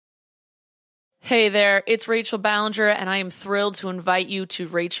Hey there, it's Rachel Ballinger, and I am thrilled to invite you to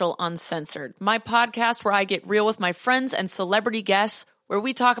Rachel Uncensored, my podcast where I get real with my friends and celebrity guests, where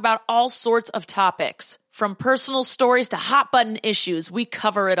we talk about all sorts of topics. From personal stories to hot-button issues, we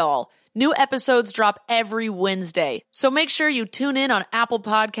cover it all. New episodes drop every Wednesday, so make sure you tune in on Apple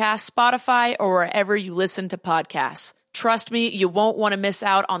Podcasts, Spotify, or wherever you listen to podcasts. Trust me, you won't want to miss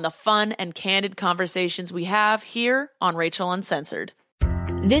out on the fun and candid conversations we have here on Rachel Uncensored.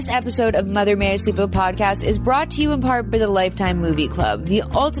 This episode of Mother May I Sleep With podcast is brought to you in part by the Lifetime Movie Club, the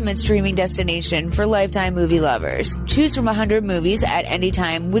ultimate streaming destination for Lifetime movie lovers. Choose from 100 movies at any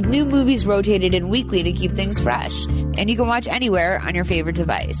time, with new movies rotated in weekly to keep things fresh. And you can watch anywhere on your favorite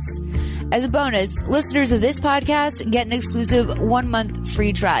device. As a bonus, listeners of this podcast get an exclusive 1-month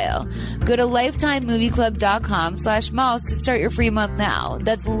free trial. Go to lifetimemovieclub.com/malls to start your free month now.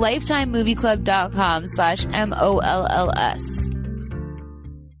 That's lifetimemovieclub.com/MOLLS.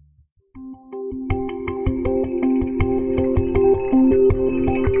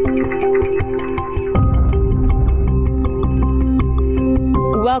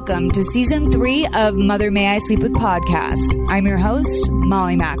 Welcome to Season 3 of Mother May I Sleep With podcast. I'm your host,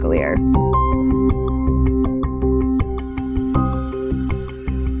 Molly McAleer.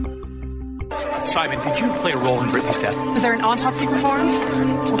 Simon, did you play a role in Brittany's death? Was there an autopsy performed?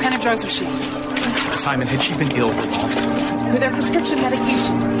 What kind of drugs was she on? Simon, had she been ill for long? Were there prescription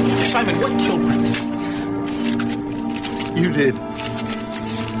medication? Simon, what killed Brittany? You did.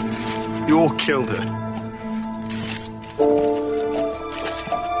 You all killed her.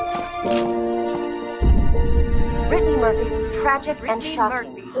 Brittany Murphy's tragic and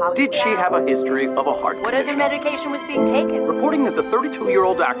shocking. Did she have a history of a heart What condition? other medication was being taken? Reporting that the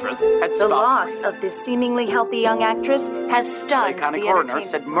 32-year-old actress had The stopped. loss of this seemingly healthy young actress has stunned County the coroner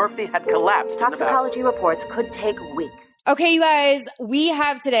entertainment. said Murphy had collapsed in the bathroom. Toxicology reports could take weeks. Okay, you guys, we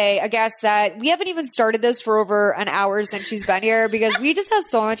have today a guest that we haven't even started this for over an hour since she's been here because we just have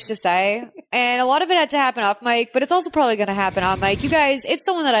so much to say. And a lot of it had to happen off mic, but it's also probably going to happen on mic. You guys, it's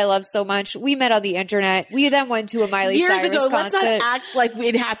someone that I love so much. We met on the internet. We then went to a Miley years Cyrus ago. concert. Let's not act like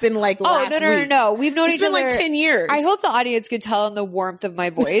it happened like last week. No. We've known It's each been other like 10 years. I hope the audience could tell in the warmth of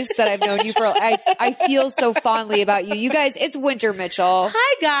my voice that I've known you for. I feel so fondly about you. You guys, it's Winter Mitchell.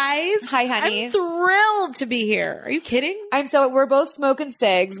 Hi, guys. Hi, honey. I'm thrilled to be here. Are you kidding? We're both smoking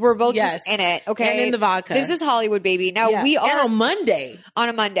cigs. We're both Yes. just in it. Okay. And in the vodka. This is Hollywood, baby. Now Yeah. we are And on Monday. on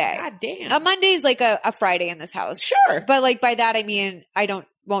a Monday. God damn. A Monday is like a Friday in this house. Sure. But like by that, I mean,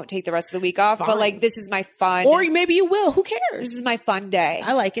 won't take the rest of the week off, but Fine. like this is my fun. Or maybe you will. Who this cares? is my fun day.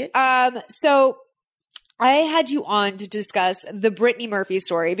 I like it. So I had you on to discuss the Brittany Murphy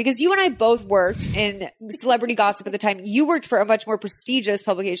story because you and I both worked in celebrity gossip at the time. You worked for a much more prestigious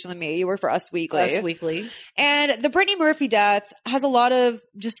publication than me. You worked for Us Weekly. Us Weekly. And the Brittany Murphy death has a lot of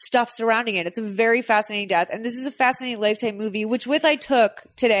just stuff surrounding it. It's a very fascinating death. And this is a fascinating Lifetime movie, which I took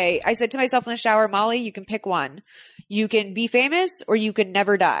today. I said to myself in the shower, Molly, you can pick one. You can be famous or you can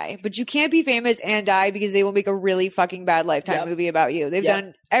never die. But you can't be famous and die because they will make a really fucking bad Lifetime movie about you. They've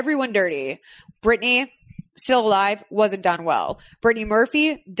done everyone dirty. Brittany, still alive, wasn't done well. Brittany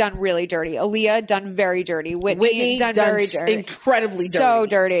Murphy, done really dirty. Aaliyah, done very dirty. Whitney done very dirty. Incredibly dirty. So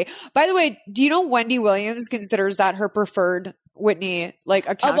dirty. By the way, do you know Wendy Williams considers that her preferred Whitney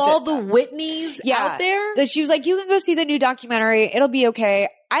account? Of all the Whitneys out there? That she was like, you can go see the new documentary. It'll be okay.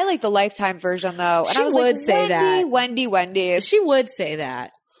 I like the Lifetime version though. And She I was would like, say that. Wendy. She would say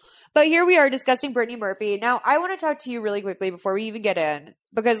that. But here we are discussing Brittany Murphy. Now, I want to talk to you really quickly before we even get in,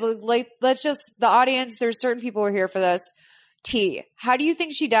 because let's just, the audience, there's certain people who are here for this. T, how do you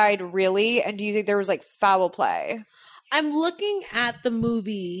think she died really? And do you think there was foul play? I'm looking at the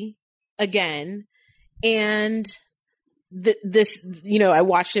movie again, and this, I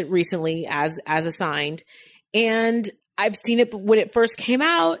watched it recently as assigned, and I've seen it when it first came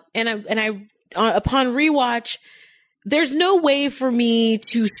out, and I upon rewatch, there's no way for me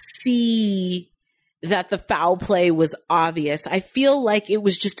to see that the foul play was obvious. I feel like it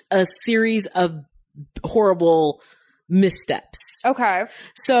was just a series of horrible missteps. Okay.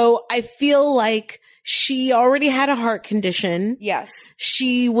 So I feel like she already had a heart condition. Yes.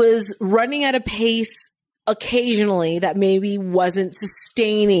 She was running at a pace occasionally that maybe wasn't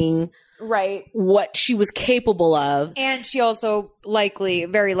sustaining Right. what she was capable of. And she also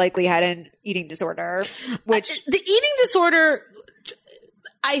very likely had an eating disorder, which The eating disorder,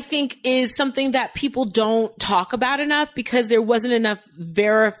 I think, is something that people don't talk about enough because there wasn't enough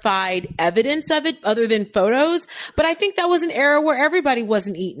verified evidence of it other than photos. But I think that was an era where everybody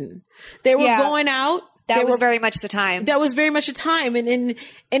wasn't eating. They were going out That was very much the time. That was very much a time. And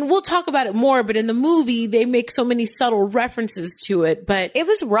we'll talk about it more, but in the movie, they make so many subtle references to it, but it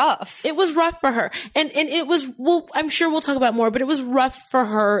was rough. It was rough for her. And it was, I'm sure we'll talk about more, but it was rough for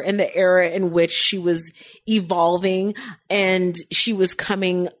her in the era in which she was evolving and she was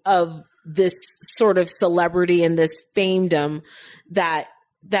coming of this sort of celebrity and this famedom that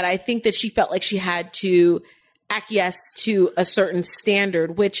I think that she felt like she had to acquiesce to a certain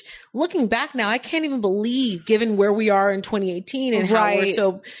standard, which looking back now, I can't even believe given where we are in 2018 and how we're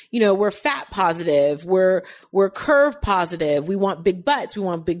so, we're fat positive, we're curve positive. We want big butts. We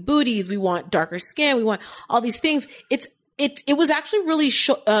want big booties. We want darker skin. We want all these things. It was actually really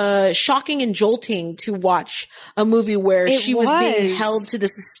shocking and jolting to watch a movie where she was being held to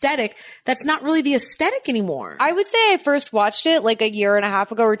this aesthetic that's not really the aesthetic anymore. I would say I first watched it like a year and a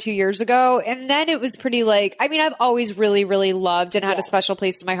half ago or 2 years ago. And then it was pretty I've always really, really loved and had a special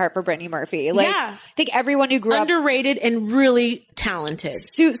place in my heart for Brittany Murphy. I think everyone who grew up underrated and really talented,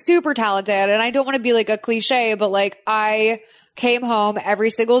 super talented. And I don't want to be like a cliche, but I came home every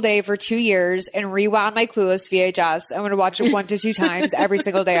single day for 2 years and rewound my Clueless VHS. I'm going to watch it 1 to 2 times every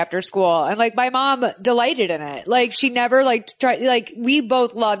single day after school. And my mom delighted in it. She never tried, we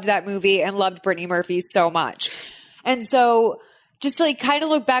both loved that movie and loved Brittany Murphy so much. And so just to kind of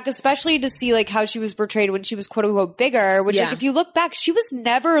look back, especially to see how she was portrayed when she was quote unquote bigger, which if you look back, she was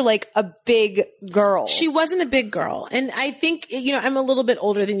never a big girl. She wasn't a big girl. And I think, I'm a little bit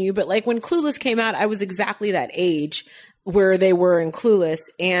older than you, but when Clueless came out, I was exactly that age where they were in Clueless.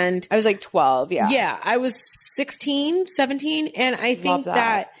 And I was 12. Yeah. Yeah. I was 16, 17. And I think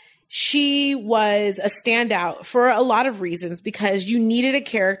that she was a standout for a lot of reasons because you needed a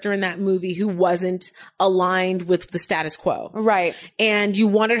character in that movie who wasn't aligned with the status quo. Right. And you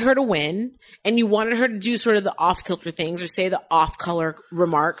wanted her to win and you wanted her to do sort of the off-kilter things or say the off-color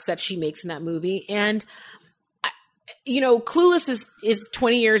remarks that she makes in that movie. And Clueless is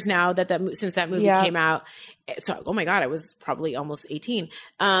 20 years now since that movie came out. So, oh my God, I was probably almost 18.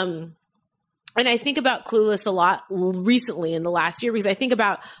 And I think about Clueless a lot recently in the last year because I think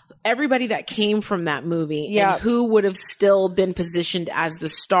about everybody that came from that movie and who would have still been positioned as the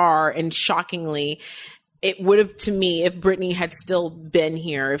star. And shockingly, it would have, to me, if Brittany had still been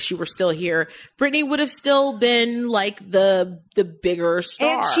here, if she were still here, Brittany would have still been the bigger star.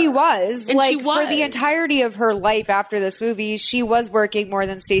 And she was. For the entirety of her life after this movie, she was working more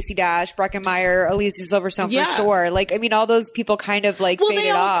than Stacey Dash, Breckenmeyer, Alicia Silverstone for sure. All those people kind of faded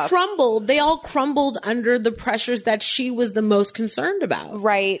off. Crumbled. They all crumbled under the pressures that she was the most concerned about.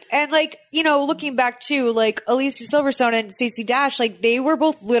 Right. And looking back too, Alicia Silverstone and Stacey Dash, they were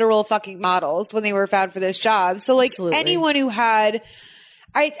both literal fucking models when they were found for this job. So Absolutely. Anyone who had,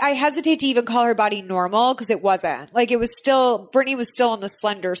 I hesitate to even call her body normal because it wasn't. It was still, Brittany was still on the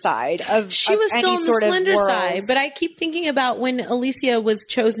slender side of She was still on the slender side, but I keep thinking about when Alicia was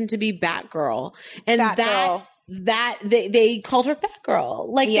chosen to be Batgirl and they called her Fat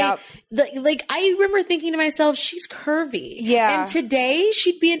Girl. I remember thinking to myself, she's curvy. Yeah. And today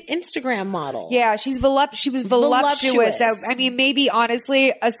she'd be an Instagram model. Yeah. She was voluptuous. Maybe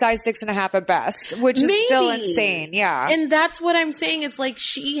honestly a size 6.5 at best, which is still insane. Yeah. And that's what I'm saying. It's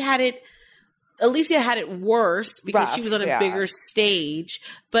Alicia had it worse because she was on a bigger stage,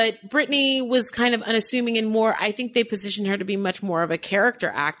 but Brittany was kind of unassuming and more, I think they positioned her to be much more of a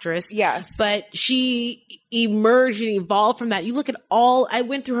character actress. Yes. But she emerged and evolved from that. You look at I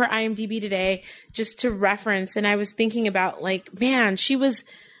went through her IMDb today just to reference and I was thinking about she was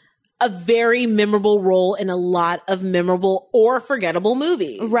a very memorable role in a lot of memorable or forgettable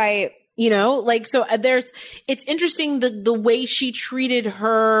movies. Right. It's interesting the way she treated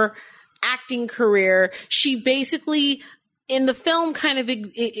her acting career. She basically in the film kind of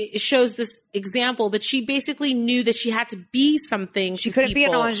it shows this example, but she basically knew that she had to be something. She couldn't be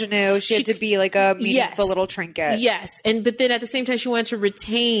an ingenue. She had to be a meaningful little trinket. Yes. But then at the same time, she wanted to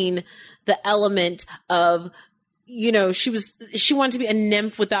retain the element of, she wanted to be a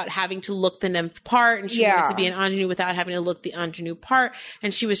nymph without having to look the nymph part. And she wanted to be an ingenue without having to look the ingenue part.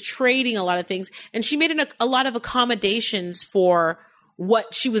 And she was trading a lot of things. And she made a lot of accommodations for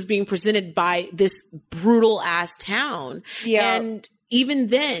what she was being presented by this brutal ass town. Yeah. And even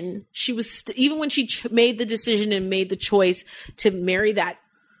then she was, even when she made the decision and made the choice to marry that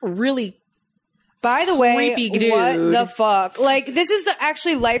really by the way, creepy dude. What the fuck? This is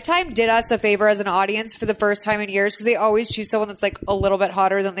actually Lifetime did us a favor as an audience for the first time in years because they always choose someone that's a little bit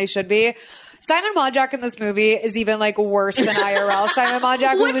hotter than they should be. Simon Monjack in this movie is even like worse than IRL. Simon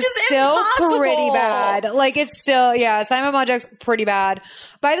Monjack Which was is still impossible. pretty bad. Like it's still, yeah, Simon Monjack's pretty bad.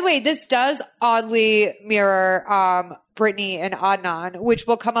 By the way, this does oddly mirror, Brittany and Adnan, which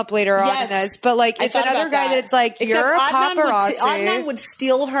will come up later on in this. But like, I it's thought another about guy that. that's like, Except you're a Adnan paparazzi. Adnan would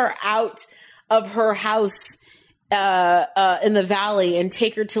steal her out of her house in the Valley and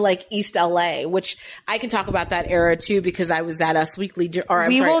take her to like East LA, which I can talk about that era too because I was at Us Weekly.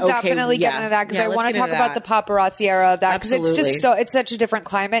 We will definitely get into that because I want to talk about the paparazzi era of that because it's just it's such a different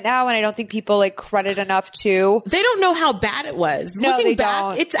climate now, and I don't think people like credit enough to. They don't know how bad it was. No, Looking they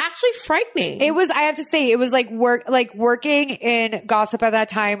back, don't. it's actually frightening. It was. I have to say, it was like working in gossip at that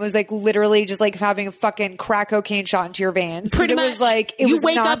time was like literally just like having a fucking crack cocaine shot into your veins. Pretty much. It was like you was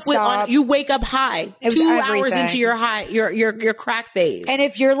wake nonstop. you wake up high. It was 2 hours everything. into your high your crack phase. And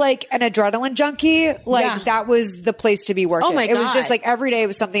if you're like an adrenaline junkie, like Yeah. that was the place to be working. Oh my It was God. just like every day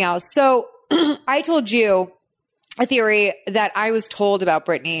was something else. So I told you a theory that I was told about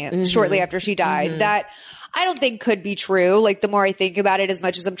Brittany shortly after she died that I don't think could be true. Like the more I think about it, as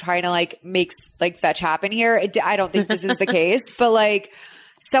much as I'm trying to like make like fetch happen here, I don't think this is the case. But like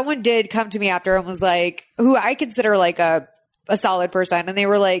someone did come to me after and was like, who I consider like a solid person. And they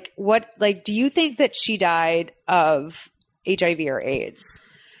were like, what, like, do you think that she died of HIV or AIDS?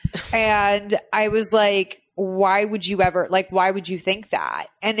 And I was like, why would you think that?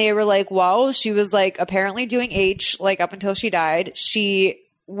 And they were like, well, she was like apparently doing H like up until she died. She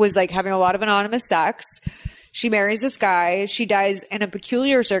was like having a lot of anonymous sex. She marries this guy. She dies in a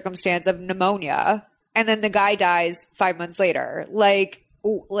peculiar circumstance of pneumonia. And then the guy dies 5 months later.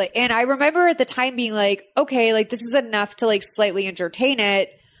 And I remember at the time being like, okay, like this is enough to like slightly entertain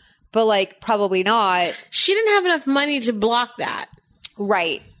it, but like probably not. She didn't have enough money to block that.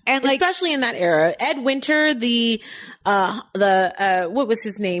 Right. And like, especially in that era. Ed Winter, the what was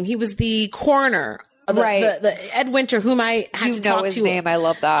his name? He was the coroner. Right. The Ed Winter, whom I had to talk to. his name. I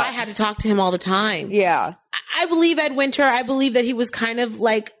love that. I had to talk to him all the time. Yeah. I believe Ed Winter. I believe that he was kind of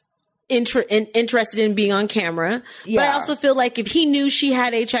like interested in being on camera. Yeah. But I also feel like if he knew she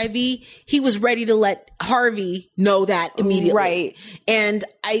had HIV, he was ready to let Harvey know that immediately. Right. And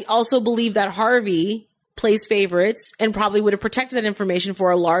I also believe that Harvey plays favorites and probably would have protected that information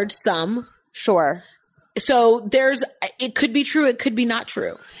for a large sum. Sure. So it could be true. It could be not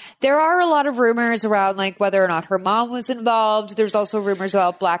true. There are a lot of rumors around like whether or not her mom was involved. There's also rumors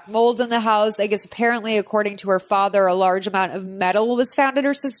about black mold in the house. I guess apparently, according to her father, a large amount of metal was found in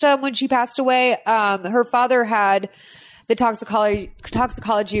her system when she passed away. Her father had the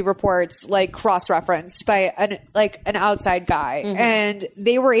toxicology reports like cross-referenced by an outside guy. And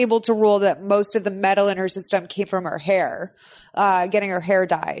they were able to rule that most of the metal in her system came from her hair, getting her hair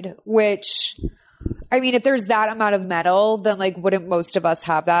dyed, which, I mean, if there's that amount of metal, then like wouldn't most of us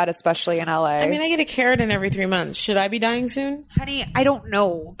have that, especially in LA? I mean, I get a keratin every 3 months. Should I be dying soon? Honey, I don't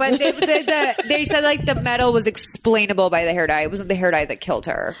know. But they said like the metal was explainable by the hair dye. It wasn't the hair dye that killed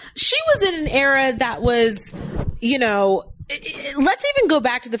her. She was in an era that was, let's even go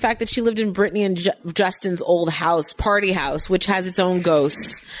back to the fact that she lived in Brittany and Justin's old house, party house, which has its own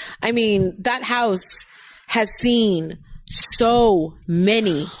ghosts. I mean, that house has seen so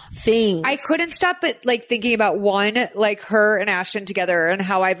many things. I couldn't stop but like thinking about one, like her and Ashton together, and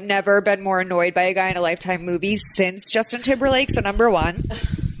how I've never been more annoyed by a guy in a Lifetime movie since Justin Timberlake. So number one,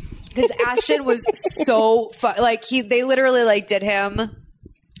 because Ashton was so fun. Like they literally like did him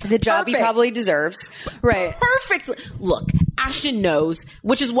the job he probably deserves. Right. Perfectly. Look, Ashton knows,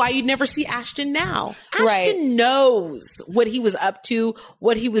 which is why you'd never see Ashton now. Ashton Right. knows what he was up to,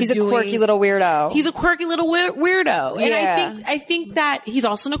 what he was He's doing. a quirky little weirdo. He's a quirky little weirdo. And Yeah. I think that he's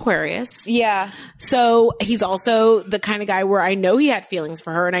also an Aquarius. Yeah. So he's also the kind of guy where I know he had feelings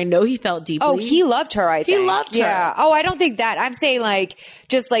for her and I know he felt deeply. Oh, he loved her, I think. He loved her. Yeah. Oh, I don't think that. I'm saying like,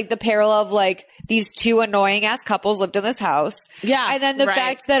 just like the parallel of like, these two annoying ass couples lived in this house. Yeah, And then the right.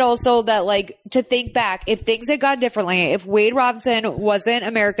 fact that also that like, to think back, if things had gone differently, if Wade Robinson wasn't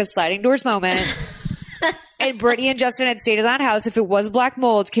America's sliding doors moment and Brittany and Justin had stayed in that house, if it was black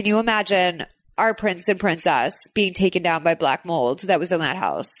mold, can you imagine our prince and princess being taken down by black mold that was in that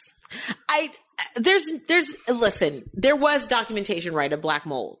house? Listen, there was documentation, right, of black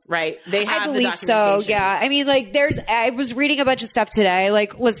mold, right? They have I the believe documentation. so. Yeah. I mean, like, I was reading a bunch of stuff today.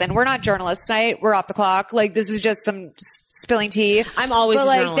 Like, listen, we're not journalists tonight. We're off the clock. Like, this is just some spilling tea. I'm always but a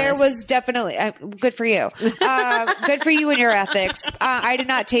like, journalist. there was definitely good for you. Good for you and your ethics. I did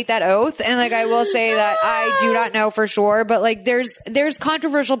not take that oath, and like, I will say that I do not know for sure. But like, there's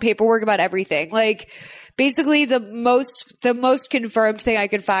controversial paperwork about everything. Like, basically the most confirmed thing I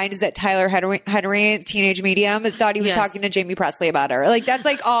could find is that Tyler Henry, Teenage Medium, thought he was talking to Jamie Presley about her. Like that's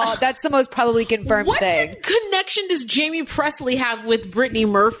like all. That's the most probably confirmed thing. What connection does Jamie Presley have with Brittany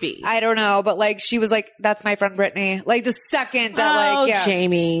Murphy? I don't know, but like she was like, "That's my friend Brittany." Like the second that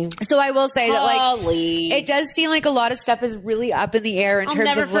Jamie. So I will say that like Holly. it does seem like a lot of stuff is really up in the air in I'll terms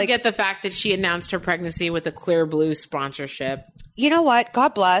never of like. forget the fact that she announced her pregnancy with a Clear Blue sponsorship. You know what?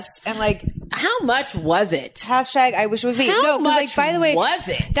 God bless. And like, How much was it? hashtag I wish it was me. How No, because like much by the way, was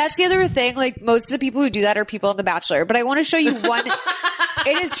it? that's the other thing. Like most of the people who do that are people on The Bachelor. But I want to show you one.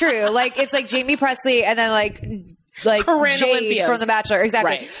 It is true. Like it's like Jamie Presley and then like Corinne Jade Olympios. from The Bachelor.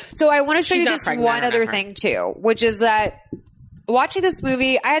 Exactly. Right. So I want to show She's you not this pregnant, one I other remember. thing too, which is that watching this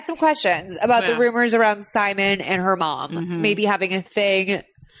movie, I had some questions about the Yeah. rumors around Simon and her mom Mm-hmm. maybe having a thing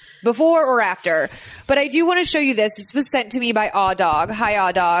before or after. But I do want to show you this. This was sent to me by Aw Dog. Hi,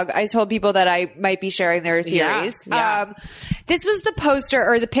 Aw Dog. I told people that I might be sharing their theories. Yeah. This was the poster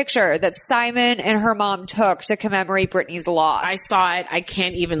or the picture that Simon and her mom took to commemorate Brittany's loss. I saw it. I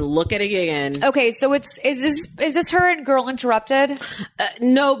can't even look at it again. Okay, so is this her in Girl Interrupted?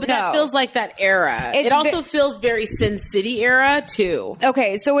 No, but that No. feels like that era. It's It also feels very Sin City era too.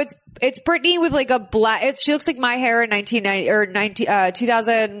 Okay, so it's Brittany with like a black. She looks like my hair in 1990 or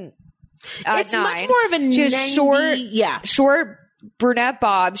 2009. It's much more of a She has 90 short brunette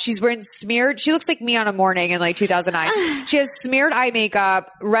bob. She's wearing smeared. She looks like me on a morning in like 2009. She has smeared eye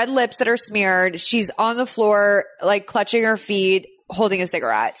makeup, red lips that are smeared. She's on the floor, like clutching her feet, holding a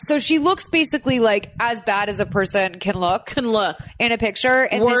cigarette. So she looks basically like as bad as a person can look in a picture.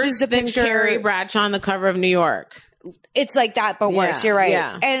 And Worse this is the than picture. Carrie Bradshaw on the cover of New York. It's like that, but worse. Yeah, You're right.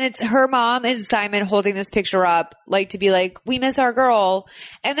 yeah. And it's her mom and Simon holding this picture up, like to be like, we miss our girl.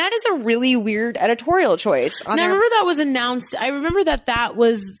 And that is a really weird editorial choice. And I remember that was announced. I remember that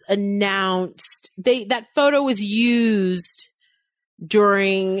was announced. That photo was used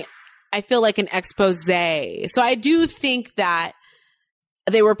during, I feel like, an expose. So I do think that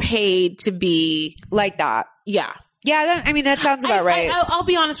they were paid to be like that. Yeah. Yeah, that sounds about right. I'll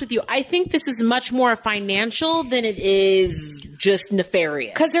be honest with you. I think this is much more financial than it is just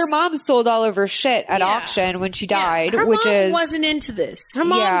nefarious. Because her mom sold all of her shit at Yeah. auction when she died, Her which mom is wasn't into this. Her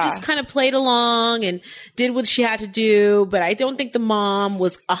mom Yeah. just kind of played along and did what she had to do. But I don't think the mom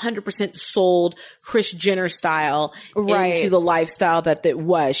was 100% sold Kris Jenner style Right. into the lifestyle that it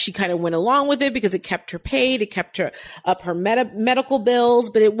was. She kind of went along with it because it kept her paid. It kept her up her medical bills,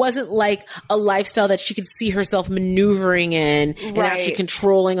 but it wasn't like a lifestyle that she could see herself maneuvering in and Right. actually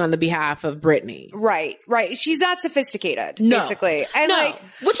controlling on the behalf of Brittany. right. She's not sophisticated, No. basically. And No, like,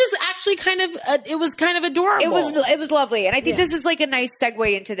 which is actually it was kind of adorable. it was lovely. And I think this is like a nice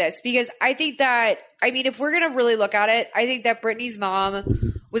segue into this because I think that, if we're going to really look at it, I think that Brittany's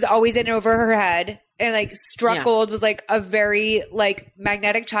mom was always in over her head and like struggled with like a very like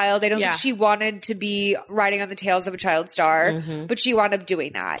magnetic child. I don't think she wanted to be riding on the tails of a child star, but she wound up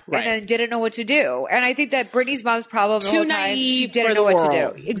doing that and then didn't know what to do. And I think that Brittany's mom's problem the Too whole time, she naive didn't for know the what to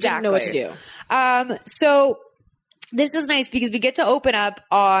world. do. Didn't Exactly. know what to do. So this is nice because we get to open up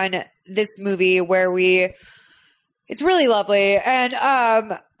on this movie where it's really lovely. And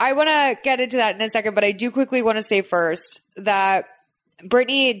I want to get into that in a second, but I do quickly want to say first that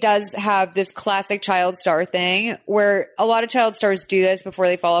Brittany does have this classic child star thing where a lot of child stars do this before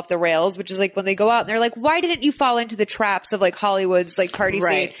they fall off the rails, which is like when they go out and they're like, why didn't you fall into the traps of like Hollywood's like party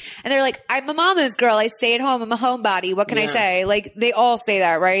Right. scene? And they're like, I'm a mama's girl. I stay at home. I'm a homebody. What can I Yeah. say? Like they all say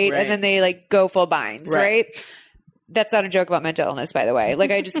that, right? Right. And then they like go full binds, Right. right? That's not a joke about mental illness, by the way.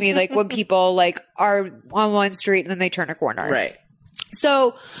 Like I just mean like when people like are on one street and then they turn a corner. Right.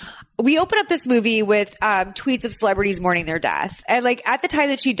 So we open up this movie with tweets of celebrities mourning their death. And like at the time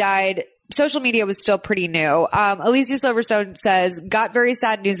that she died, social media was still pretty new. Alicia Silverstone says, got very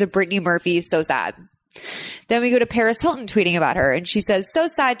sad news of Brittany Murphy. So sad. Then we go to Paris Hilton tweeting about her. And she says, so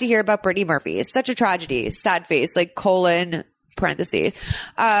sad to hear about Brittany Murphy. Such a tragedy. Sad face, like colon parentheses.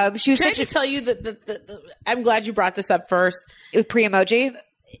 She was Can I such just tell you that I'm glad you brought this up first. a pre-emoji.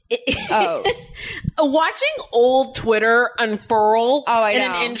 Oh. Watching old Twitter unfurl I in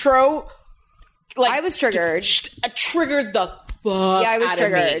know. an intro, like I was triggered. Triggered the fuck. Yeah, I was out of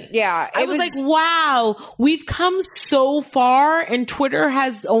triggered. me. Yeah. I was like, wow, we've come so far, and Twitter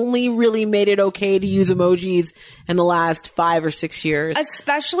has only really made it okay to use emojis in the last 5 or 6 years.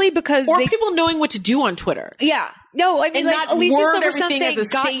 especially because Or they people knowing what to do on Twitter. Yeah. No, I mean, And like, not Alicia word Silverstone everything saying, as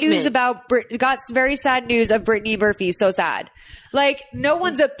a got statement. news about, got very sad news of Brittany Murphy. So sad. Like, no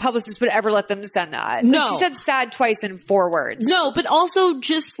one's a publicist would ever let them send that. No. Like, she said sad twice in 4 words. No, but also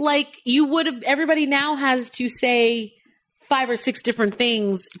just like you would have, everybody now has to say 5 or 6 different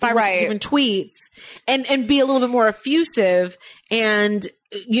things, 5 or Right. 6 different tweets, and be a little bit more effusive. And,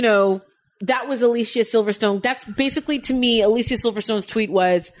 you know, that was Alicia Silverstone. That's basically, to me, Alicia Silverstone's tweet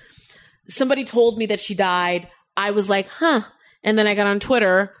was, somebody told me that she died. I was like, huh. And then I got on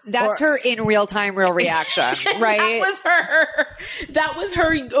Twitter. That's her in real time, real reaction, right? That was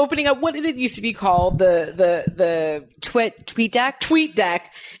her opening up. What did it used to be called? The Tweet deck. tweet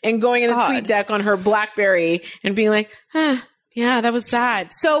deck, and going in the tweet deck on her BlackBerry and being like, yeah, that was sad.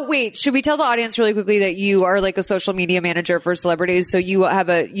 So wait, should we tell the audience really quickly that you are like a social media manager for celebrities? So you have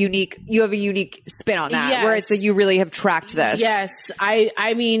a unique spin on that, Yes. where it's that you really have tracked this. Yes.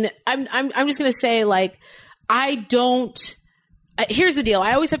 I mean, I'm just going to say, like, I don't, here's the deal.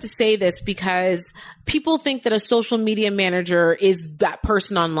 I always have to say this because people think that a social media manager is that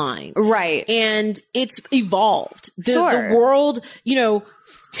person online. Right. And it's evolved. Sure. The world, you know,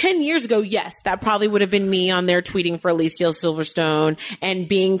 10 years ago, yes, that probably would have been me on there tweeting for Alicia Silverstone and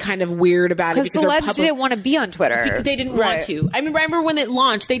being kind of weird about it. Because celebs didn't want to be on Twitter. They didn't want to. I remember when it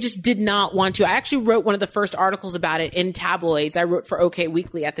launched, they just did not want to. I actually wrote one of the first articles about it in tabloids. I wrote for OK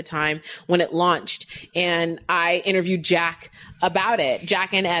Weekly at the time when it launched. And I interviewed Jack about it,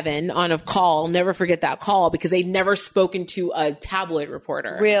 Jack and Evan, on a call. I'll never forget that call because they'd never spoken to a tabloid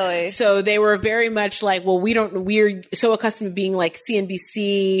reporter. Really? So they were very much like, well, we're so accustomed to being like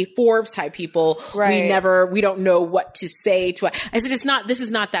CNBC, Forbes type people. Right. We don't know what to say to. I said, this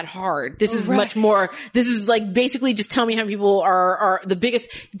is not that hard. This is much more, this is like basically just tell me how many people are the biggest,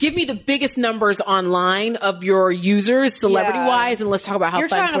 give me the biggest numbers online of your users, celebrity wise, and let's talk about how You're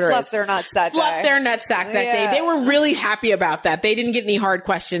fun trying Twitter to fluff is. their nuts that Fluff day. their nutsack that day. They were really happy about that. They didn't get any hard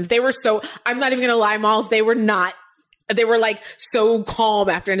questions. They were so, I'm not even going to lie, Malls. They were like so calm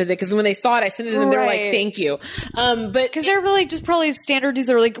after end of it. Cause when they saw it, I sent it to them. They were like, thank you. But cause they're really just probably standard dudes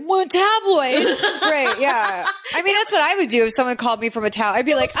that are like, what tabloid? Right. Yeah. I mean, that's what I would do if someone called me from a tabloid. I'd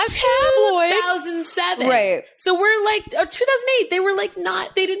be like, I'm tabloid. 2007. Right. So we're like, 2008, they were like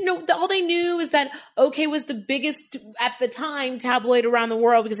they didn't know, all they knew is that OK was the biggest at the time tabloid around the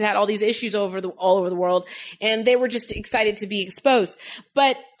world because it had all these issues all over the world. And they were just excited to be exposed.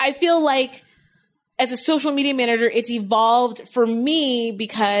 But I feel like, as a social media manager, it's evolved for me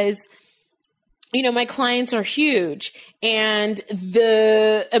because, you know, my clients are huge and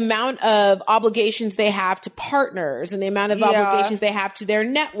the amount of obligations they have to partners and the amount of obligations they have to their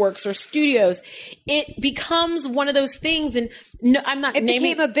networks or studios, it becomes one of those things. And no, I'm not naming. It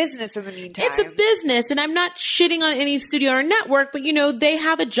became a business in the meantime. It's a business, and I'm not shitting on any studio or network, but you know, they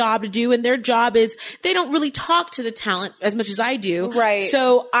have a job to do, and their job is they don't really talk to the talent as much as I do. Right.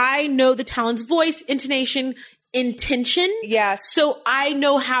 So I know the talent's voice, intonation, intention. Yes. So I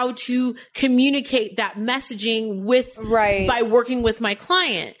know how to communicate that messaging by working with my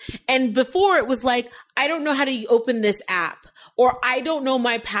client. And before it was like, I don't know how to open this app, or I don't know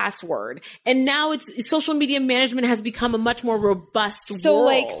my password. And now social media management has become a much more robust So world.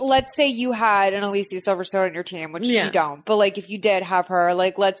 like, let's say you had an Alicia Silverstone on your team, which you don't, but like if you did have her,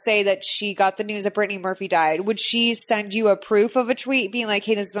 like let's say that she got the news that Brittany Murphy died, would she send you a proof of a tweet being like,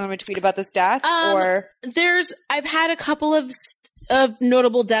 hey, this is what I'm going to tweet about this death? I've had a couple of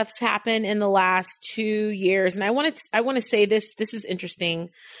notable deaths happen in the last 2 years. And I want to say this is interesting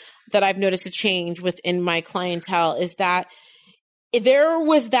that I've noticed a change within my clientele is that there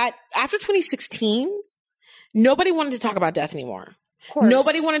was that after 2016, nobody wanted to talk about death anymore.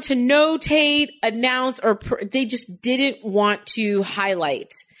 Nobody wanted to notate, announce, or they just didn't want to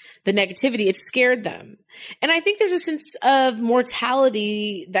highlight the negativity. It scared them. And I think there's a sense of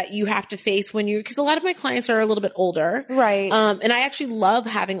mortality that you have to face because a lot of my clients are a little bit older. Right. And I actually love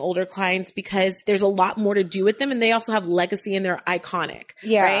having older clients because there's a lot more to do with them, and they also have legacy and they're iconic.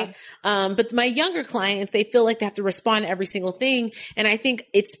 Yeah. Right. But my younger clients, they feel like they have to respond to every single thing. And I think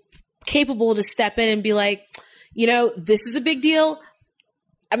it's capable to step in and be like, you know, this is a big deal.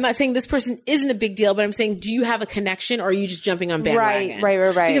 I'm not saying this person isn't a big deal, but I'm saying, do you have a connection, or are you just jumping on bandwagon?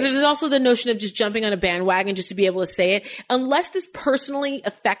 Right. Because there's also the notion of just jumping on a bandwagon just to be able to say it. Unless this personally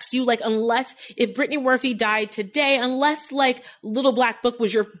affects you, like if Brittany Murphy died today, unless like Little Black Book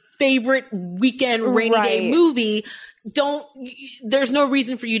was your favorite weekend rainy day movie, there's no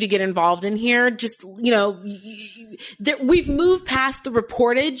reason for you to get involved in here. Just, you know, we've moved past the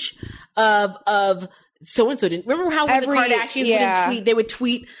reportage of so-and-so didn't. Remember how when the Kardashians would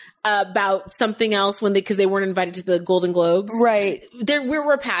tweet about something else because they weren't invited to the Golden Globes? Right.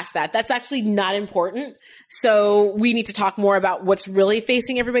 We're past that. That's actually not important. So we need to talk more about what's really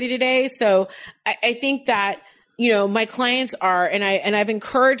facing everybody today. So I think that, you know, my clients are, and I've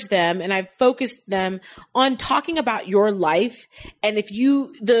encouraged them and I've focused them on talking about your life. And if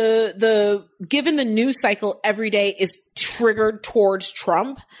you, the given the news cycle every day is triggered towards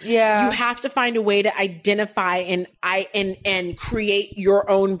Trump, Yeah. you have to find a way to identify and create your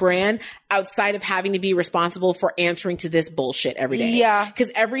own brand outside of having to be responsible for answering to this bullshit every day. Yeah.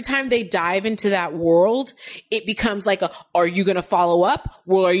 Because every time they dive into that world, it becomes like are you going to follow up?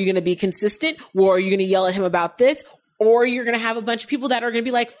 Well, are you going to be consistent? Well, are you going to yell at him about this? Or you're going to have a bunch of people that are going to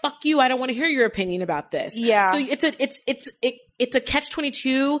be like, fuck you. I don't want to hear your opinion about this. Yeah. So it's a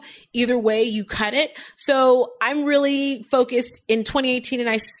catch-22 either way you cut it. So I'm really focused in 2018, and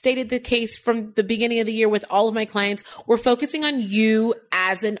I stated the case from the beginning of the year with all of my clients. We're focusing on you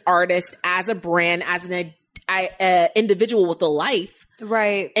as an artist, as a brand, as an individual with a life.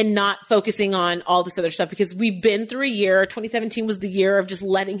 Right. And not focusing on all this other stuff, because we've been through a year. 2017 was the year of just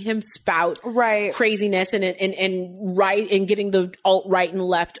letting him spout Right. craziness and right and getting the alt-right and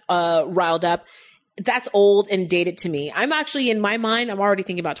left riled up. That's old and dated to me. I'm actually, in my mind, I'm already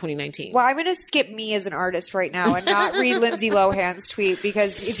thinking about 2019. Well, I'm going to skip me as an artist right now and not read Lindsay Lohan's tweet,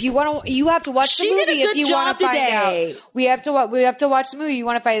 because if you want to, you have to watch the She movie did a good if you want job to find today. out. We have to watch the movie. You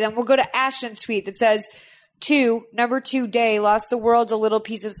want to find them. We'll go to Ashton's tweet that says, number 2 day, lost the world a little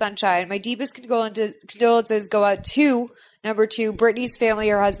piece of sunshine. My deepest condolences go out to number 2, Brittany's family,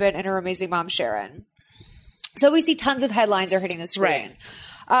 her husband, and her amazing mom, Sharon. So we see tons of headlines are hitting the screen.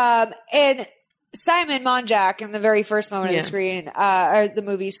 And Simon Monjack, in the very first moment of the screen, or the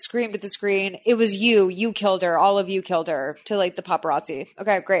movie, screamed at the screen, "It was you killed her, all of you killed her," to like the paparazzi.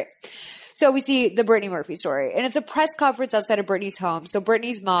 Okay, great. So we see the Brittany Murphy story, and it's a press conference outside of Brittany's home. So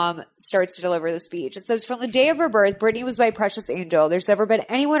Brittany's mom starts to deliver the speech. It says, "From the day of her birth, Brittany was my precious angel. There's never been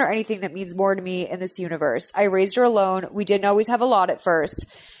anyone or anything that means more to me in this universe. I raised her alone. We didn't always have a lot at first."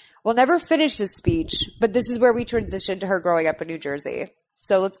 We'll never finish this speech, but this is where we transition to her growing up in New Jersey.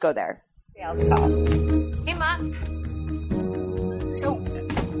 So let's go there. Hey, Ma. So,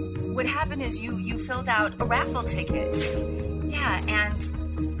 what happened is you filled out a raffle ticket. Yeah, and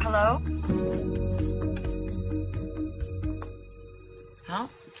hello?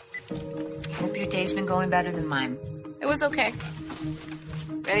 Well, hope your day's been going better than mine. It was okay.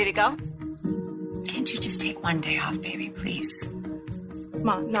 Ready to go? Can't you just take one day off, baby, please?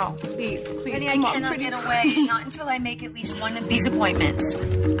 Mom, no, please. Honey, I come on, cannot pretty. get away. Not until I make at least one of these appointments.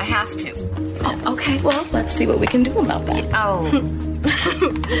 I have to. Oh, okay, well, let's see what we can do about that. Oh.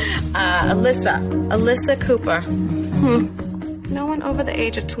 Alyssa Cooper. No one over the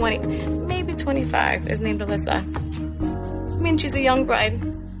age of 20, maybe 25, is named Alyssa. I mean, she's a young bride.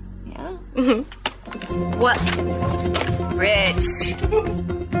 Yeah? Mm-hmm. What? Brit.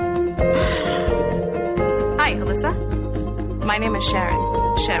 Hi, Alyssa. My name is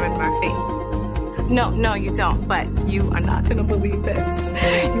Sharon Murphy. No, you don't, but you are not going to believe this.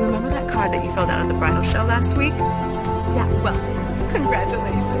 You remember that card that you filled out at the bridal show last week? Yeah, well,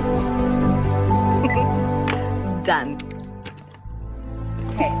 congratulations. Done.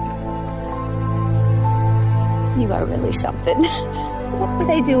 You are really something. What would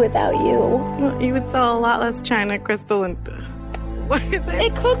I do without you? Well, you would sell a lot less china, crystal, and... what is it?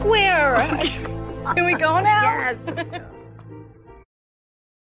 And cookware. Can we go now? Yes.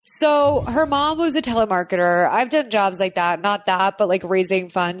 So her mom was a telemarketer. I've done jobs like that. Not that, but like raising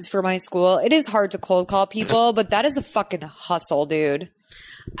funds for my school. It is hard to cold call people, but that is a fucking hustle, dude.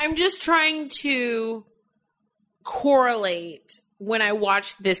 I'm just trying to correlate when I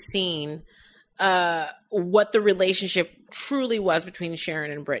watched this scene, what the relationship truly was between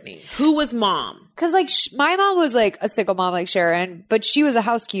Sharon and Brittany. Who was mom? Cause like my mom was like a single mom like Sharon, but she was a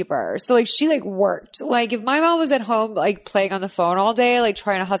housekeeper. So like she like worked. Like if my mom was at home like playing on the phone all day, like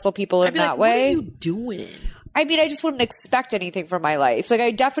trying to hustle people in that way. What are you doing? I mean, I just wouldn't expect anything from my life. Like,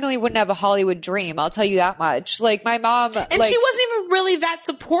 I definitely wouldn't have a Hollywood dream. I'll tell you that much. Like, my mom, and like, she wasn't even really that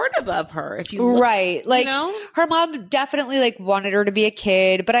supportive of her. If you look, right, like, you know? Her mom definitely like wanted her to be a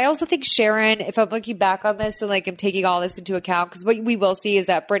kid. But I also think Sharon, if I'm looking back on this and like I'm taking all this into account, because what we will see is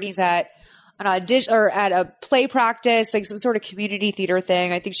that Brittany's at an audition or at a play practice, like some sort of community theater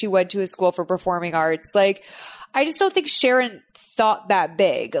thing. I think she went to a school for performing arts. Like, I just don't think Sharon thought that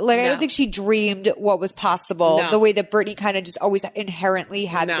big. Like, I don't think she dreamed what was possible the way that Brittany kind of just always inherently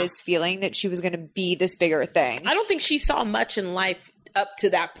had this feeling that she was going to be this bigger thing. I don't think she saw much in life up to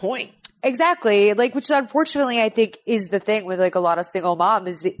that point. Exactly. Like, which unfortunately I think is the thing with like a lot of single moms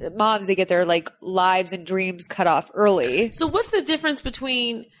is they get their like lives and dreams cut off early. So what's the difference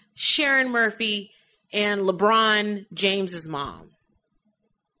between Sharon Murphy and LeBron James's mom?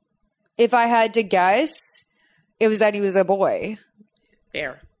 If I had to guess, it was that he was a boy.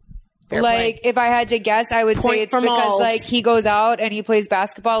 Fair. Like, if I had to guess, I would say it's because, Malls. like, he goes out and he plays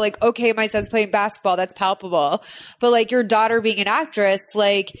basketball. Like, okay, my son's playing basketball. That's palpable. But, like, your daughter being an actress,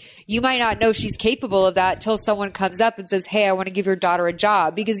 like, you might not know she's capable of that till someone comes up and says, hey, I want to give your daughter a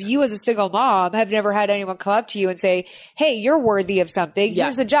job. Because you as a single mom have never had anyone come up to you and say, hey, you're worthy of something. Yeah.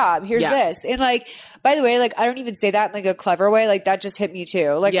 Here's a job. Here's Yeah. this. And, like, by the way, like, I don't even say that in, like, a clever way. Like, that just hit me,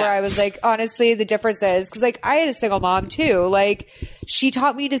 too. Like, Yeah. where I was like, honestly, the difference is, because, like, I had a single mom, too. Like, she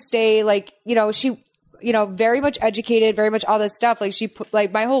taught me to stay, like, you know, she, you know, very much educated, very much all this stuff. Like, she put,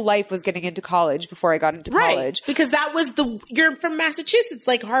 like, my whole life was getting into college before I got into college. Because that was you're from Massachusetts,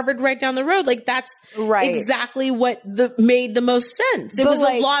 like Harvard right down the road. Like, that's Right. exactly what made the most sense. It But, was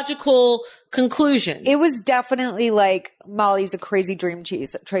like, a logical conclusion. It was definitely like, Molly's a crazy dream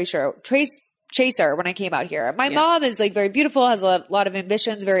chaser when I came out here. My mom is like very beautiful, has a lot of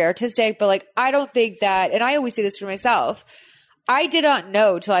ambitions, very artistic, but like, I don't think that, and I always say this for myself, I did not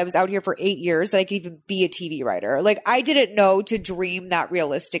know till I was out here for 8 years that I could even be a TV writer. Like, I didn't know to dream that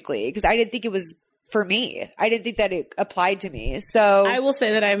realistically because I didn't think it was for me. I didn't think that it applied to me. So I will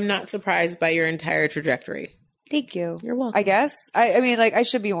say that I'm not surprised by your entire trajectory. thank you. You're welcome. I guess. I mean, like, I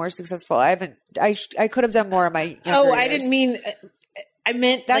should be more successful. I could have done more in my younger Oh, I years. didn't mean, I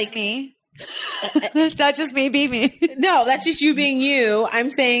meant That's like me. Not just me, be me. No, that's just you being you.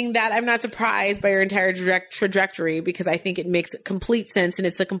 I'm saying that I'm not surprised by your entire trajectory because I think it makes complete sense and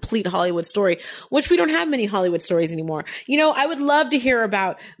it's a complete Hollywood story, which we don't have many Hollywood stories anymore. You know, I would love to hear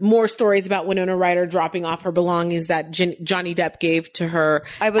about more stories about Winona Ryder dropping off her belongings that Johnny Depp gave to her.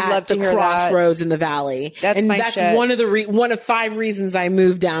 I would at love to the hear that. crossroads in the valley. That's my shit. one of 5 reasons I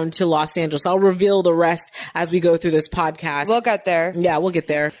moved down to Los Angeles. I'll reveal the rest as we go through this podcast. We'll get there. Yeah, we'll get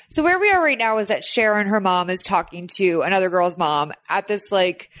there. So where we are right now is that Sharon, her mom, is talking to another girl's mom at this,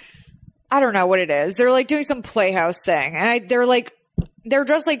 like, I don't know what it is. They're like doing some playhouse thing. And they're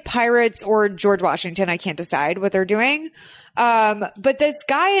dressed like pirates or George Washington. I can't decide what they're doing. But this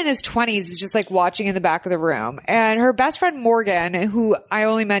guy in his 20s is just like watching in the back of the room. And her best friend Morgan, who I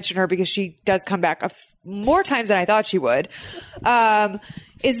only mention her because she does come back more times than I thought she would,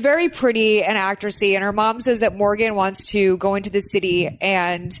 is very pretty and actressy. And her mom says that Morgan wants to go into the city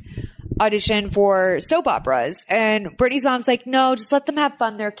and audition for soap operas. And Brittany's mom's like, no, just let them have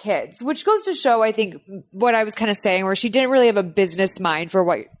fun. They're kids, which goes to show, I think, what I was kind of saying, where she didn't really have a business mind for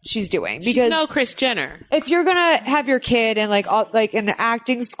what she's doing. Because She's no Kris Jenner. if you're going to have your kid in like in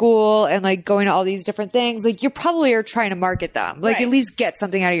acting school and like going to all these different things, like you probably are trying to market them, like Right. at least get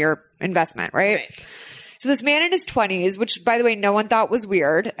something out of your investment. Right. So this man in his 20s, which by the way, no one thought was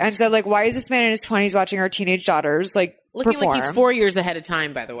weird. And so like, why is this man in his 20s watching our teenage daughters like Looking perform? like he's 4 years ahead of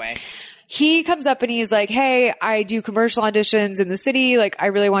time, by the way. He comes up and he's like, hey, I do commercial auditions in the city. Like, I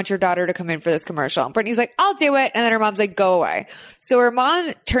really want your daughter to come in for this commercial. And Brittany's like, I'll do it. And then her mom's like, go away. So her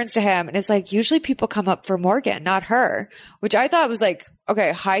mom turns to him and is like, usually people come up for Morgan, not her, which I thought was like,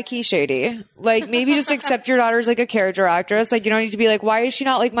 okay, high key shady. Like, maybe just accept your daughter's like a character actress. Like, you don't need to be like, why is she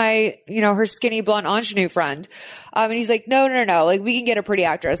not like my, you know, her skinny blonde ingenue friend? And he's like, no. Like, we can get a pretty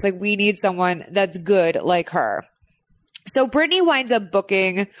actress. Like, we need someone that's good like her. So Brittany winds up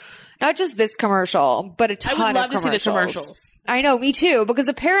booking not just this commercial, but a ton I would love of to see the commercials. commercials. I know, me too, because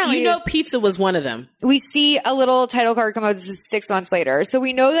apparently, You know, pizza was one of them. we see a little title card come out. This is 6 months later. So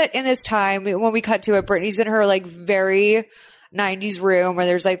we know that in this time, when we cut to it, Brittany's in her like very 90s room where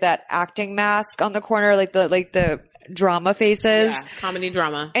there's like that acting mask on the corner, like the drama faces. Yeah, comedy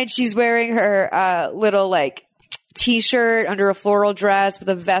drama. And she's wearing her little like t-shirt under a floral dress with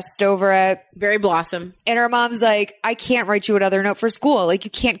a vest over it. Very Blossom. And her mom's like, I can't write you another note for school. Like,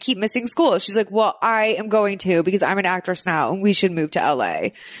 you can't keep missing school. She's like, well, I am going to because I'm an actress now and we should move to LA.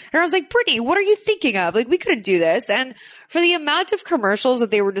 And I was like, Brittany, what are you thinking of? Like, we couldn't do this. And for the amount of commercials that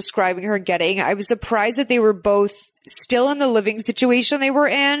they were describing her getting, I was surprised that they were both still in the living situation they were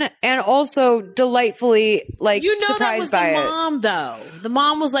in and also delightfully like You know, that surprised was by the it. mom, though. The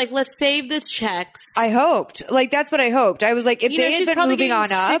mom was like, let's save this checks. I hoped. Like, that's what I hoped. I was like, if You know, they had she's been probably moving on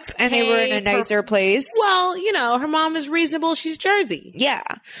getting up and they were in a 6K per- nicer place. Well, you know, her mom is reasonable. She's Jersey. Yeah.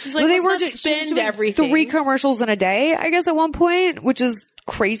 She's like, let's not she was spend doing everything. 3 commercials in a day, I guess, at one point, which is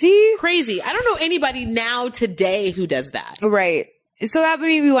crazy. Crazy. I don't know anybody now today who does that. Right. So that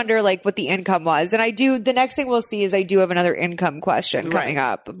made me wonder, like, what the income was. And the next thing we'll see is I do have another income question coming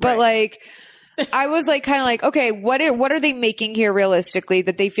up. But like, I was like, kind of like, okay, what are they making here realistically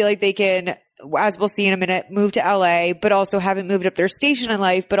that they feel like they can, as we'll see in a minute, move to LA, but also haven't moved up their station in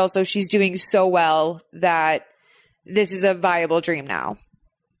life, but also she's doing so well that this is a viable dream now.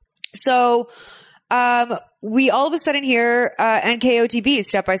 So, we all of a sudden hear, NKOTB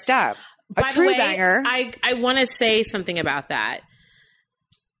Step by Step. A By the true way, banger. I want to say something about that.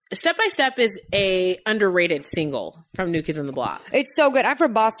 Step by Step is a underrated single from New Kids on the Block. It's so good. I'm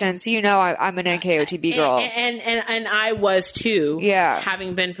from Boston, so you know I'm an NKOTB girl. And I was too. Yeah.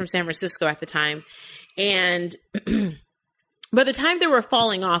 Having been from San Francisco at the time. And by the time they were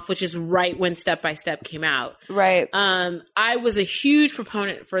falling off, which is right when Step by Step came out. Right. I was a huge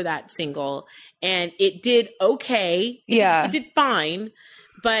proponent for that single, and it did okay. It did fine.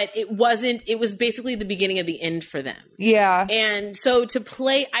 But it was basically the beginning of the end for them. Yeah. And so to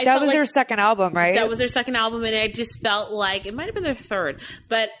play, that was their second album, right? That was their second album. And I just felt like, it might have been their third,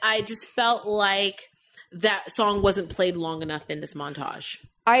 but I just felt like that song wasn't played long enough in this montage.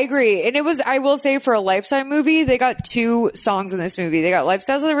 I agree. And it was, I will say, for a Lifetime movie, they got 2 songs in this movie. They got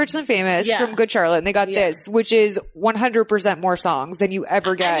Lifestyles of the Rich and the Famous from Good Charlotte, and they got this, which is 100% more songs than you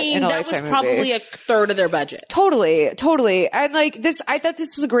ever get in a Lifetime movie. That was probably a third of their budget. Totally. And like this, I thought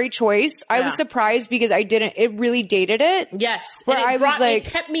this was a great choice. I was surprised because it really dated it. Yes. Where it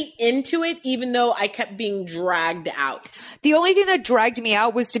kept me into it, even though I kept being dragged out. The only thing that dragged me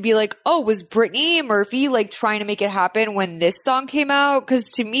out was to be like, oh, was Brittany Murphy like trying to make it happen when this song came out?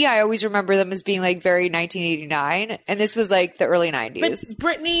 Because to me, I always remember them as being like very 1989, and this was like the early 90s. But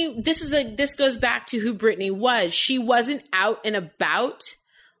Brittany, this goes back to who Brittany was. She wasn't out and about,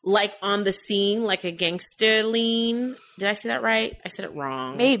 like on the scene, like a gangster lean. Did I say that right? I said it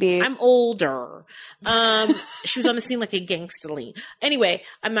wrong. Maybe. I'm older. She was on the scene like a gangster lean. Anyway,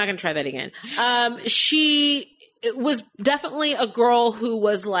 I'm not going to try that again. It was definitely a girl who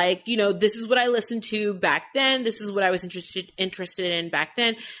was like, you know, this is what I listened to back then. This is what I was interested in back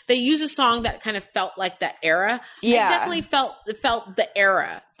then. They used a song that kind of felt like that era. Yeah. I definitely felt the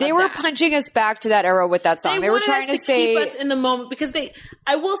era. They were punching us back to that era with that song. They were trying to say, keep us in the moment, because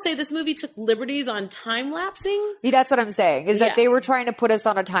I will say this movie took liberties on time lapsing. Yeah, that's what I'm saying, is that they were trying to put us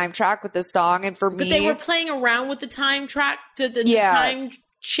on a time track with this song. And for me, but they were playing around with the time track to the time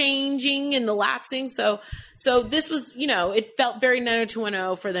changing and the lapsing. So this was, you know, it felt very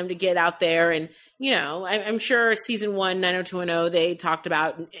 90210 for them to get out there. And, you know, I'm sure season 1, 90210, they talked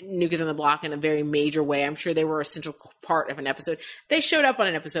about New Kids on the Block in a very major way. I'm sure they were a central part of an episode. They showed up on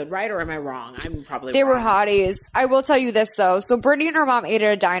an episode, right? Or am I wrong? I'm probably They wrong. were hotties. I will tell you this, though. So Brittany and her mom ate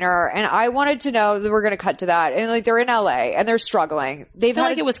at a diner, and I wanted to know that we're going to cut to that. And like, they're in LA and they're struggling. I feel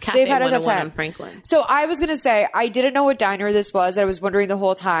like it was Cafe 101 on Franklin. So I was going to say, I didn't know what diner this was. I was wondering the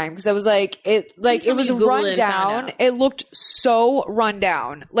whole time, because I was like, it was run down. It looked so run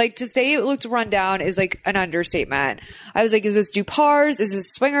down. Like, to say it looked run down is like an understatement. I was like, is this Dupar's? Is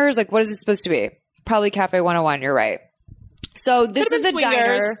this Swingers? Like, what is this supposed to be? Probably Cafe 101. You're right. So this is the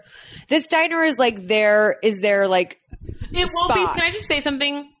diner. This diner is like their like it won't be. Can I just say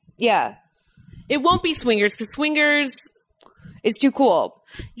something? Yeah. It won't be Swingers, because Swingers is too cool.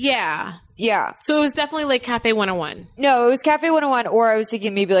 Yeah. Yeah. So it was definitely like Cafe 101. No, it was Cafe 101, or I was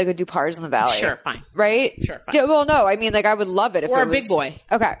thinking maybe like a Dupar's in the Valley. Sure, fine. Right? Sure, fine. Well, no, I mean, like, I would love it if or it a was Big Boy.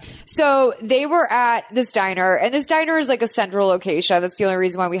 Okay. So they were at this diner, and this diner is like a central location. That's the only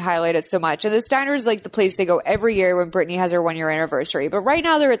reason why we highlight it so much. And this diner is like the place they go every year when Brittany has her 1-year anniversary. But right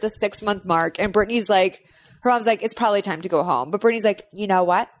now they're at the 6-month mark, and Brittany's like, her mom's like, it's probably time to go home. But Brittany's like, you know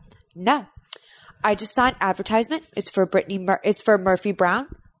what? No. I just saw an advertisement. It's for it's for Murphy Brown.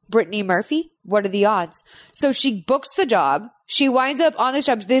 Brittany Murphy. What are the odds? So she books the job. She winds up on this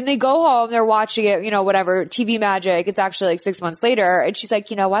job. Then they go home. They're watching it, you know, whatever, TV magic. It's actually like 6 months later. And she's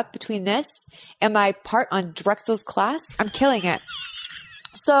like, you know what? Between this and my part on Drexel's Class, I'm killing it.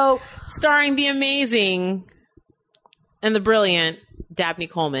 So, starring the amazing and the brilliant Dabney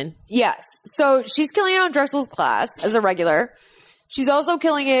Coleman. Yes. So she's killing it on Drexel's Class as a regular. She's also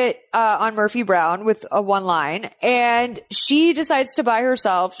killing it on Murphy Brown with a one line. And she decides to buy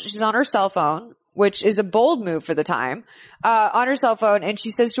herself, she's on her cell phone, which is a bold move for the time, on her cell phone. And she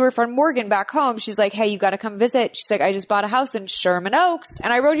says to her friend Morgan back home, she's like, hey, you got to come visit. She's like, I just bought a house in Sherman Oaks.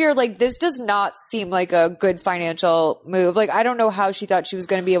 And I wrote here, like, this does not seem like a good financial move. Like, I don't know how she thought she was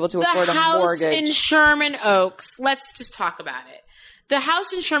going to be able to afford a mortgage. The house in Sherman Oaks, let's just talk about it. The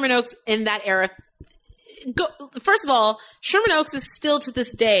house in Sherman Oaks in that era, first of all, Sherman Oaks is still to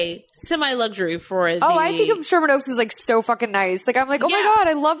this day semi-luxury for I think of Sherman Oaks as like so fucking nice. Like, I'm like, oh my God,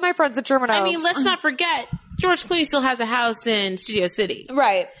 I love my friends at Sherman Oaks. I mean, let's not forget, George Clooney still has a house in Studio City.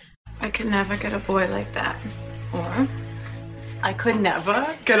 Right. I could never get a boy like that. Or I could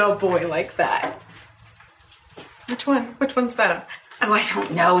never get a boy like that. Which one? Which one's better? Oh, I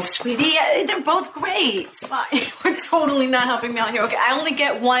don't know, sweetie. They're both great. You're totally not helping me out here. Okay, I only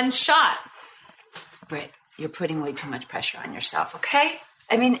get one shot. Britt, you're putting way too much pressure on yourself, okay?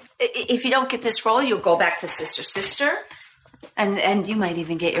 I mean, if you don't get this role, you'll go back to Sister, and you might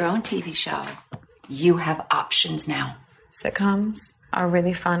even get your own TV show. You have options now. Sitcoms? are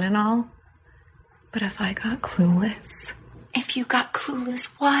really fun and all. But if I got clueless... If you got clueless,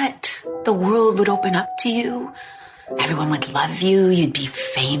 what? The world would open up to you. Everyone would love you. You'd be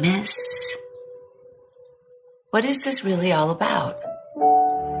famous. What is this really all about?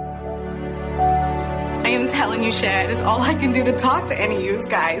 I am telling you, Sharon, it's all I can do to talk to any of you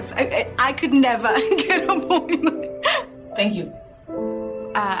guys. I could never get a point. Thank you.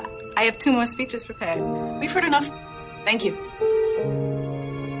 I have 2 more speeches prepared. We've heard enough. Thank you.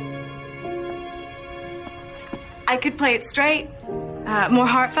 I could play it straight, more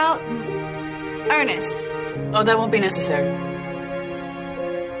heartfelt, earnest. Oh, that won't be necessary.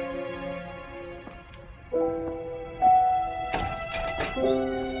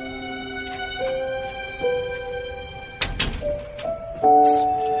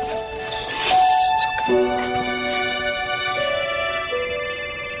 It's okay.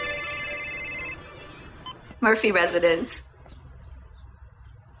 Murphy residence.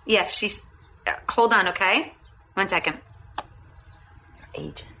 Yes, she's... hold on, okay? 1 second. Your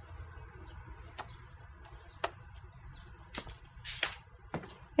agent.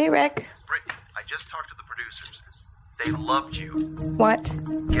 Hey, Rick. Brittany, I just talked to the producers. They loved you. What?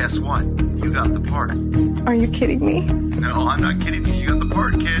 Guess what? You got the part. Are you kidding me? No, I'm not kidding you. You got the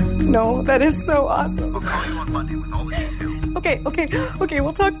part, kid. No, that is so awesome. I'll call you on Monday with all the details. Okay,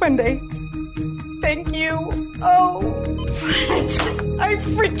 we'll talk Monday. Thank you. Oh, I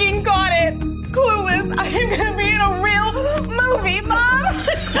freaking got it. Clueless. I am gonna be in a real movie, Mom.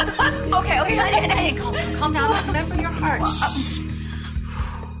 Okay, honey, calm down. Remember your heart.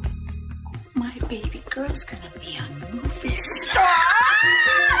 My baby girl's gonna be a movie star.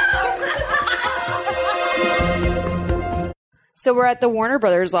 So we're at the Warner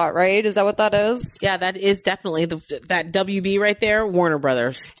Brothers lot, right? Is that what that is? Yeah, that is definitely that WB right there, Warner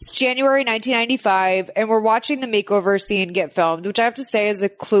Brothers. It's January 1995, and we're watching the makeover scene get filmed, which I have to say, as a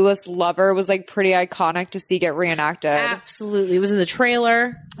Clueless lover, was like pretty iconic to see get reenacted. Absolutely. It was in the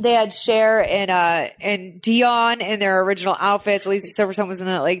trailer. They had Cher and Dion in their original outfits. Lacey Silverstone was in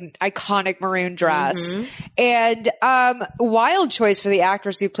that like iconic maroon dress. Mm-hmm. And wild choice for the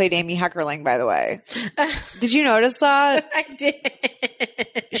actress who played Amy Heckerling, by the way. Did you notice that? I did.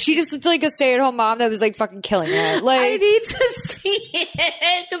 She just looked like a stay-at-home mom that was like fucking killing it. Like, I need to see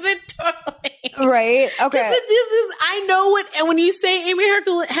it because it totally right. Okay, I know what. And when you say Amy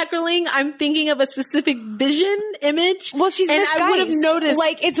Heckerling, I'm thinking of a specific vision image. Well, she's Miss Geist. I would have noticed.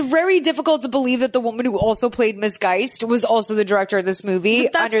 Like, it's very difficult to believe that the woman who also played Miss Geist was also the director of this movie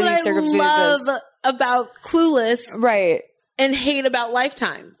under these circumstances. Love about Clueless, right? And hate about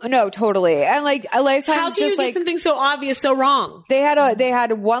Lifetime. No, totally. And like a Lifetime how is can just you like get something so obvious so wrong. They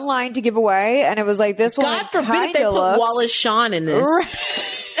had one line to give away, and it was like this one. God forbid if they put Wallace Shawn in this.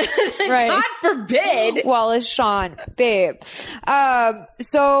 Right. God forbid. Wallace Shawn, babe.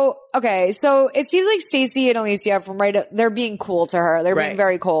 So it seems like Stacey and Alicia they're being cool to her. They're being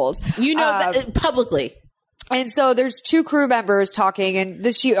very cold. You know that publicly. And so there's 2 crew members talking,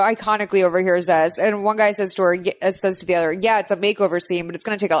 and she iconically overhears this. And one guy says to the other, "Yeah, it's a makeover scene, but it's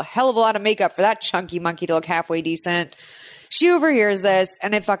going to take a hell of a lot of makeup for that chunky monkey to look halfway decent." She overhears this,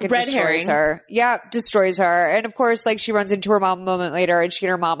 and it fucking destroys her. Yeah, destroys her. And of course, like, she runs into her mom a moment later, and she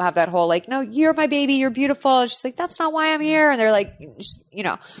and her mom have that whole like, "No, you're my baby, you're beautiful." And she's like, "That's not why I'm here." And they're like,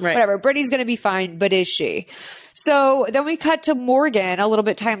 whatever. Brittany's going to be fine, but is she? So then we cut to Morgan a little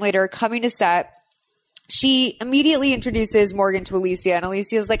bit time later coming to set. She immediately introduces Morgan to Alicia, and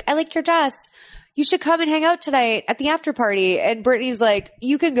Alicia's like, "I like your dress. You should come and hang out tonight at the after party." And Brittany's like,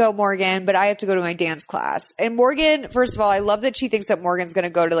 "You can go, Morgan, but I have to go to my dance class." And Morgan, first of all, I love that she thinks that Morgan's going to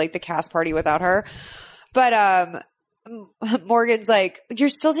go to like the cast party without her. But Morgan's like, "You're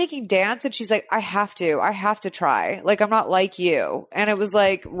still taking dance?" And she's like, I have to try. Like, I'm not like you. And it was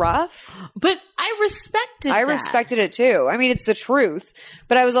like rough. But I respected it too. I mean, it's the truth.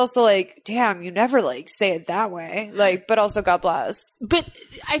 But I was also like, damn, you never like say it that way. Like, but also God bless. But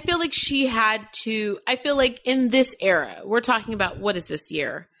I feel like I feel like in this era, we're talking about, what is this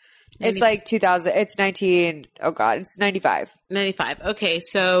year? It's like 2000. It's 19. Oh God, it's 95. 95. Okay.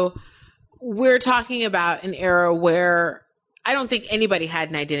 So we're talking about an era where I don't think anybody had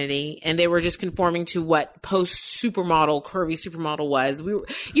an identity, and they were just conforming to what post-supermodel, curvy supermodel was. You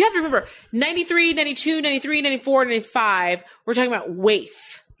have to remember, 93, 92, 93, 94, 95, we're talking about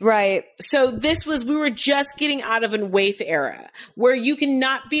waif. Right. So we were just getting out of a waif era, where you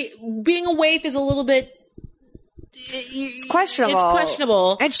cannot being a waif is a little bit... It's questionable. It's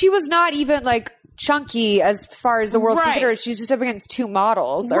questionable. And she was not even like chunky as far as the world's considered. She's just up against 2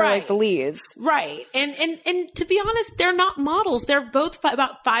 models or like the leads. Right. And to be honest, they're not models. They're both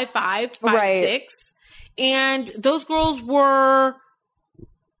about 5'5", 5'6". And those girls were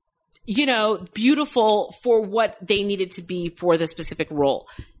beautiful for what they needed to be for the specific role.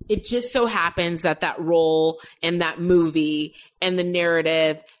 It just so happens that role and that movie and the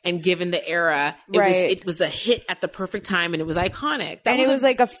narrative and given the era, it was a hit at the perfect time and it was iconic. It was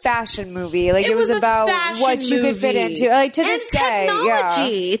like a fashion movie. Like it was about what you could fit into. Like to this day.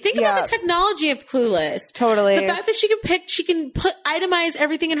 Technology. Think about the technology of Clueless. Totally. The fact that she can itemize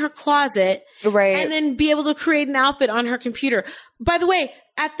everything in her closet. Right. And then be able to create an outfit on her computer. By the way,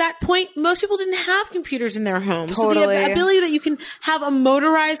 at that point, most people didn't have computers in their homes. Totally. So the ability that you can have a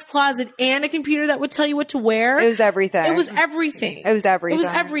motorized closet and a computer that would tell you what to wear. It was everything. It was everything. It was everything. It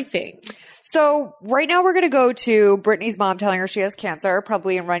was everything. So right now we're going to go to Brittany's mom telling her she has cancer,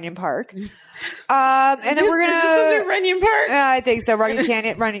 probably in Runyon Park. And then we're going to... Is this Runyon Park? I think so.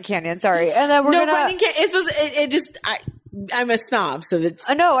 Runyon Canyon. Sorry. And then we're going to... Runyon Canyon. I'm a snob, so it's...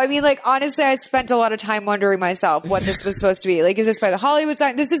 No, I mean, like, honestly, I spent a lot of time wondering myself what this was supposed to be. Like, is this by the Hollywood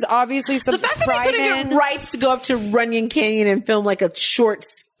sign? This is obviously some The fact that they couldn't get rights to go up to Runyon Canyon and film, like, a short,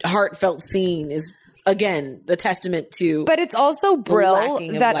 heartfelt scene is, again, the testament to... But it's also Brill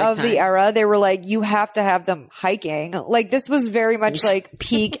that of the era, they were like, you have to have them hiking. Like, this was very much like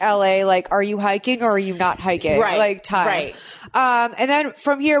peak LA, like, are you hiking or are you not hiking? Right. Like, time. Right. And then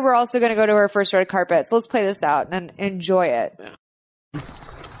from here, we're also going to go to our first red carpet. So let's play this out and enjoy it. Yeah.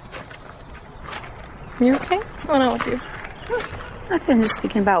 You okay? What's going on with you? Nothing, just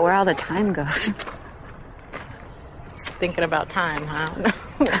thinking about where all the time goes. Just thinking about time, huh?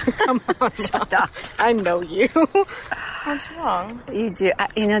 Come on, shut up. I know you. What's wrong? You do.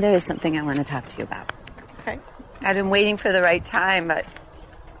 There is something I want to talk to you about. Okay. I've been waiting for the right time, but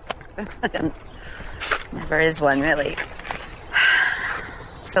never is one, really.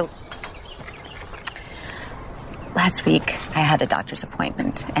 So, last week I had a doctor's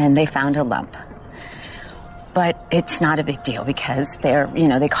appointment and they found a lump. But it's not a big deal because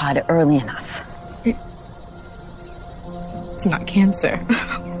they caught it early enough. It's not cancer.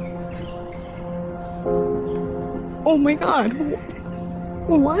 Oh my God.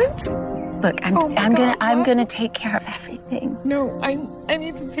 What? Look, I'm gonna take care of everything. No, I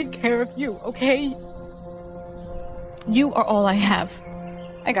need to take care of you, okay? You are all I have.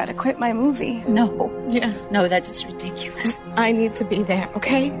 I gotta quit my movie. No. Yeah. No, that's just ridiculous. I need to be there,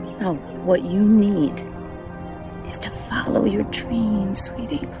 okay? No, what you need is to follow your dreams,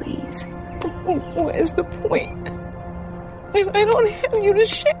 sweetie, please. What is the point? If I don't have you to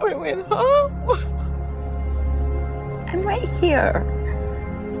share it with, huh? I'm right here.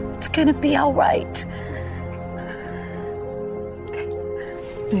 It's gonna be all right. Okay.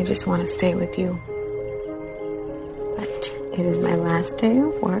 I just want to stay with you. But it is my last day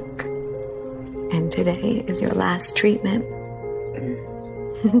of work. And today is your last treatment.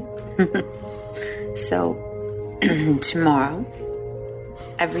 So, tomorrow,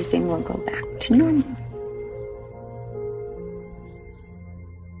 everything will go back to normal.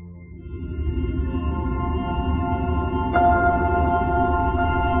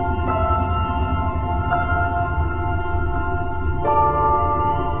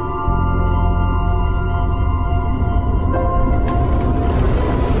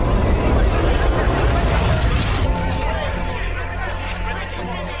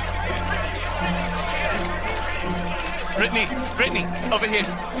 Brittany, over here.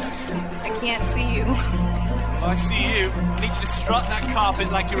 I can't see you. Oh, I see you. I need you to strut that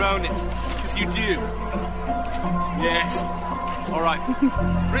carpet like you own it. Because you do. Yes. All right.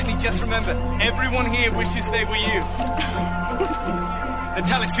 Brittany, just remember, everyone here wishes they were you. Now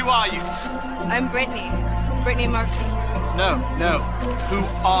tell us, who are you? I'm Brittany. Brittany Murphy. No. Who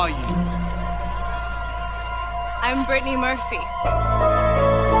are you? I'm Brittany Murphy.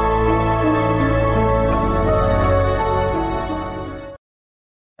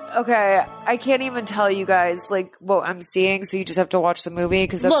 Okay, I can't even tell you guys like what I'm seeing, so you just have to watch the movie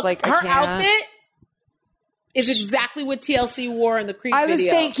because that's like her outfit is exactly what TLC wore in the Creed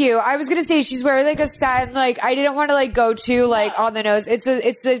video. Thank you. I was gonna say she's wearing like a satin, like I didn't want to like go too like on the nose. It's the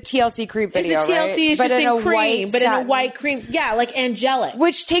TLC Creed video, it's the TLC, right? it's but just in cream, white but satin. in a white cream. Yeah, like angelic.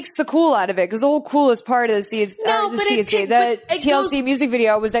 Which takes the cool out of it, because the whole coolest part of the TLC music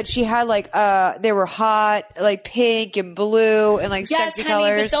video was that she had like they were hot, like pink and blue and like sexy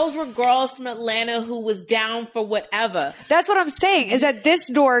colors. But those were girls from Atlanta who was down for whatever. That's what I'm saying, is that this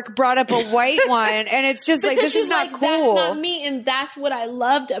dork brought up a white one, and it's just like this is not like, cool. That's not me. And that's what I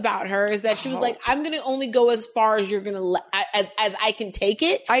loved about her, is that she was like, I'm going to only go as far as you're going to as I can take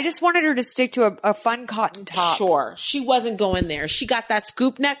it. I just wanted her to stick to a fun cotton top. Sure. She wasn't going there. She got that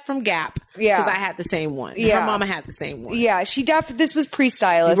scoop neck from Gap. Yeah. Because I had the same one. Yeah. Her mama had the same one. Yeah, this was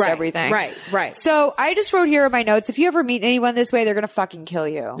pre-stylist, Right, everything. right. So I just wrote here in my notes, if you ever meet anyone this way, they're going to fucking kill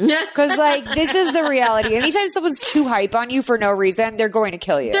you. Because, like, this is the reality. Anytime someone's too hype on you for no reason, they're going to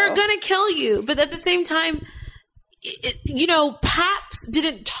kill you. They're going to kill you. But at the same time, Paps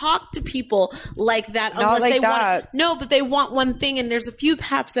didn't talk to people like that Not unless like they that. want. No, but they want one thing, and there's a few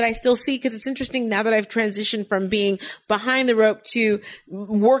Paps that I still see, because it's interesting now that I've transitioned from being behind the rope to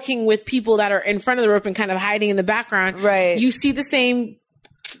working with people that are in front of the rope and kind of hiding in the background. Right. You see the same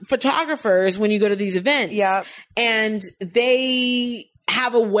photographers when you go to these events. Yeah. And they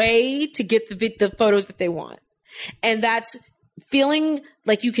have a way to get the photos that they want. And that's feeling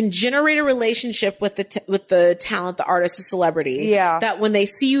like you can generate a relationship with the talent, the artist, the celebrity. Yeah. That when they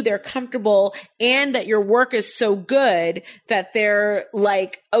see you, they're comfortable, and that your work is so good that they're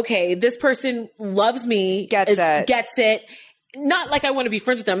like, okay, this person loves me. Gets it. Not like I want to be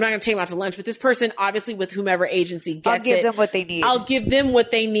friends with them. I'm not going to take them out to lunch, but this person, obviously with whomever agency gets it. I'll give them what they need. I'll give them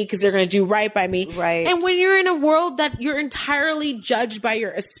what they need because they're going to do right by me. Right. And when you're in a world that you're entirely judged by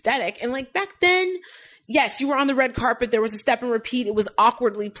your aesthetic, and like back then, yes, you were on the red carpet. There was a step and repeat. It was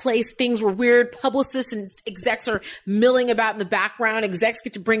awkwardly placed. Things were weird. Publicists and execs are milling about in the background. Execs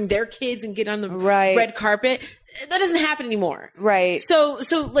get to bring their kids and get on the red carpet. That doesn't happen anymore. Right. So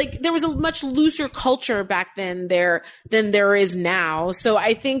like there was a much looser culture back then than there is now. So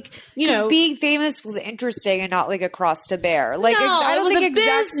I think, being famous was interesting and not like a cross to bear. Like, No, I it don't was think a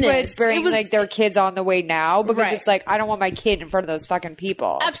execs business. would bring It was- like their kids on the way now because Right. it's like, I don't want my kid in front of those fucking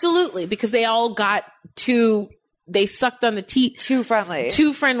people. Absolutely. Because they all got they sucked on the teat. Too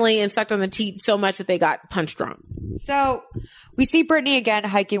friendly and sucked on the teat so much that they got punch drunk. So we see Brittany again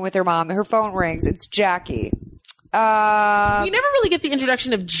hiking with her mom. Her phone rings. It's Jackie. You never really get the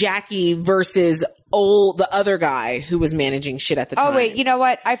introduction of Jackie versus the other guy who was managing shit at the time. Oh, wait. You know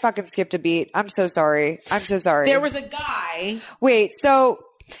what? I fucking skipped a beat. I'm so sorry. There was a guy. Wait. So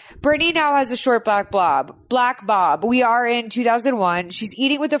Brittany now has a short black bob. We are in 2001. She's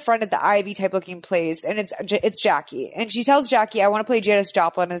eating with a friend at the Ivy type looking place, and it's Jackie. And she tells Jackie, I want to play Janis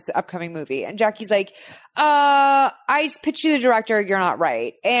Joplin in this upcoming movie. And Jackie's like, I pitched you the director. You're not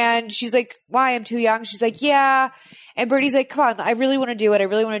right. And she's like, why? I'm too young. She's like, yeah. And Brittany's like, come on, I really want to do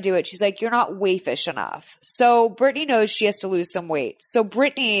it. She's like, you're not wayfish enough. So Brittany knows she has to lose some weight. So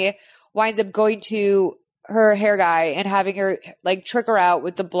Brittany winds up going to her hair guy and having her like trick her out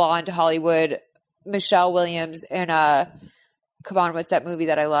with the blonde Hollywood Michelle Williams in come on, what's that movie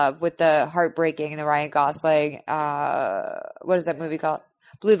that I love with the heartbreaking and the Ryan Gosling? What is that movie called?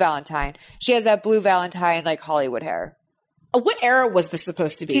 Blue Valentine. She has that Blue Valentine like Hollywood hair. What era was this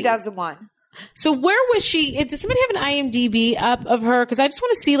supposed to be? 2001. So where was she? Did somebody have an IMDb up of her? Because I just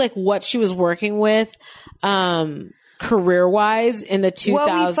want to see like what she was working with. Career wise in the 2000s.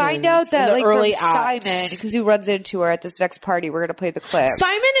 Well, we find out that like early from Simon, because who runs into her at this next party. We're going to play the clip.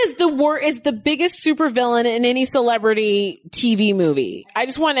 Simon is the biggest supervillain in any celebrity TV movie. I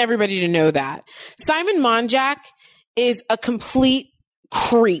just want everybody to know that. Simon Monjack is a complete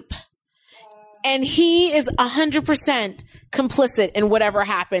creep. And he is 100% complicit in whatever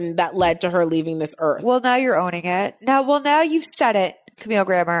happened that led to her leaving this earth. Well, now you're owning it. Now you've said it, Camille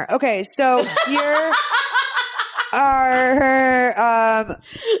Grammer. Okay, so here are her,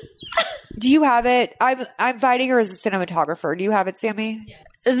 do you have it? I'm inviting her as a cinematographer. Do you have it, Sammy?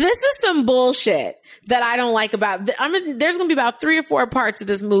 This is some bullshit that I don't like about, there's going to be about 3 or 4 parts of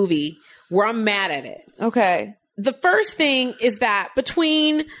this movie where I'm mad at it. Okay. The first thing is that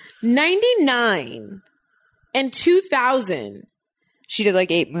between 99 and 2000, she did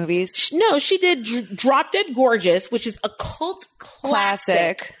like 8 movies. No, she did Drop Dead Gorgeous, which is a cult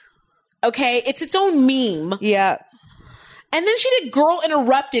classic. Okay, it's its own meme. Yeah. And then she did Girl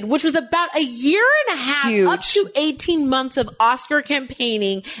Interrupted, which was about a year and a half, up to 18 months of Oscar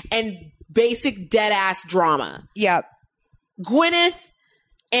campaigning and basic dead ass drama. Yep. Gwyneth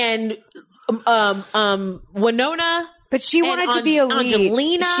and Winona. But she wanted to be a lead.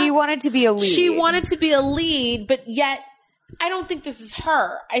 Angelina. She wanted to be a lead. She wanted to be a lead, but yet I don't think this is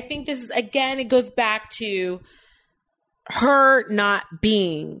her. I think this is, again, it goes back to her not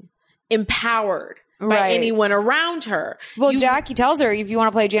being empowered by anyone around her. Well, Jackie tells her, if you want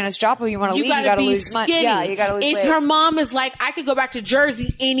to play Janis Joplin, you want to lead, you got to lose money. Yeah, you got to lose weight. Her mom is like, I could go back to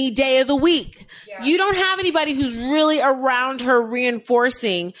Jersey any day of the week. Yeah. You don't have anybody who's really around her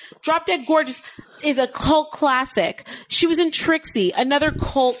reinforcing. Drop Dead Gorgeous. is a cult classic. She was in Trixie, another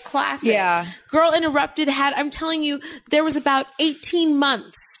cult classic. Yeah. Girl Interrupted I'm telling you, there was about 18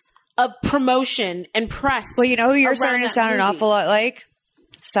 months of promotion and press. Well, you know who you're starting to sound an awful lot like?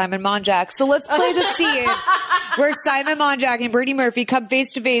 Simon Monjack. So let's play the scene where Simon Monjack and Brittany Murphy come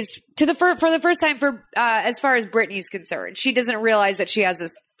face to face for the first time for as far as Brittany's concerned. She doesn't realize that she has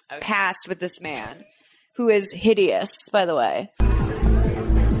this past with this man who is hideous, by the way.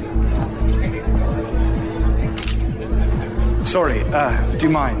 Sorry, do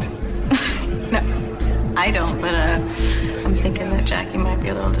you mind? No, I don't, but I'm thinking that Jackie might be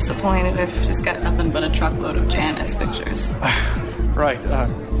a little disappointed if she's got nothing but a truckload of Janice pictures. Right,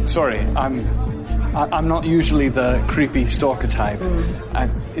 sorry, I'm not usually the creepy stalker type.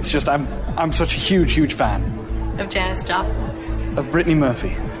 It's just I'm such a huge fan. Of Janice Joplin? Of Brittany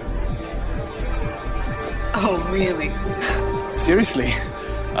Murphy. Oh, really? Seriously.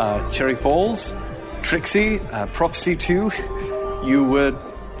 Cherry Falls, Trixie, Prophecy 2. You were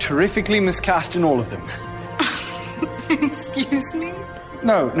terrifically miscast in all of them. Excuse me?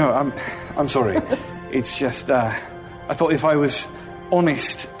 No, I'm sorry. It's just, I thought if I was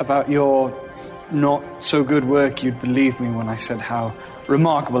honest about your not so good work, you'd believe me when I said how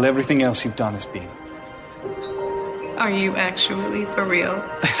remarkable everything else you've done has been. Are you actually for real?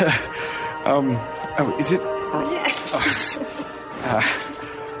 Oh, is it? Yeah.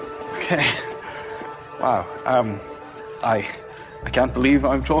 Okay. Wow. I can't believe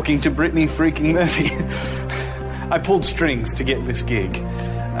I'm talking to Brittany freaking Murphy. I pulled strings to get this gig.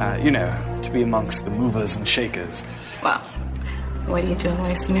 To be amongst the movers and shakers. Well, what are you doing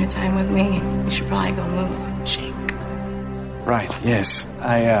wasting your time with me? You should probably go move and shake. Right, yes.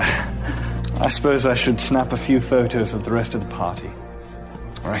 I suppose I should snap a few photos of the rest of the party.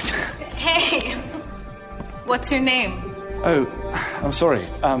 Right. Hey! What's your name? Oh, I'm sorry.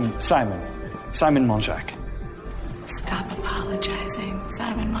 Simon. Simon Monjack. Stop apologizing,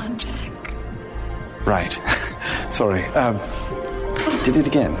 Simon Monjack. Right. Sorry. Did it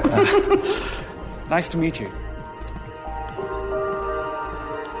again. Nice to meet you.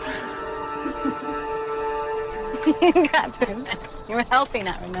 Catherine, you're healthy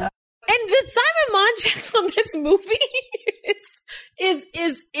now, remember? And the Simon Monjack from this movie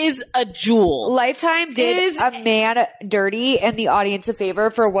is a jewel. Lifetime did a man dirty and the audience a favor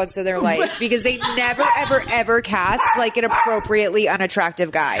for once in their life because they never, ever cast like an appropriately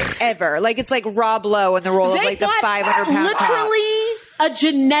unattractive guy ever. Like it's like Rob Lowe in the role of like the 500-pound literally a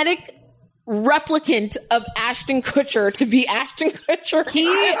genetic replicant of Ashton Kutcher to be Ashton Kutcher.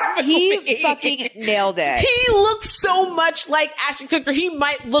 He fucking nailed it. He looks so much like Ashton Kutcher. He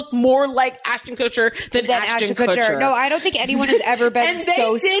might look more like Ashton Kutcher than Ashton Kutcher. No, I don't think anyone has ever been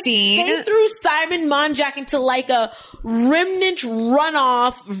so seen. They threw Simon Monjack into like a remnant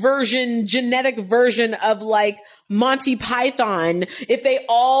runoff version, genetic version of like Monty Python if they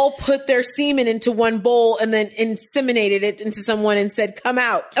all put their semen into one bowl and then inseminated it into someone and said, come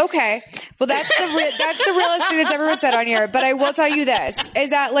out. Okay. Well, that's the realest thing that's ever been said on here. But I will tell you this, is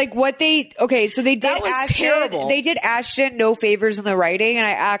that like what so they did Ashton, terrible. They did Ashton no favors in the writing. And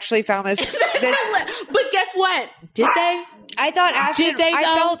I actually found this. But guess what? Did they? I thought Ashton, did they, I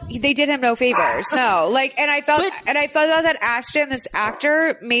felt they did him no favors. No, like, and I felt that Ashton, this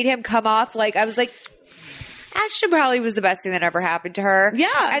actor, made him come off like, I was like, Ashton probably was the best thing that ever happened to her.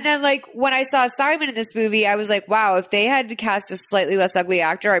 Yeah. And then like when I saw Simon in this movie, I was like, wow, if they had cast a slightly less ugly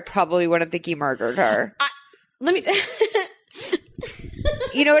actor, I probably wouldn't think he murdered her.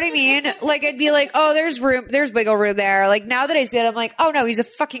 You know what I mean? Like I'd be like, oh, there's wiggle room there. Like now that I see it, I'm like, oh no, he's a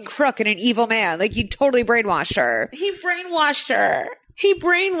fucking crook and an evil man. Like he totally brainwashed her. He brainwashed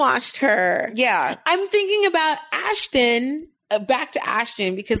her. Yeah. I'm thinking about Ashton. Back to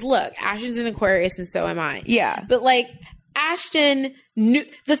Ashton, because look, Ashton's an Aquarius and so am I. Yeah. But like, Ashton knew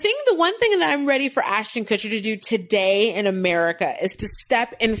the one thing that I'm ready for Ashton Kutcher to do today in America is to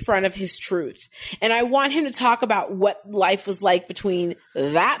step in front of his truth. And I want him to talk about what life was like between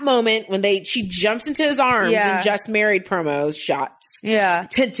that moment when she jumps into his arms and Just Married promos shots. Yeah.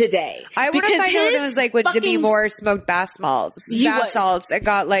 To today. I would have thought it was like when Demi Moore smoked bath salts. And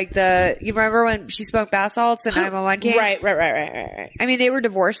got like you remember when she smoked bath salts and 911 came? Right. I mean, they were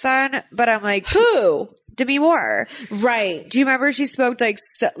divorced then, but I'm like, who? Demi Moore. Right. Do you remember she smoked like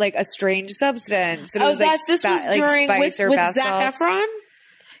a strange substance? And it was this was during with Zac Efron?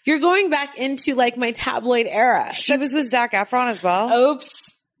 You're going back into like my tabloid era. She was with Zac Efron as well.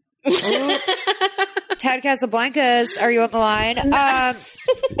 Oops. Ted Casablancas, are you on the line?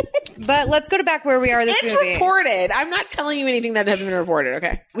 But let's go back where we are this movie. It's reported. I'm not telling you anything that hasn't been reported,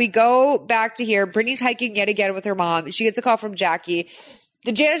 okay? We go back to here. Brittany's hiking yet again with her mom. She gets a call from Jackie.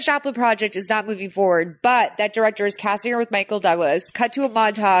 The Janis Joplin project is not moving forward, but that director is casting her with Michael Douglas. Cut to a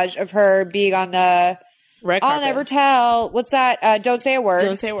montage of her being on the red I'll carpet. never tell. What's that? Don't say a word.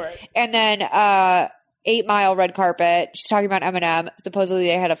 Don't say a word. And then 8 Mile red carpet. She's talking about Eminem. Supposedly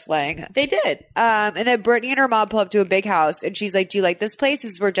they had a fling. They did. And then Britney and her mom pull up to a big house, and she's like, "Do you like this place?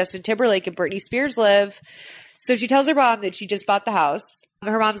 This is where Justin Timberlake and Britney Spears live." So she tells her mom that she just bought the house.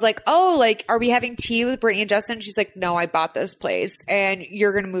 Her mom's like, "Oh, like, are we having tea with Britney and Justin?" She's like, "No, I bought this place and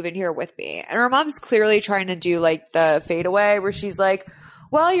you're going to move in here with me." And her mom's clearly trying to do like the fadeaway where she's like,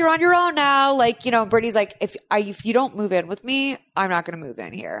 "Well, you're on your own now." Like, you know, Britney's like, if you don't move in with me, I'm not going to move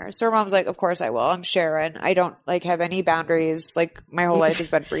in here. So her mom's like, "Of course I will. I'm Sharon. I don't like have any boundaries. Like my whole life has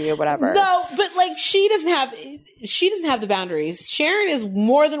been for you, whatever." No, but like she doesn't have the boundaries. Sharon is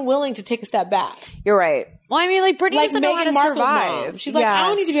more than willing to take a step back. You're right. Well, I mean, like Britney Like doesn't know how to Meghan Markle's survive. mom. She's like, I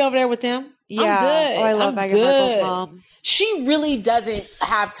don't need to be over there with them. Yeah. I'm good. Oh, I love I'm Meghan Markle's good. mom. She really doesn't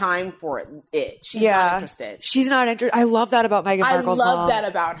have time for it. She's not interested. She's not interested. I love that about Meghan Markle's mom. I love that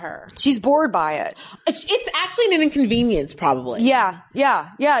about her. She's bored by it. It's actually an inconvenience, probably. Yeah.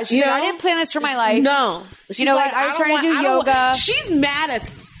 She's like, I didn't plan this for my life. No. You know, like I was trying to do yoga. She's mad as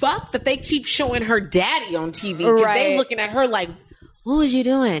fuck that they keep showing her daddy on TV. Because they're looking at her like, what was you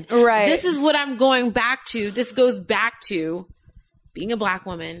doing? Right. This is what I'm going back to. This goes back to being a black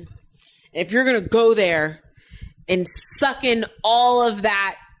woman. And if you're going to go there and suck in all of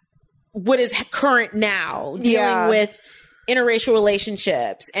that, what is current now, dealing with interracial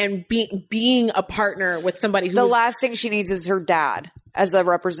relationships and being a partner with somebody who the last thing she needs is her dad as a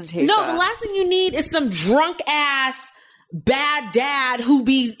representation. No, the last thing you need is some drunk ass bad dad who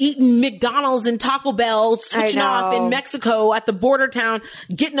be eating McDonald's and Taco Bell, switching off in Mexico at the border town,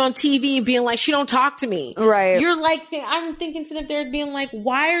 getting on TV and being like, she don't talk to me. Right. You're like, I'm thinking sitting up there being like,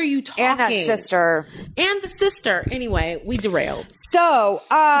 why are you talking? And that sister. And the sister. Anyway, we derailed. So,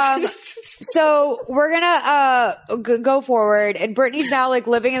 so we're gonna go forward, and Brittany's now like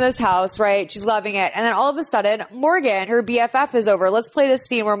living in this house, right? She's loving it, and then all of a sudden, Morgan, her BFF, is over. Let's play this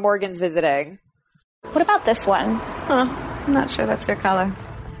scene where Morgan's visiting. What about this one? Huh. I'm not sure that's your color.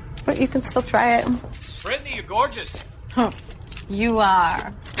 But you can still try it. Brittany, you're gorgeous. Huh. You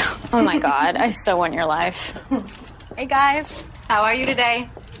are. Oh my god, I so want your life. Hey guys, how are you today?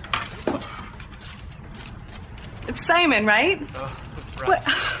 It's Simon, right? Right. What?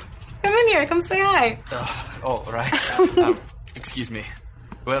 Come in here, come say hi. Oh, right. Excuse me.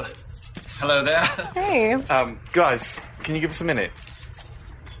 Well, hello there. Hey. Guys, can you give us a minute?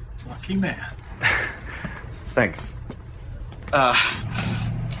 Lucky man. Thanks.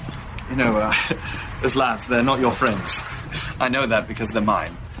 Those lads, they're not your friends. I know that because they're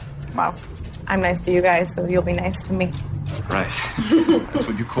mine. Wow. I'm nice to you guys, so you'll be nice to me. Right.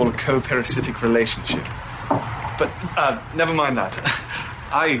 What you call a co-parasitic relationship. But, never mind that.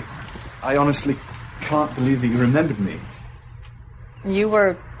 I honestly can't believe that you remembered me. You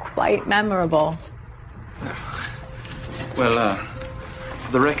were quite memorable. Well,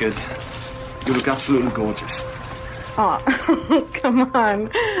 for the record, you look absolutely gorgeous. Oh, come on.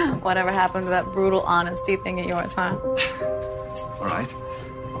 Whatever happened to that brutal honesty thing of yours, huh? All right.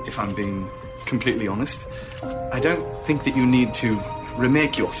 If I'm being completely honest, I don't think that you need to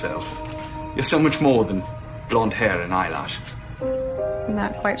remake yourself. You're so much more than blonde hair and eyelashes. I'm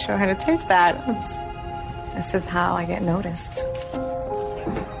not quite sure how to take that. This is how I get noticed.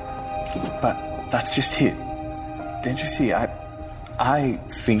 But that's just it. Don't you see? I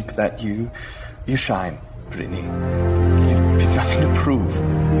think that you shine, Brittany. You've nothing to prove.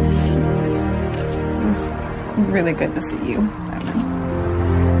 It's really good to see you, Simon.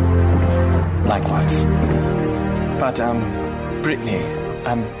 Likewise. But, Brittany,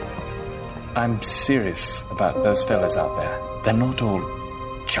 I'm serious about those fellas out there. They're not all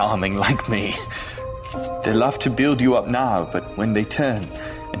charming like me. They love to build you up now, but when they turn,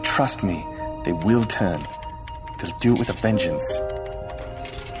 and trust me, they will turn. They'll do it with a vengeance.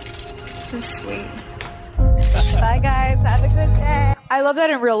 You're sweet. Bye, guys. Have a good day. I love that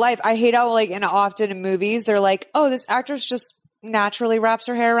in real life. I hate how, like, often in movies, they're like, oh, this actress just naturally wraps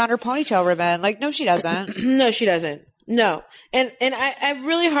her hair around her ponytail ribbon. Like, no, she doesn't. No, she doesn't. No. And I'm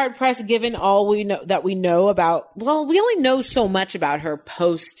really hard pressed given all we know about, well, we only know so much about her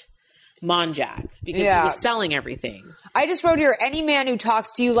post Monjack because he was selling everything. I just wrote here, any man who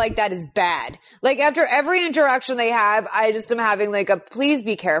talks to you like that is bad. Like, after every interaction they have, I just am having like please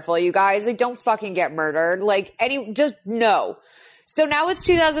be careful, you guys. Like, don't fucking get murdered. Like, just no. So now it's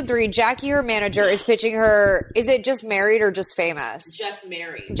 2003. Jackie, her manager, is pitching her. Is it Just Married or Just Famous? Just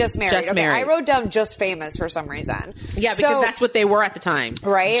Married. Just Married. Just okay, Married. I wrote down Just Famous for some reason. Yeah, because that's what they were at the time.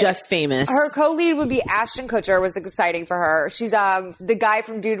 Right? Just Famous. Her co-lead would be Ashton Kutcher, was exciting for her. She's the guy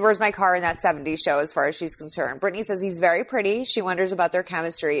from Dude, Where's My Car in that 70s show as far as she's concerned. Brittany says he's very pretty. She wonders about their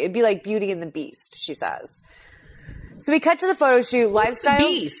chemistry. It'd be like Beauty and the Beast, she says. So we cut to the photo shoot. Lifestyle.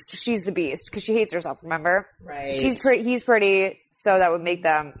 Beast. She's the Beast because she hates herself. Remember? Right. She's pretty. He's pretty. So that would make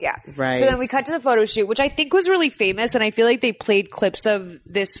them. Yeah. Right. So then we cut to the photo shoot, which I think was really famous, and I feel like they played clips of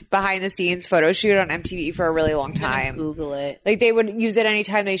this behind the scenes photo shoot on MTV for a really long time. Google it. Like they would use it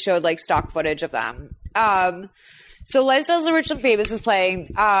anytime they showed like stock footage of them. So Lifestyles of Rich and Famous is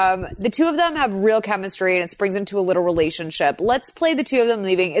playing. The two of them have real chemistry and it springs into a little relationship. Let's play the two of them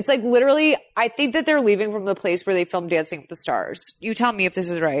leaving. It's like literally, I think that they're leaving from the place where they filmed Dancing with the Stars. You tell me if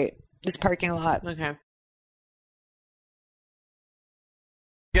this is right. This parking lot. Okay.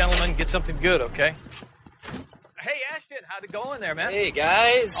 Gentlemen, get something good, okay? Hey, Ashton, how'd it go in there, man? Hey,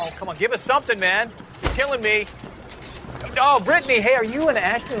 guys. Oh, come on, give us something, man. You're killing me. Oh, Brittany, hey, are you and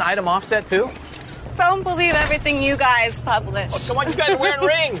Ashton item offset too? Don't believe everything you guys publish. Oh, come on, you guys are wearing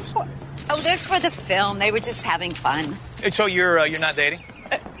rings. Oh, they're for the film. They were just having fun. Hey, so you're not dating?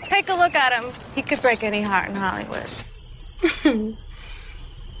 Take a look at him. He could break any heart in Hollywood.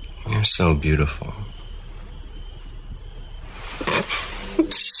 You're so beautiful.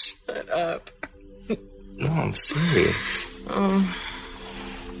 Shut up. No, I'm serious.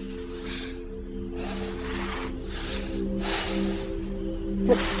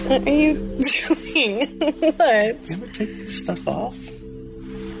 What are you doing? What? You ever take this stuff off?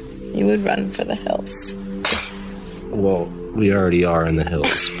 You would run for the hills. Well, we already are in the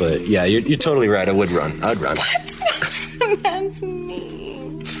hills, but yeah, you're totally right. I would run. I'd run. That's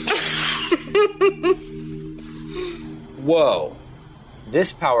mean. Whoa.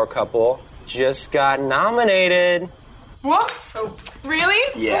 This power couple just got nominated. What?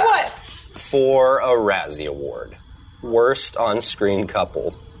 Really? Yeah. For what? For a Razzie Award. Worst on-screen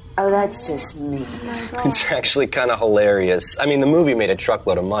couple. Oh, that's just me. It's actually kind of hilarious. I mean, the movie made a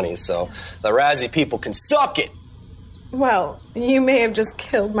truckload of money, so the Razzie people can suck it. Well, you may have just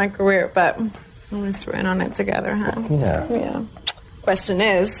killed my career, but at least we're in on it together, huh? Yeah. Question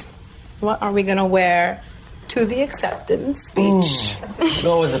is, what are we going to wear to the acceptance speech?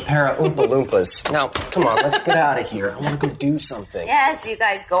 Go as a pair of Oompa Loompas. Now, come on, let's get out of here. I want to go do something. Yes, you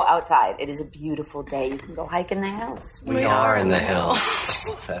guys go outside. It is a beautiful day. You can go hike in the hills. We are in the hills.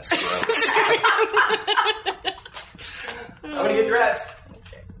 That's gross. I'm going to get dressed.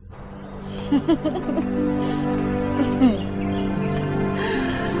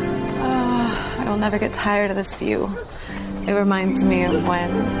 I will never get tired of this view. It reminds me of when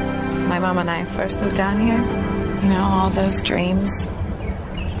my mom and I first moved down here. You know, all those dreams.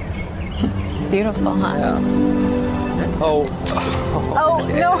 Beautiful, huh? Yeah. Oh,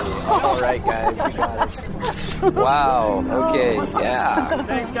 okay. no. All right, guys, you got us. Wow, okay, yeah.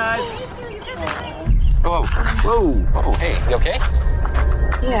 Thanks, guys. Whoa, oh, hey, you okay?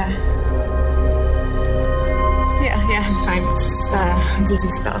 Yeah, I'm fine. It's just a dizzy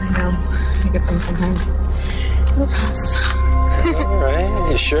spell, you know. I get them sometimes. It'll pass. All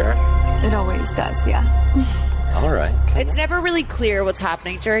right, you sure? It always does, yeah. All right. It's never really clear what's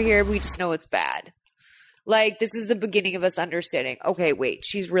happening to her here. We just know it's bad. Like, this is the beginning of us understanding, okay, wait,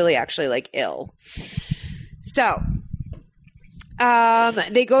 she's really actually, like, ill. So,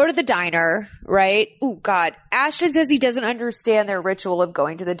 they go to the diner, right? Oh, God. Ashton says he doesn't understand their ritual of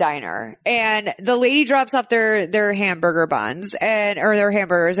going to the diner. And the lady drops off their hamburger buns or their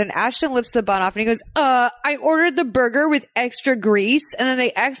hamburgers. And Ashton lifts the bun off and he goes, I ordered the burger with extra grease. And then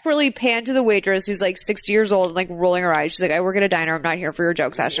they expertly pan to the waitress who's like 60 years old and like rolling her eyes. She's like, I work at a diner. I'm not here for your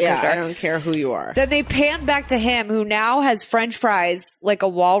jokes, Ashton Kutcher. I don't care who you are. Then they pan back to him who now has French fries like a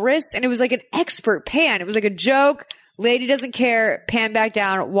walrus. And it was like an expert pan. It was like a joke. Lady doesn't care, pan back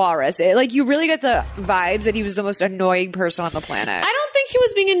down, walrus. Like, you really get the vibes that he was the most annoying person on the planet. I don't think he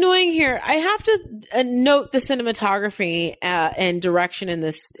was being annoying here. I have to note the cinematography and direction in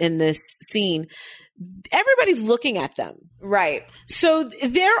this scene. Everybody's looking at them. Right. So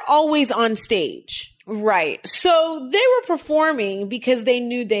they're always on stage. Right. So they were performing because they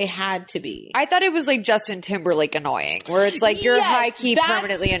knew they had to be. I thought it was like Justin Timberlake annoying, where it's like you're high-key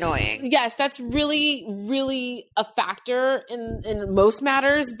permanently annoying. Yes, that's really, really a factor in most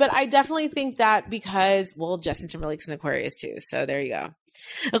matters. But I definitely think that because, well, Justin Timberlake's an Aquarius too. So there you go.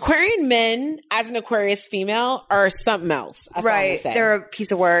 Aquarian men, as an Aquarius female, are something else. That's all I'm gonna say. They're a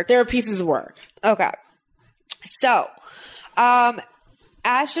piece of work. They're pieces of work. Okay. So,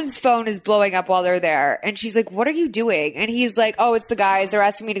 Ashton's phone is blowing up while they're there. And she's like, what are you doing? And he's like, oh, it's the guys. They're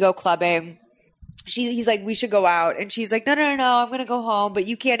asking me to go clubbing. He's like, we should go out. And she's like, no, I'm going to go home, but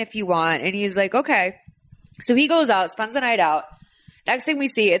you can if you want. And he's like, okay. So he goes out, spends the night out. Next thing we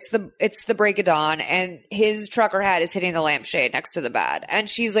see, it's the break of dawn, and his trucker hat is hitting the lampshade next to the bed. And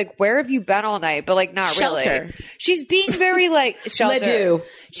she's like, where have you been all night? But like, not Shelter. really. She's being very like, shelter. Ledoux.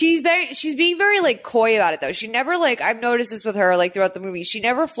 She's being very like coy about it though. She never like, I've noticed this with her like throughout the movie. She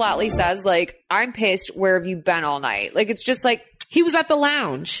never flatly says like, I'm pissed. Where have you been all night? Like, it's just like, he was at the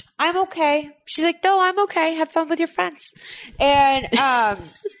lounge. I'm okay. She's like, no, I'm okay. Have fun with your friends. And,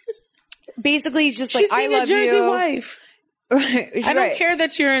 basically he's just like, She's being I love a Jersey you. wife. Right. I don't care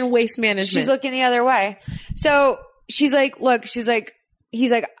that you're in waste management. She's looking the other way. So she's like, look, he's like,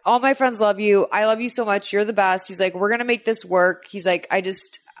 all my friends love you. I love you so much. You're the best. He's like, we're going to make this work. He's like,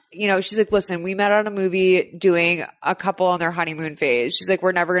 she's like, listen, we met on a movie doing a couple on their honeymoon phase. She's like,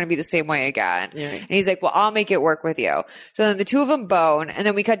 we're never going to be the same way again. Yeah. And he's like, well, I'll make it work with you. So then the two of them bone. And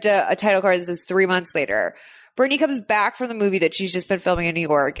then we cut to a title card that says 3 months later. Brittany comes back from the movie that she's just been filming in New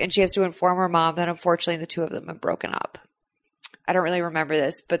York, and she has to inform her mom that unfortunately the two of them have broken up. I don't really remember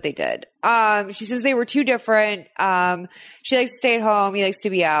this, but they did. She says they were too different. She likes to stay at home. He likes to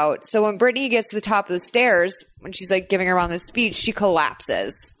be out. So when Brittany gets to the top of the stairs, when she's like giving her on this speech, she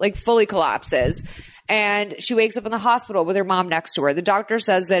collapses, like fully collapses. And she wakes up in the hospital with her mom next to her. The doctor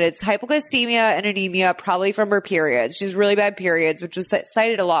says that it's hypoglycemia and anemia, probably from her periods. She has really bad periods, which was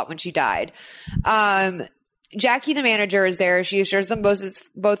cited a lot when she died. Jackie, the manager, is there. She assures them both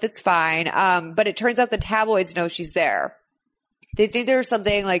it's fine. But it turns out the tabloids know she's there. They think there's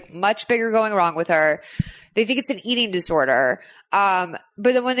something like much bigger going wrong with her. They think it's an eating disorder. But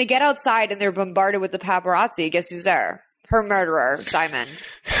then when they get outside and they're bombarded with the paparazzi, guess who's there? Her murderer, Simon.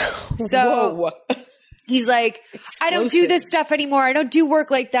 So Whoa. he's like, I don't do this stuff anymore. I don't do work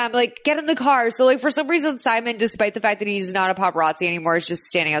like them. Like, get in the car. So like for some reason, Simon, despite the fact that he's not a paparazzi anymore, is just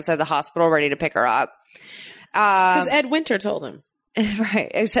standing outside the hospital ready to pick her up. Because Ed Winter told him.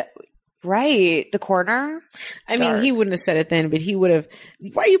 Right. The coroner? I mean, he wouldn't have said it then, but he would have.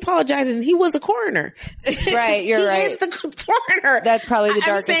 Why are you apologizing? He was the coroner. Right. You're right. He is the coroner. That's probably the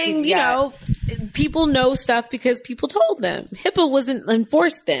darkest. I'm saying, you know, people know stuff because people told them. HIPAA wasn't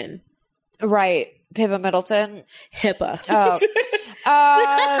enforced then. Right. Pippa Middleton. HIPAA.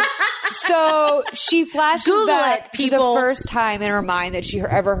 Oh. So she flashes Google back it, to the first time in her mind that she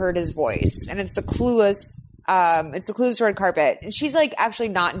ever heard his voice. And it's the Clueless red carpet. And she's like actually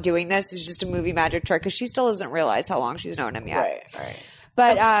not doing this. It's just a movie magic trick because she still doesn't realize how long she's known him yet. Right.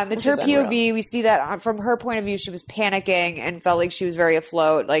 But it's her POV. Unreal. We see that from her point of view, she was panicking and felt like she was very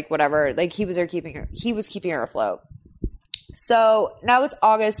afloat, like whatever. Like he was keeping her afloat. So now it's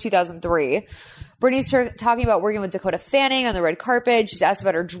August 2003. Brittany's talking about working with Dakota Fanning on the red carpet. She's asked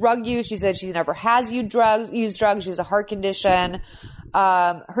about her drug use. She said she never has used drugs. She has a heart condition.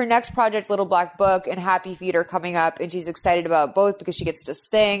 Her next project, Little Black Book and Happy Feet, are coming up, and she's excited about both because she gets to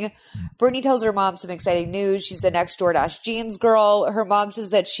sing. Brittany tells her mom some exciting news. She's the next DoorDash jeans girl. Her mom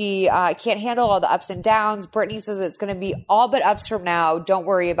says that she can't handle all the ups and downs. Brittany says it's going to be all but ups from now. Don't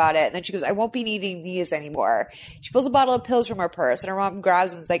worry about it. And then she goes, I won't be needing these anymore. She pulls a bottle of pills from her purse, and her mom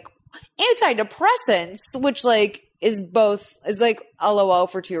grabs them and is like, antidepressants, which like is like LOL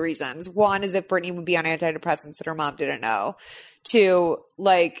for two reasons. One is if Brittany would be on antidepressants that her mom didn't know. Two,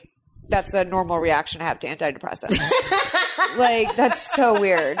 like that's a normal reaction to have to antidepressants. Like that's so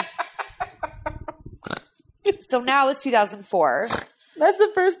weird. So now it's 2004. That's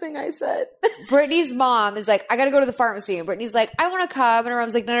the first thing I said. Brittany's mom is like, I got to go to the pharmacy. And Brittany's like, I want to come. And her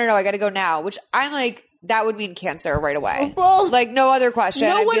mom's like, no, I got to go now. Which I'm like, that would mean cancer right away. Well, like no other question.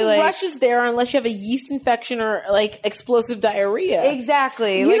 No one like, rushes there unless you have a yeast infection or like explosive diarrhea.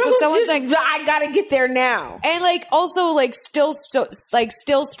 Exactly. You like don't someone's just, like, I gotta get there now. And like also like still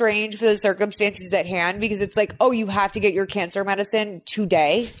strange for the circumstances at hand because it's like, oh, you have to get your cancer medicine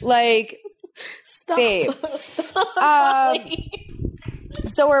today. Like, stop. Babe.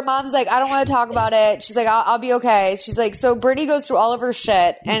 So her mom's like, I don't want to talk about it. She's like, I'll be okay. She's like, so Brittany goes through all of her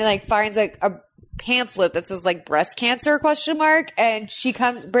shit and like finds like a pamphlet that says like breast cancer ? And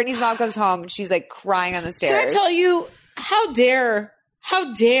Brittany's mom comes home and she's like crying on the stairs. Can I tell you, how dare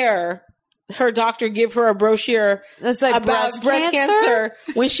her doctor give her a brochure that's like about breast cancer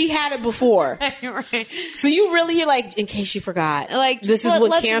when she had it before? Right. So you're like, in case you forgot, like this is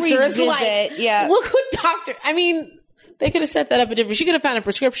what cancer is like. Yeah. Look who doctor. I mean, they could have set that up a different. She could have found a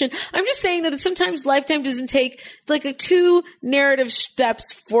prescription. I'm just saying that sometimes Lifetime doesn't take like a 2 narrative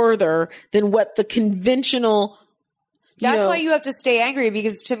steps further than what the conventional That's why you have to stay angry,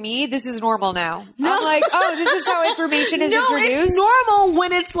 because to me, this is normal now. No. I'm like, oh, this is how information is introduced? It's normal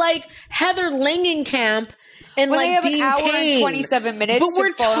when it's like Heather Langenkamp and when like they have Dean an hour Cain. and 27 minutes. But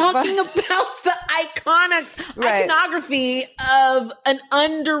we're talking about the iconography of an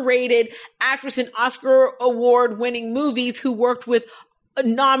underrated actress in Oscar award winning movies who worked with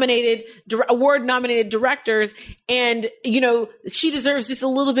award nominated directors, and she deserves just a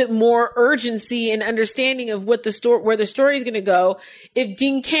little bit more urgency and understanding of what where the story is going to go. If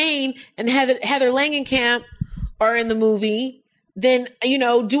Dean Cain and Heather Langenkamp are in the movie, then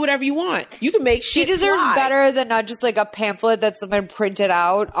do whatever you want. You can make shit. She deserves fly. better than not just like a pamphlet that's been printed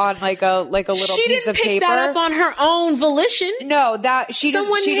out on like a little piece of paper. She didn't pick that up on her own volition. No, that she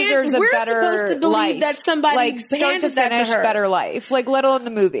deserves a better supposed to believe life. That somebody like start to handed that finish to her. better life, like let alone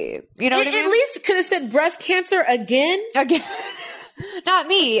the movie. You know what I mean? At least could have said breast cancer again. Not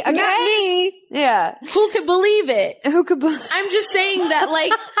me. Okay? Not me. Yeah. Who could believe it? Who could believe? I'm just saying that,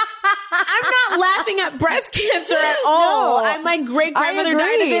 like, I'm not laughing at breast cancer at all. No, my great grandmother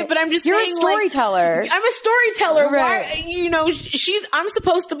died of it, but I'm just You're saying, a storyteller. I'm a storyteller. Right. Why, I'm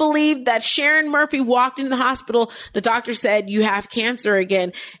supposed to believe that Sharon Murphy walked into the hospital. The doctor said, you have cancer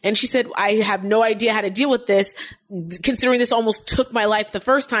again. And she said, I have no idea how to deal with this. Considering this almost took my life the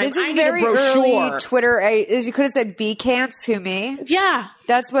first time. This is I need very a brochure. early Twitter. You could have said "B cants who me." Yeah,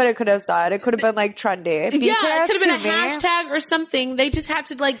 that's what it could have said. It could have been like trendy. It could have been a hashtag or something. They just had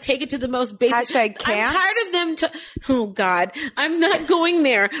to like take it to the most basic. Hashtag cants? I'm tired of them. Oh God, I'm not going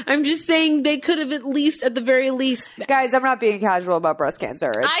there. I'm just saying they could have at least, at the very least, guys. I'm not being casual about breast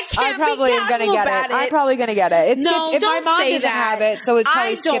cancer. I probably am gonna get it. I'm probably gonna get it. No, if don't my mom say doesn't that. have it, so it's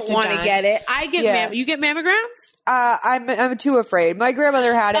probably I don't want to get it. I get you get mammograms. I'm too afraid. My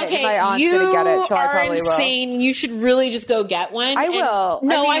grandmother had it, and my aunt's gonna get it, so I probably insane. will. You should really just go get one. I will.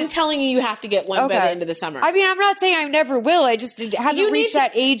 No, I'm telling you, you have to get one by the end of the summer. I mean, I'm not saying I never will. I just haven't reached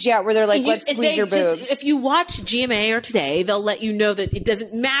that age yet where they're like, let's squeeze your boobs. If you watch GMA or Today, they'll let you know that it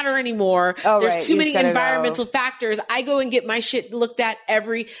doesn't matter anymore. Oh, There's right. too many environmental factors. I go and get my shit looked at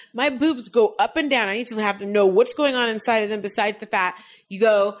my boobs go up and down. I need to have them know what's going on inside of them besides the fat. You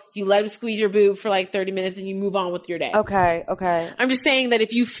go, you let them squeeze your boob for like 30 minutes and you move on with your day. Okay. I'm just saying that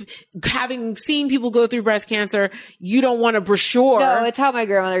if having seen people go through breast cancer, you don't want a brochure. No, it's how my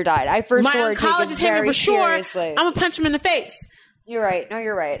grandmother died. I for my sure take it oncologist had a very brochure. seriously. I'm gonna punch him in the face. You're right. No,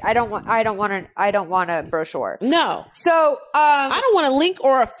 you're right. I don't want a brochure. No. So, I don't want a link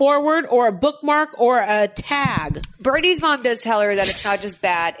or a forward or a bookmark or a tag. Brittany's mom does tell her that it's not just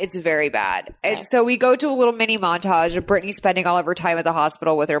bad, it's very bad. And so we go to a little mini montage of Brittany spending all of her time at the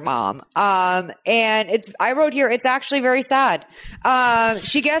hospital with her mom. And I wrote here, it's actually very sad.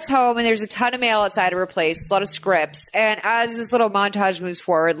 She gets home and there's a ton of mail outside of her place, a lot of scripts. And as this little montage moves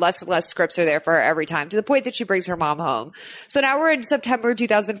forward, less and less scripts are there for her every time, to the point that she brings her mom home. So now we're in September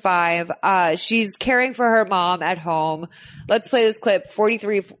 2005. She's caring for her mom at home. Let's play this clip,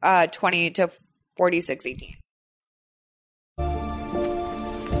 43:20 to 46:18.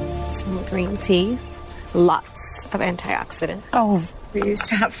 Some green tea, lots of antioxidant. Oh, please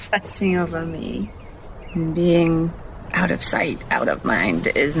stop fussing over me. Being out of sight, out of mind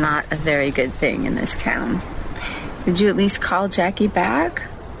is not a very good thing in this town. Did you at least call Jackie back?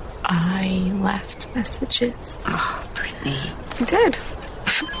 I left messages. Oh, Brittany. I did.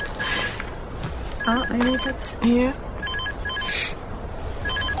 Oh, I think that's... Yeah.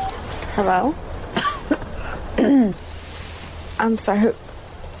 Hello? I'm sorry.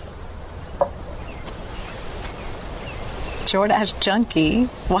 Jordache Junkie.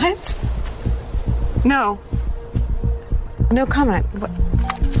 What? No. No comment.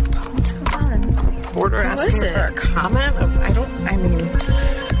 What's going on? Reporter asking for a comment? I mean,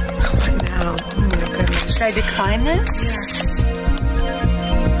 what now? Oh my goodness. Should I decline this?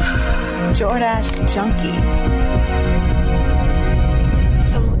 Jordache Junkie.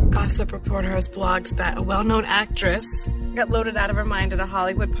 Some gossip reporter has blogged that a well-known actress got loaded out of her mind at a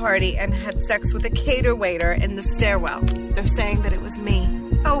Hollywood party and had sex with a cater waiter in the stairwell. They're saying that it was me.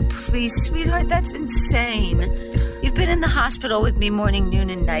 Oh, please, sweetheart, that's insane. You've been in the hospital with me morning, noon,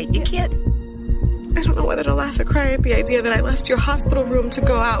 and night. You can't... I don't know whether to laugh or cry at the idea that I left your hospital room to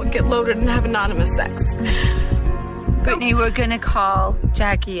go out and get loaded and have anonymous sex. Brittany, we're gonna call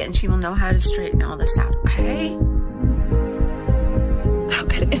Jackie and she will know how to straighten all this out, okay? How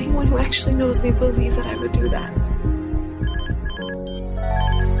could anyone who actually knows me believe that I would do that?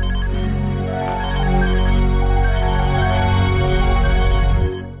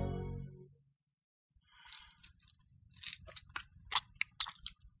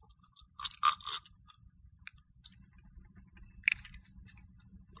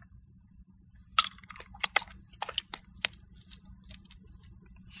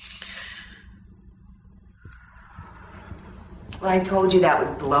 Well, I told you that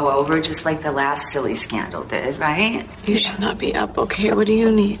would blow over just like the last silly scandal did, right? You should not be up, okay? What do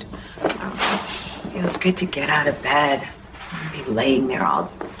you need? Feels good to get out of bed. I'll be laying there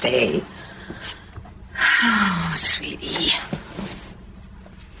all day. Oh, sweetie.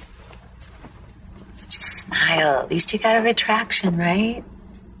 Just smile. At least you got a retraction, right?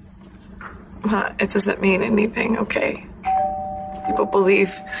 Well, it doesn't mean anything, okay? People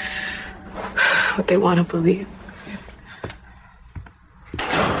believe what they want to believe.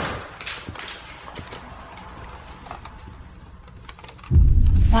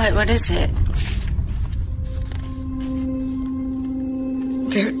 What is it?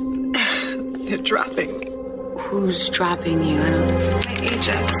 They're dropping me. Who's dropping you? I don't know. My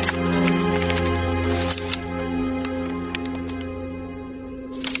agents.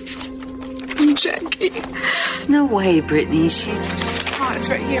 Jackie. No way, Brittany. She's... Oh, it's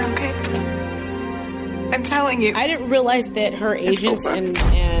right here, okay? I'm telling you. I didn't realize that her agents and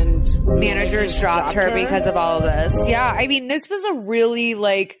managers dropped her because of all of this. Yeah, I mean, this was a really,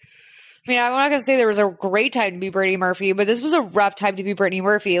 like... I mean, I'm not going to say there was a great time to be Brittany Murphy, but this was a rough time to be Brittany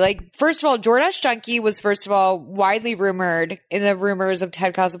Murphy. Like, first of all, Jordache Junkie was, first of all, widely rumored in the rumors of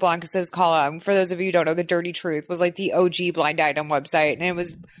Ted Casablancas' column. For those of you who don't know, The Dirty Truth was like the OG blind item website, and it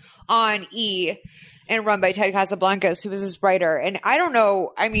was on E! And run by Ted Casablancas, who was his writer. And I don't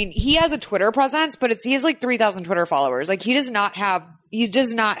know, I mean, he has a Twitter presence, but he has like 3,000 Twitter followers. Like, he does not have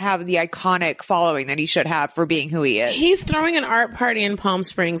the iconic following that he should have for being who he is. He's throwing an art party in Palm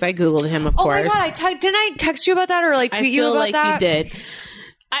Springs. I Googled him, of course. Oh my God, didn't I text you about that or like tweet you about that? I feel like you did.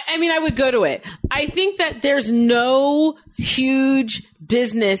 I mean, I would go to it. I think that there's no huge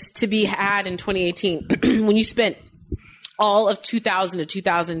business to be had in 2018 when you spent all of 2000 to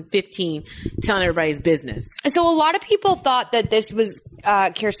 2015 telling everybody's business. So a lot of people thought that this was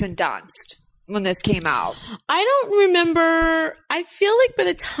Kirsten Dunst when this came out. I don't remember. I feel like by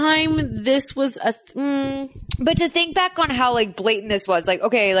the time this was but to think back on how like blatant this was, like,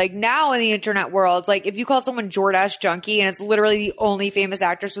 okay, like now in the internet world, like if you call someone Jordache Junkie and it's literally the only famous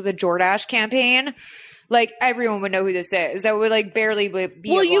actress with a Jordache campaign, like everyone would know who this is. That would like barely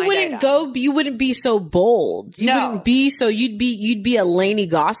be. Well, you wouldn't be so bold. You wouldn't be so. You'd be a laney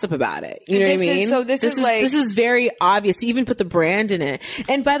gossip about it. You know what I mean? This is very obvious. To even put the brand in it.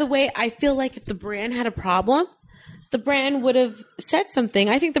 And by the way, I feel like if the brand had a problem, the brand would have said something.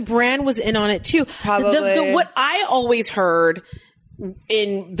 I think the brand was in on it too. Probably. What I always heard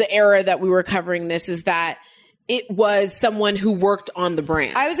in the era that we were covering this is that it was someone who worked on the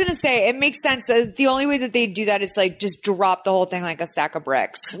brand. I was going to say, it makes sense. The only way that they do that is like just drop the whole thing like a sack of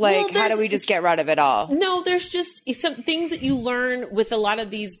bricks. Like, how do we just get rid of it all? No, there's just some things that you learn with a lot of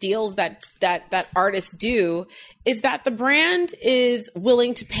these deals that artists do is that the brand is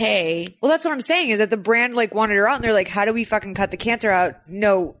willing to pay. Well, that's what I'm saying is that the brand like wanted her out and they're like, how do we fucking cut the cancer out?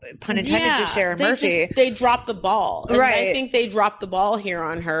 No pun intended to Sharon Murphy. They dropped the ball. And right. I think they dropped the ball here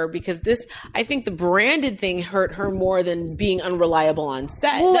on her because I think the branded thing hurt her more than being unreliable on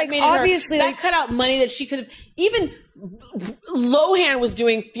set. Well, like obviously that cut out money that she could have even Lohan was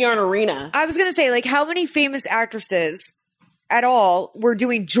doing Fiorina. I was going to say, like, how many famous actresses at all were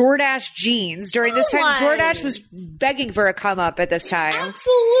doing Jordache jeans during this time? Jordache was begging for a come up at this time.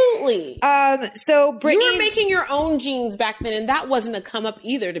 Absolutely. So Brittany, you were making your own jeans back then, and that wasn't a come up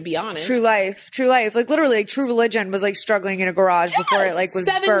either, to be honest. True Life. Like literally, like, True Religion was like struggling in a garage before it like was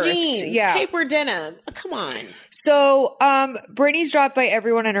 7 birthed. jeans, yeah, paper denim. Come on. So, Brittany's dropped by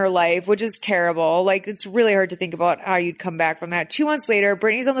everyone in her life, which is terrible. Like, it's really hard to think about how you'd come back from that. 2 months later,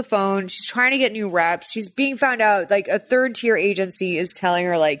 Brittany's on the phone. She's trying to get new reps. She's being found out, like, a third-tier agency is telling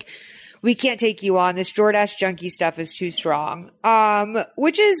her, like, we can't take you on. This Jordache Junkie stuff is too strong.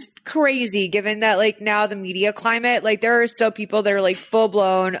 Which is crazy, given that, like, now the media climate, like, there are still people that are, like,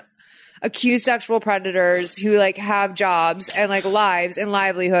 full-blown accused sexual predators who like have jobs and like lives and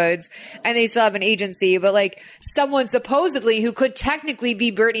livelihoods and they still have an agency, but like someone supposedly who could technically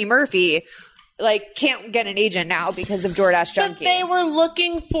be Brittany Murphy like can't get an agent now because of Jordache Junkie. But they were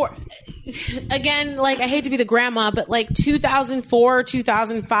looking for, again, like I hate to be the grandma, but like 2004,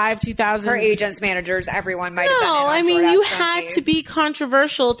 2005, 2000. Her agents, managers, everyone might have been in on I mean, Jordache you Junkie. had to be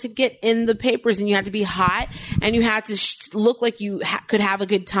controversial to get in the papers and you had to be hot and you had to look like you could have a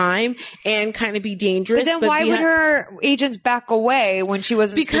good time and kind of be dangerous. But then why would her agents back away when she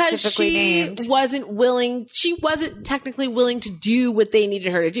wasn't specifically named? She wasn't technically willing to do what they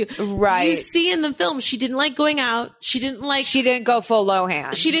needed her to do. Right. You see in the film, she didn't like going out. She didn't go full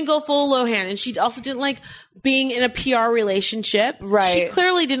Lohan. She didn't go full Lohan. And she also didn't like being in a PR relationship. Right. She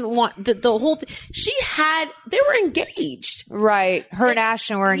clearly didn't want the whole thing. They were engaged. Right. Her and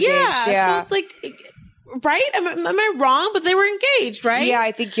Ashton were engaged. Yeah. So it's like, right? Am I wrong? But they were engaged, right? Yeah,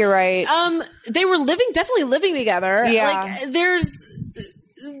 I think you're right. They were definitely living together. Yeah. Like,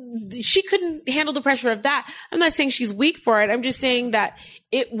 she couldn't handle the pressure of that. I'm not saying she's weak for it. I'm just saying that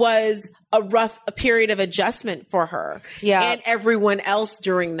it was a period of adjustment for her. Yeah. And everyone else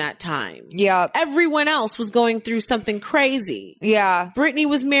during that time. Yeah. Everyone else was going through something crazy. Yeah. Brittany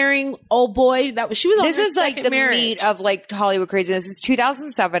was marrying old boy. She was on This her is like second the marriage. meat of like Hollywood craziness. This is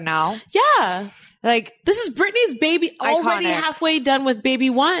 2007 now. Yeah. Like, this is Brittany's baby, already iconic. halfway done with baby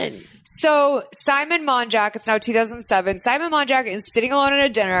one. So Simon Monjack, it's now 2007. Simon Monjack is sitting alone at a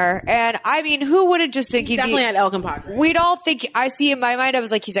dinner, and I mean, who would have just think he'd Definitely be at El Compadre. We'd all think. I see in my mind, I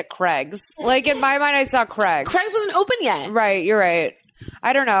was like, he's at Craig's. Like in my mind, I saw Craig's. Craig's wasn't open yet. Right, you're right.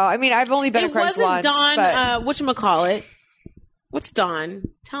 I don't know. I mean, I've only been It to Craig's wasn't once. Dawn. But Whatchamacallit? What's Dawn?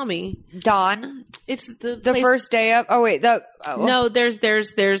 Tell me. Dawn. It's the place. First day up. Oh wait, no.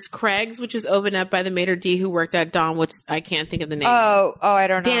 There's Craig's, which is opened up by the maitre d' who worked at Dawn, which I can't think of the name. Oh, I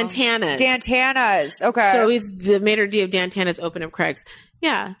don't know. Dantana's. Okay. So he's the maitre d' of Dantana's. Opened up Craig's.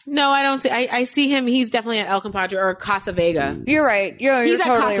 Yeah. No, I don't see. I see him. He's definitely at El Compadre or Casa Vega. You're right. You're He's at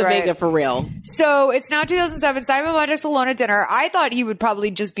totally Casa right. Vega for real. So it's now 2007. Simon Monjack's alone at dinner. I thought he would probably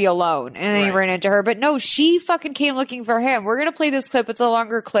just be alone, and then he ran into her. But no, she fucking came looking for him. We're gonna play this clip. It's a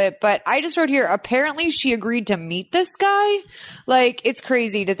longer clip, but I just wrote here. Apparently, she agreed to meet this guy. Like, it's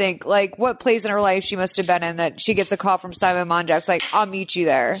crazy to think like what place in her life she must have been in that she gets a call from Simon Monjack's like, "I'll meet you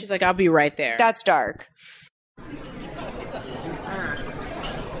there." She's like, "I'll be right there." That's dark.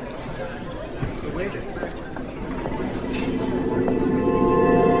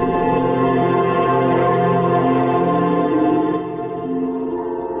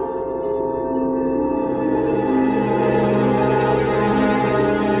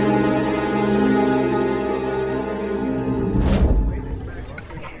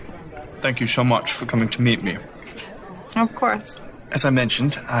 Thank you so much for coming to meet me. Of course. As I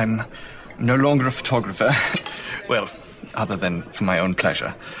mentioned, I'm no longer a photographer. Well, other than for my own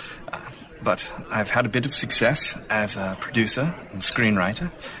pleasure. But I've had a bit of success as a producer and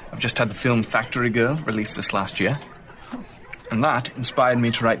screenwriter. I've just had the film Factory Girl released this last year. And that inspired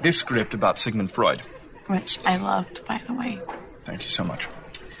me to write this script about Sigmund Freud. Which I loved, by the way. Thank you so much.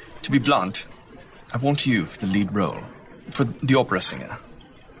 To be blunt, I want you for the lead role. For the opera singer.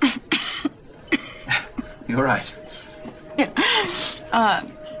 You're right.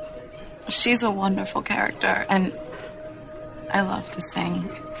 She's a wonderful character, and I love to sing.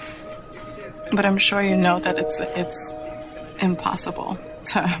 But I'm sure you know that it's impossible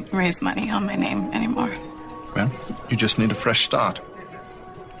to raise money on my name anymore. Well, you just need a fresh start.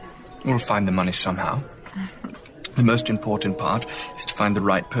 We'll find the money somehow. The most important part is to find the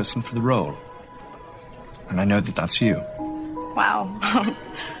right person for the role. And I know that that's you. Wow.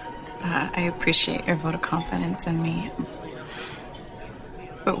 I appreciate your vote of confidence in me.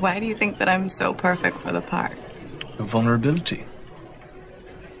 But why do you think that I'm so perfect for the part? Your vulnerability.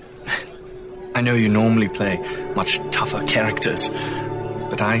 I know you normally play much tougher characters,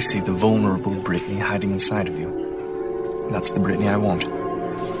 but I see the vulnerable Brittany hiding inside of you. That's the Brittany I want.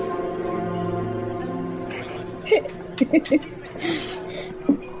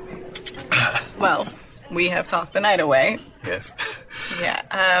 Well, we have talked the night away. Yes. Yeah,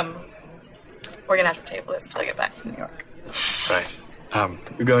 we're gonna have to table this till I get back from New York. Right.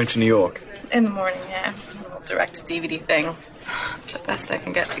 You're going to New York? In the morning, yeah. A little direct-to-DVD thing. The best I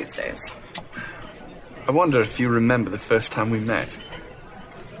can get these days. I wonder if you remember the first time we met.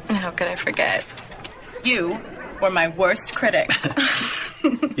 How could I forget? You were my worst critic.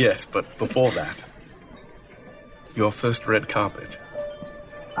 Yes, but before that. Your first red carpet.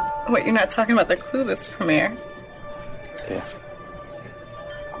 Wait, you're not talking about the Clueless premiere? Yes.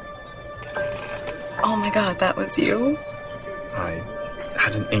 Oh my god, that was you? I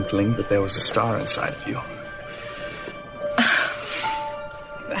had an inkling that there was a star inside of you.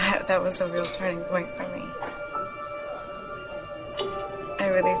 That was a real turning point for me. I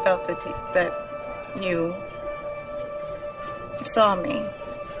really felt that you saw me.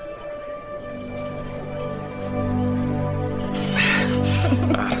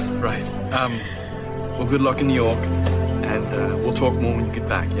 Right. Well, good luck in New York, and we'll talk more when you get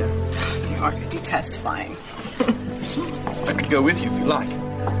back, yeah? New York, I detest flying. I could go with you if you like.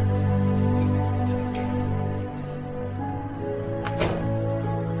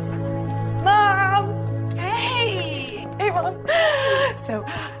 Mom! Hey! Hey, Mom. So,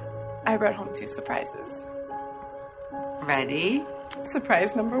 I brought home 2 surprises. Ready?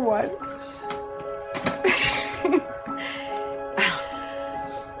 Surprise number 1.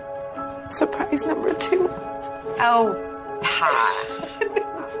 Surprise number 2. Oh, ha.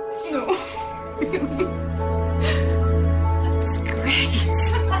 No.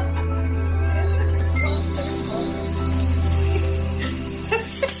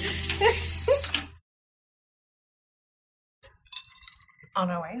 On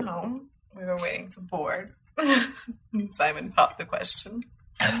our way home, we were waiting to board. Simon popped the question.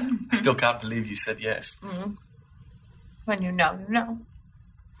 I still can't believe you said yes. Mm-hmm. When you know, you know.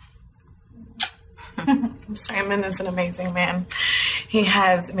 Simon is an amazing man. He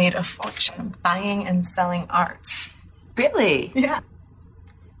has made a fortune buying and selling art. Really? Yeah.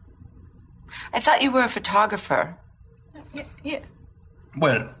 I thought you were a photographer. Yeah.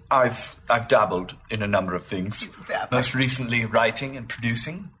 Well, I've dabbled in a number of things. Most recently, writing and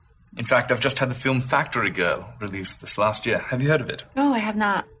producing. In fact, I've just had the film Factory Girl released this last year. Have you heard of it? No, I have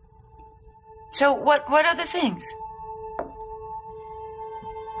not. So what other things?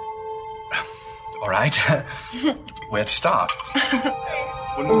 All right. Where to start?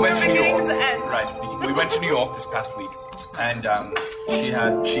 When we went to New York, right? We went to New York this past week, and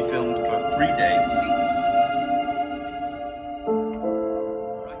she filmed for 3 days.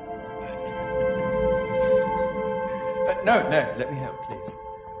 No, let me help, please.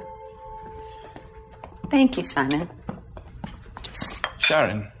 Thank you, Simon.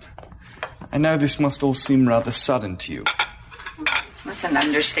 Sharon, I know this must all seem rather sudden to you. That's an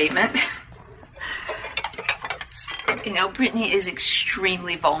understatement. You know, Brittany is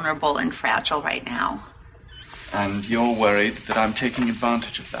extremely vulnerable and fragile right now. And you're worried that I'm taking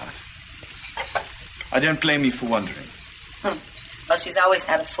advantage of that. I don't blame you for wondering. Well, she's always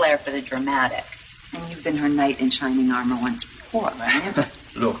had a flair for the dramatic. And you've been her knight in shining armor once before, right?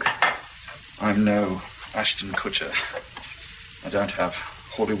 Look, I'm no Ashton Kutcher. I don't have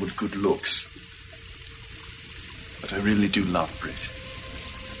Hollywood good looks. But I really do love Brit.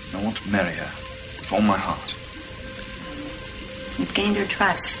 I want to marry her with all my heart. You've gained her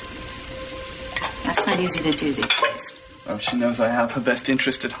trust. That's not easy to do these days. Well, she knows I have her best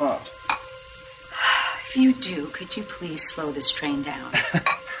interest at heart. If you do, could you please slow this train down?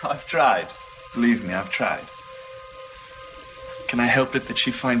 I've tried. Believe me, I've tried. Can I help it that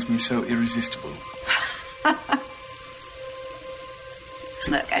she finds me so irresistible?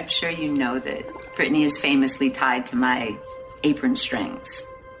 Look, I'm sure you know that Brittany is famously tied to my apron strings.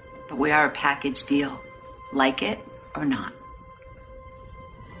 But we are a package deal. Like it or not.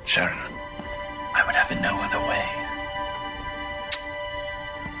 Sharon, I would have it no other way.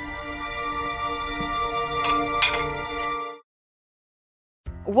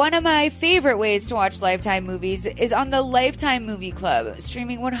 One of my favorite ways to watch Lifetime movies is on the Lifetime Movie Club,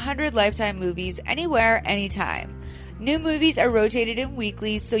 streaming 100 Lifetime movies anywhere, anytime. New movies are rotated in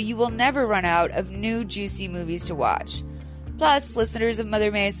weeklies, so you will never run out of new, juicy movies to watch. Plus, listeners of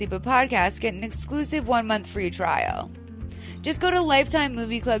Mother May I Sleep, a podcast get an exclusive 1-month free trial. Just go to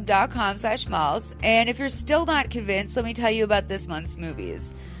lifetimemovieclub.com/malls, and if you're still not convinced, let me tell you about this month's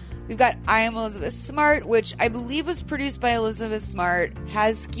movies. We've got I Am Elizabeth Smart, which I believe was produced by Elizabeth Smart,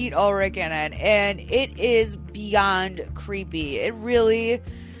 has Skeet Ulrich in it, and it is beyond creepy. It really...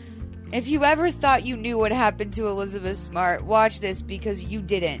 If you ever thought you knew what happened to Elizabeth Smart, watch this because you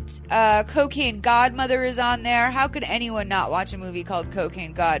didn't. Cocaine Godmother is on there. How could anyone not watch a movie called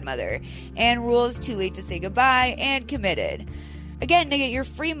Cocaine Godmother? And Rules, Too Late to Say Goodbye, and Committed. Again, to get your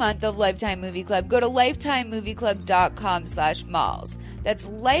free month of Lifetime Movie Club, go to lifetimemovieclub.com/malls. That's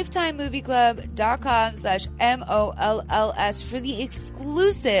lifetimemovieclub.com/MOLLS for the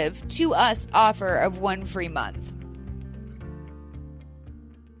exclusive to us offer of 1 free month.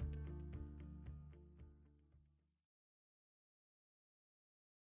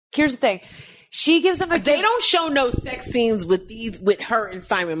 Here's the thing. She gives them They don't show no sex scenes with her and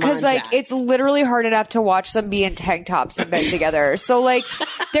Simon Monjack. Because, like, it's literally hard enough to watch them be in tank tops and bed together. So, like,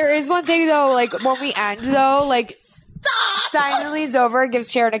 there is one thing, though, like, when we end, though, like, Simon leans over,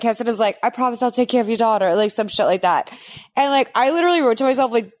 gives Sharon a kiss, and is like, I promise I'll take care of your daughter. Like, some shit like that. And, like, I literally wrote to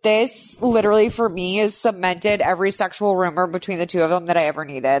myself, like, this literally for me is cemented every sexual rumor between the two of them that I ever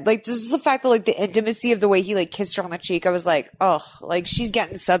needed. Like, just the fact that, like, the intimacy of the way he, like, kissed her on the cheek, I was like, oh, like, she's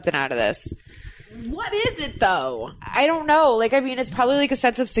getting something out of this. What is it, though? I don't know. Like, I mean, it's probably, like, a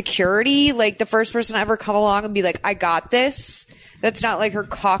sense of security. Like, the first person to ever come along and be like, I got this. That's not, like, her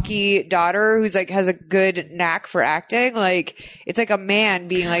cocky daughter who's, like, has a good knack for acting. Like, it's like a man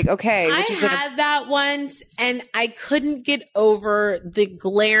being like, okay. I had that once, and I couldn't get over the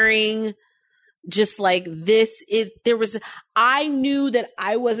glaring, just like, I knew that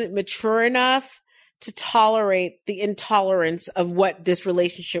I wasn't mature enough to tolerate the intolerance of what this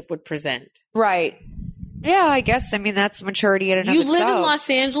relationship would present. Right. Yeah, I guess. I mean, that's maturity in and of itself. You live in Los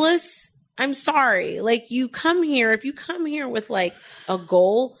Angeles. I'm sorry. Like, if you come here with, like, a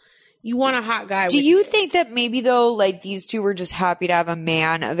goal, You want a hot guy. Do you think that maybe though, like these two were just happy to have a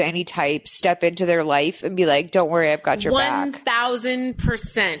man of any type step into their life and be like, "Don't worry, I've got your back."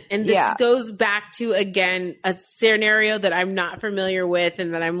 1,000%. And this goes back to again a scenario that I'm not familiar with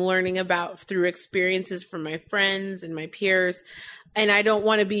and that I'm learning about through experiences from my friends and my peers. And I don't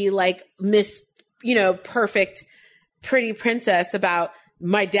want to be like Miss, perfect, pretty princess about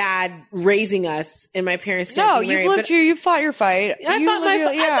my dad raising us and my parents. No, you fought your fight. I fought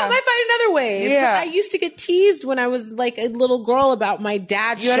my fight in other ways. Yeah. I used to get teased when I was like a little girl about my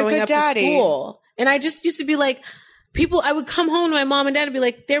dad showing up to school. And I just used to be like, I would come home to my mom and dad and be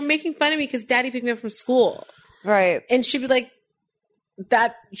like, they're making fun of me because daddy picked me up from school. Right. And she'd be like,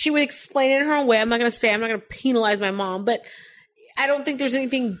 she would explain it in her own way. I'm not going to penalize my mom, but I don't think there's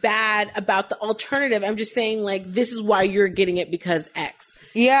anything bad about the alternative. I'm just saying like, this is why you're getting it because X.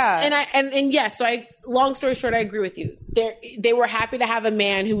 Yeah. And yes, so long story short, I agree with you. They were happy to have a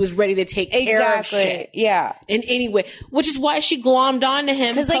man who was ready to take care of shit. Yeah. In any way, which is why she glommed onto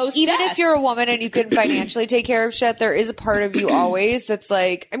him. Because like, even if you're a woman and you couldn't financially take care of shit, there is a part of you always that's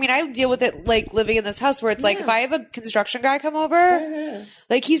like, I mean, I deal with it like living in this house where it's like, if I have a construction guy come over,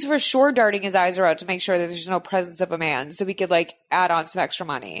 like he's for sure darting his eyes around to make sure that there's no presence of a man so we could like add on some extra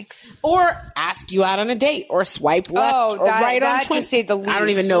money. Or ask you out on a date or swipe left or right on Twitter. To say the least. I don't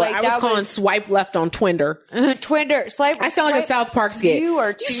even know. Like, I was calling swipe left on Twinder. Twinder. I sound like a South Park skit. You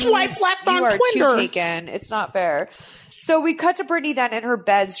swipe left on Twinder. You are too taken. It's not fair. So we cut to Brittany then in her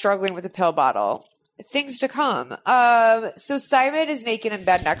bed struggling with a pill bottle. Things to come. So Simon is naked in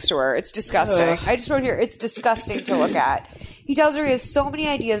bed next to her. It's disgusting. Ugh. I just wrote here, it's disgusting to look at. He tells her he has so many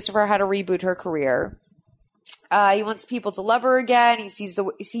ideas for how to reboot her career. He wants people to love her again. He sees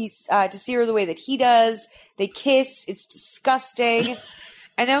to see her the way that he does. They kiss. It's disgusting.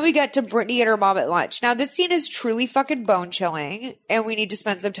 And then we get to Brittany and her mom at lunch. Now, this scene is truly fucking bone chilling, and we need to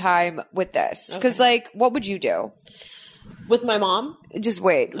spend some time with this. Because, like, what would you do? With my mom? Just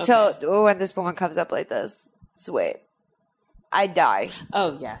wait until when this woman comes up like this. Just wait. I'd die.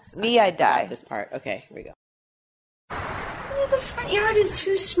 Oh, yes. I'd die. This part. Okay, here we go. The front yard is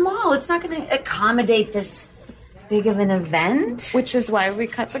too small. It's not going to accommodate this big of an event. Which is why we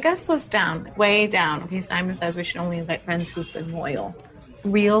cut the guest list down. Way down. Okay, Simon says we should only invite friends who've been loyal.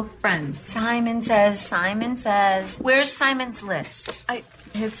 Real friends. Simon says. Where's Simon's list?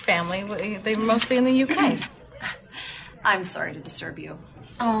 His family, they're mostly in the UK. I'm sorry to disturb you.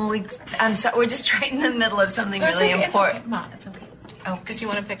 Oh, I'm sorry. We're just right in the middle of something really important. Mom, it's okay. Oh, did you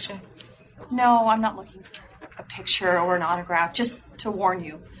want a picture? No, I'm not looking for a picture or an autograph. Just to warn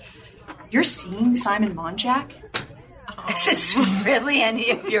you. You're seeing Simon Monjack? Is this really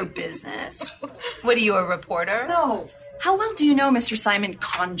any of your business? What are you, a reporter? No. How well do you know Mr. Simon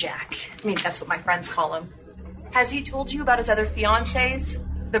Konjac? I mean, that's what my friends call him. Has he told you about his other fiancés?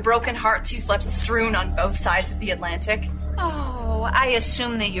 The broken hearts he's left strewn on both sides of the Atlantic? Oh, I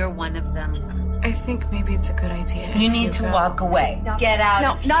assume that you're one of them. I think maybe it's a good idea. You need to walk away. Get out.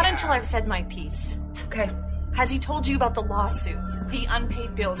 No, not until I've said my piece. Okay. Has he told you about the lawsuits, the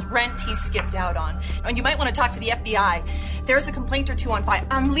unpaid bills, rent he skipped out on? And you might want to talk to the FBI. There's a complaint or two on file.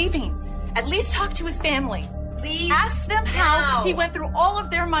 I'm leaving. At least talk to his family. Leave. Ask them how he went through all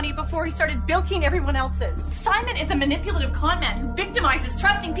of their money before he started bilking everyone else's. Simon is a manipulative con man who victimizes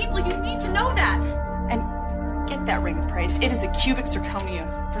trusting people. You need to know that. And get that ring appraised. It is a cubic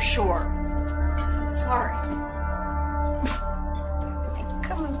zirconia, for sure. Sorry.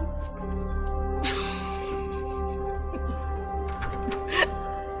 Come on.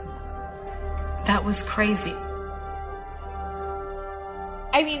 That was crazy.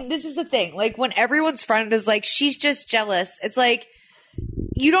 I mean, this is the thing. Like, when everyone's friend is like, she's just jealous. It's like,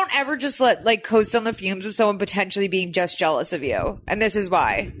 you don't ever just let, like, coast on the fumes of someone potentially being just jealous of you. And this is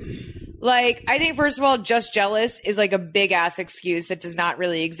why. Like, I think, first of all, just jealous is like a big-ass excuse that does not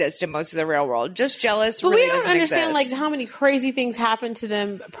really exist in most of the real world. Just jealous really doesn't exist. But we don't understand, like, how many crazy things happen to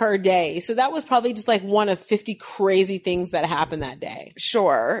them per day. So that was probably just, like, one of 50 crazy things that happened that day.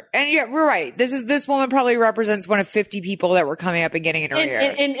 Sure. And yeah, we're right. This woman probably represents one of 50 people that were coming up and getting in her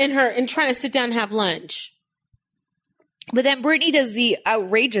ear. And trying to sit down and have lunch. But then Brittany does the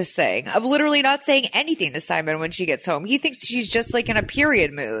outrageous thing of literally not saying anything to Simon when she gets home. He thinks she's just like in a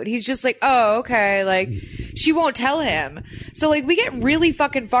period mood. He's just like, oh, okay. Like, she won't tell him. So, like, we get really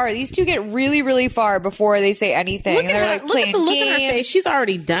fucking far. These two get really, really far before they say anything. Look at the look in her face. She's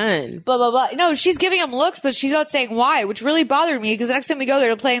already done. Blah, blah, blah. No, she's giving him looks, but she's not saying why, which really bothered me because the next time we go,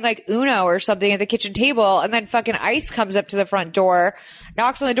 they're playing like Uno or something at the kitchen table, and then fucking ICE comes up to the front door,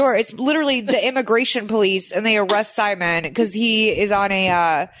 knocks on the door. It's literally the immigration police, and they arrest Simon because he is on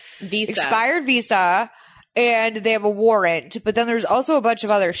a expired visa. and they have a warrant, but then there's also a bunch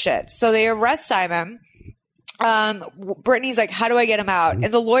of other shit. So they arrest Simon. Brittany's like, how do I get him out?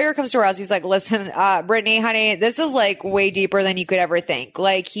 And the lawyer comes to her house. He's like, listen, Brittany, honey, this is like way deeper than you could ever think.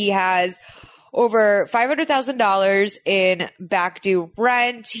 Like, he has over $500,000 in back due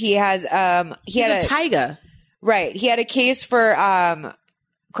rent. He has, he had a Tyga. Right. He had a case for,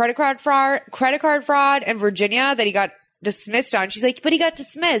 credit card fraud in Virginia that he got dismissed on. She's like, but he got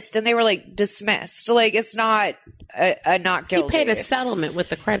dismissed. And they were like, dismissed. Like, it's not a not guilty. He paid a settlement with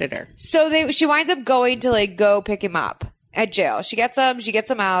the creditor. So she winds up going to like go pick him up at jail. She gets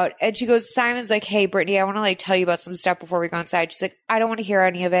him out, and she goes, Simon's like, hey, Brittany, I want to like tell you about some stuff before we go inside. She's like, I don't want to hear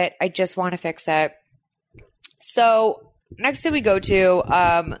any of it. I just want to fix it. So next thing we go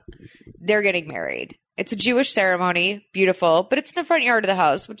to, they're getting married. It's a Jewish ceremony. Beautiful. But it's in the front yard of the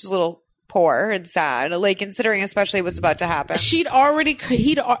house, which is a little poor and sad, like considering especially what's about to happen. He'd already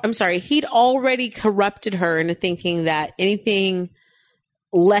corrupted her into thinking that anything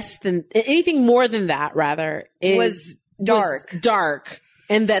more than that was dark,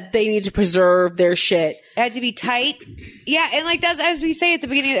 and that they need to preserve their shit. It had to be tight. Yeah, and like that's as we say at the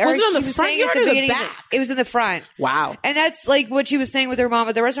beginning. Was it on the front yard or the back? It was in the front. Wow. And that's like what she was saying with her mom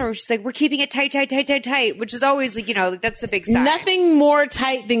at the restaurant. She's like, we're keeping it tight, which is always like, like, that's the big sign. Nothing more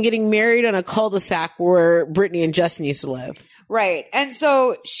tight than getting married on a cul-de-sac where Brittany and Justin used to live. Right. And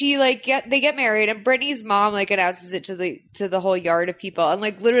so she like they get married, and Brittany's mom like announces it to the whole yard of people, and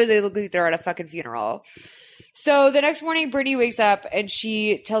like literally they look like they're at a fucking funeral. So the next morning, Brittany wakes up and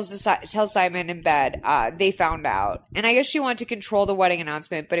she tells Simon in bed, they found out. And I guess she wanted to control the wedding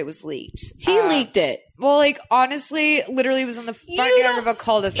announcement, but it was leaked. He leaked it. Well, like, honestly, literally was in the front yard of a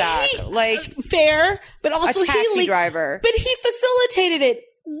cul-de-sac. Like, fair, but also a taxi driver. But he facilitated it.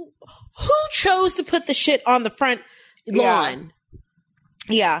 Who chose to put the shit on the front lawn?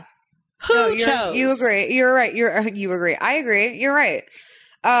 Yeah. Who chose? You agree. You're right. You agree. I agree. You're right.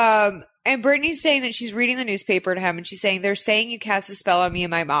 And Brittany's saying that she's reading the newspaper to him, and she's saying, they're saying you cast a spell on me and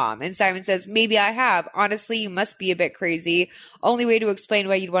my mom. And Simon says, maybe I have. Honestly, you must be a bit crazy. Only way to explain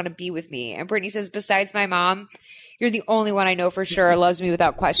why you'd want to be with me. And Brittany says, besides my mom, you're the only one I know for sure loves me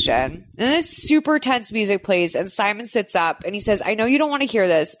without question. And this super tense music plays, and Simon sits up and he says, I know you don't want to hear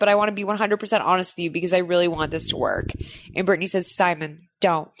this, but I want to be 100% honest with you because I really want this to work. And Brittany says, Simon,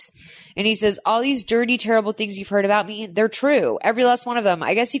 don't. And he says, all these dirty, terrible things you've heard about me, they're true. Every last one of them.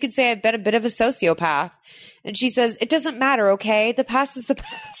 I guess you could say I've been a bit of a sociopath. And she says, it doesn't matter, okay? The past is the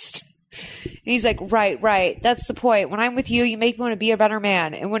past. And he's like, right. That's the point. When I'm with you, you make me want to be a better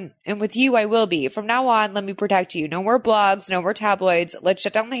man. And with you, I will be. From now on, let me protect you. No more blogs, no more tabloids. Let's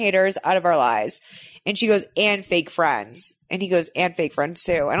shut down the haters out of our lives. And she goes, and fake friends. And he goes, and fake friends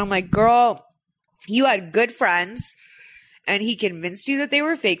too. And I'm like, girl, you had good friends. And he convinced you that they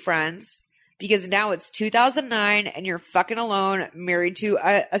were fake friends because now it's 2009 and you're fucking alone, married to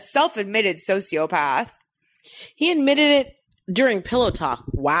a self-admitted sociopath. He admitted it during Pillow Talk.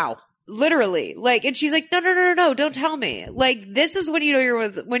 Wow. Literally. Like, and she's like, no, don't tell me. Like, this is when you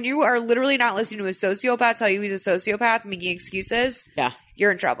know when you are literally not listening to a sociopath tell you he's a sociopath, making excuses. Yeah.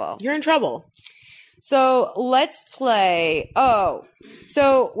 You're in trouble. You're in trouble. So let's play. Oh,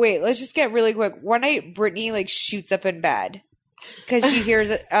 so wait, let's just get really quick. One night, Brittany like shoots up in bed because she hears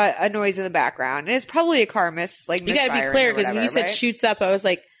a noise in the background, and it's probably a car you got to be clear because when you said shoots up, I was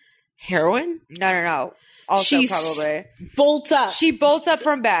like, heroin? No. Also, she probably bolts up. She bolts up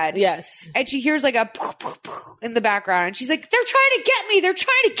from bed. Yes, and she hears like a in the background, and she's like, "They're trying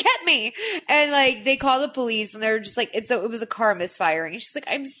to get me!" And like they call the police, and they're just like, it was a car misfiring. And she's like,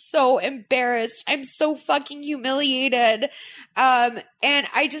 "I'm so embarrassed. I'm so fucking humiliated." And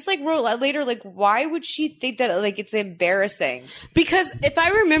I just like wrote later, like, why would she think that like it's embarrassing? Because if I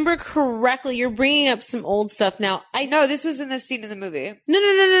remember correctly, you're bringing up some old stuff now. I know this was in the scene in the movie.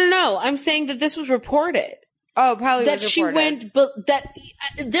 No. I'm saying that this was reported. Oh, probably that she went, but that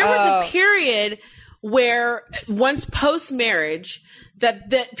there was a period where once post marriage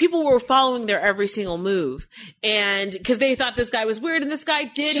that people were following their every single move, and because they thought this guy was weird, and this guy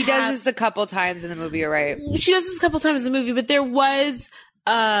did. She does this a couple times in the movie, you're right? She does this a couple times in the movie, but there was.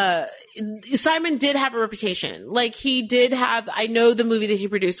 Simon did have a reputation. Like he did have, I know the movie that he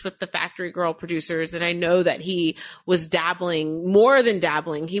produced with the Factory Girl producers, and I know that he was more than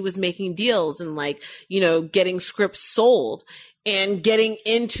dabbling. He was making deals and like, getting scripts sold and getting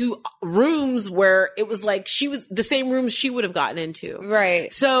into rooms where it was like she was the same rooms she would have gotten into.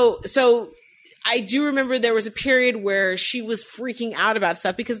 Right. So I do remember there was a period where she was freaking out about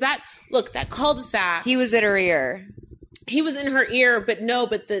stuff because that cul-de-sac. He was in her ear. He was in her ear, but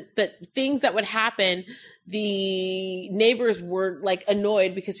things that would happen the neighbors were like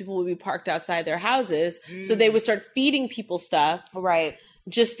annoyed because people would be parked outside their houses. So they would start feeding people stuff. Right.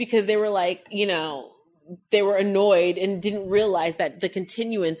 Just because they were like, you know, they were annoyed and didn't realize that the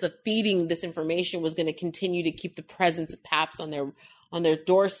continuance of feeding this information was going to continue to keep the presence of Paps on their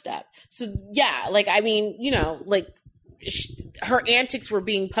doorstep. So yeah, like, I mean, you know, like her antics were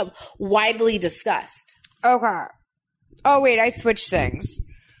being widely discussed. Okay. Oh wait, I switched things.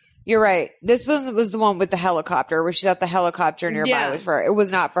 You're right. This was the one with the helicopter, where she thought the helicopter nearby was for her. It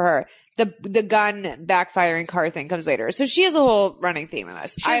was not for her. The gun backfiring car thing comes later. So she has a whole running theme in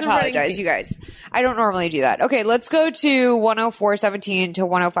this. I apologize, you guys. I don't normally do that. Okay, let's go to 104.17 to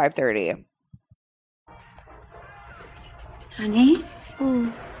 105.30. Honey?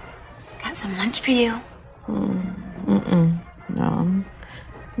 Got some lunch for you. No, I'm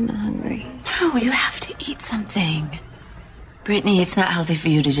not hungry. No, you have to eat something. Brittany, it's not healthy for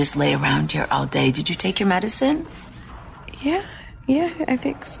you to just lay around here all day. Did you take your medicine? Yeah, I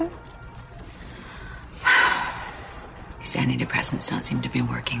think so. These antidepressants don't seem to be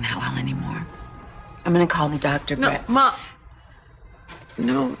working that well anymore. I'm gonna call the doctor, Brett. Ma.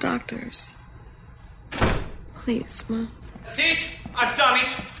 No doctors. Please, Ma. That's it! I've done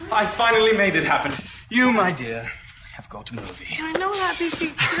it! I finally made it happen. You, my dear, have got a movie. I know Happy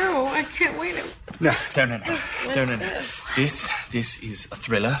Feet too. I can't wait. No. This is a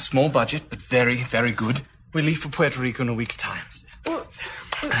thriller, small budget, but very, very good. We leave for Puerto Rico in a week's time. Well,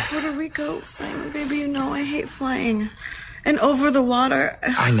 it's Puerto Rico, Simon. Baby, you know I hate flying. And over the water.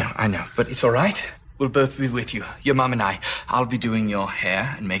 I know, but it's all right. We'll both be with you, your mom and I. I'll be doing your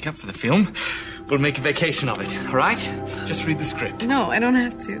hair and makeup for the film. We'll make a vacation of it, all right? Just read the script. No, I don't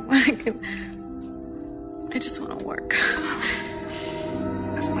have to. I just want to work.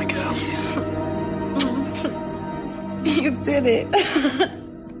 That's my girl. You did it.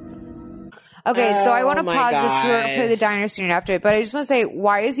 Okay, so I want to Oh my pause this. We're going to God. play the diner scene after it, but I just want to say,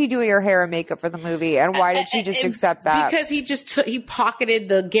 why is he doing her hair and makeup for the movie, and why did she just accept that? Because he pocketed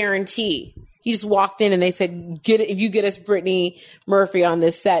the guarantee. He just walked in and they said, if you get us Brittany Murphy on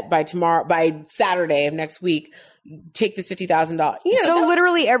this set by Saturday of next week, take this $50,000. So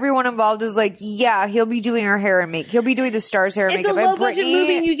literally everyone involved is like, yeah, he'll be doing her hair and makeup. He'll be doing the star's hair and It's a makeup. low budget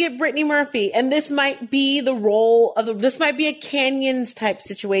movie and you get Brittany Murphy. And this might be the role of this might be a Canyons type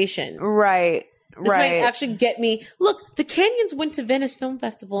situation. Right. This might actually get me. Look, the Canyons went to Venice Film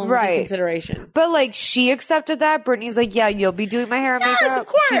Festival and was in consideration. But like she accepted that. Brittany's like, yeah, you'll be doing my hair and Yes, makeup. of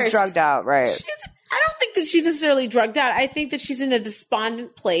course. She's drugged out, right? I don't think that she's necessarily drugged out. I think that she's in a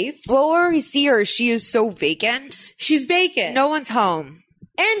despondent place. Well, where we see her, she is so vacant. She's vacant. No one's home.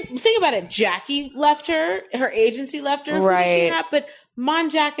 And think about it. Jackie left her. Her agency left her. Right. Who does she have? But Mon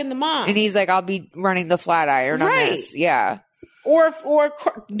Jack and the mom. And he's like, I'll be running the flat iron on this. Yeah. Or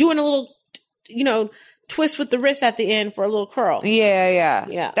doing a little, twist with the wrist at the end for a little curl.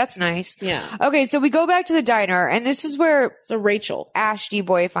 Yeah. That's nice. Yeah. Okay, so we go back to the diner, and this is where Rachel Ashty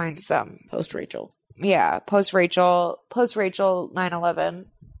Boy finds them. Post Rachel. Yeah, post Rachel 9/11.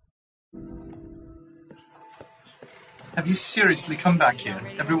 Have you seriously come back here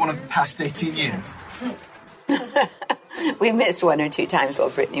every one of the past 18 years? We missed one or two times while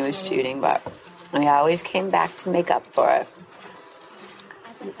Brittany was shooting, but we always came back to make up for it.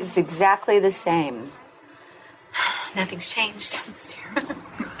 It's exactly the same. Nothing's changed. It's terrible.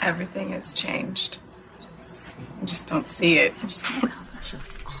 Everything has changed. I just don't see it.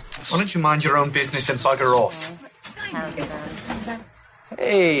 Why don't you mind your own business and bugger off?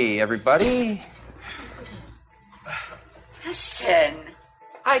 Hey, everybody. Listen.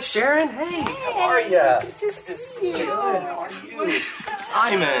 Hi, Sharon. Hey, how are you? Good to see you. Good. How are you?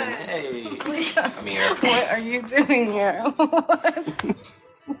 Simon. Hey. Come here. What are you doing here?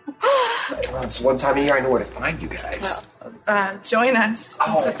 Well, it's one time of year I know where to find you guys. Join us.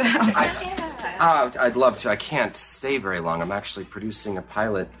 Sit down. I'd love to. I can't stay very long. I'm actually producing a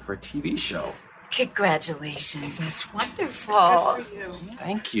pilot for a TV show. Congratulations. That's wonderful. Good for you.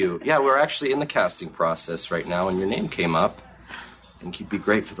 Thank you. Yeah, we're actually in the casting process right now, and your name came up. I think you'd be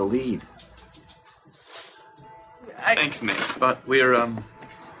great for the lead. Thanks, mate. But we're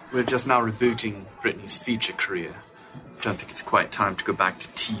just now rebooting Brittany's future career. Don't think it's quite time to go back to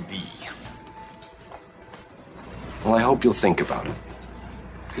TV. Well, I hope you'll think about it,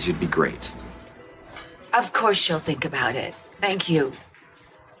 because you'd be great. Of course she'll think about it. Thank you.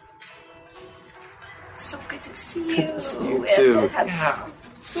 So good to see you. Good to see you, We have too. to have some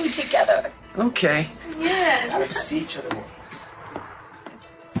food together. Okay. Yeah. Gotta see each other more.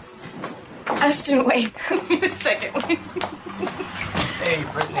 Ashton, wait. Wait a second. Hey,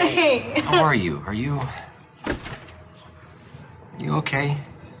 Brittany. Hey. How are you? Are you okay?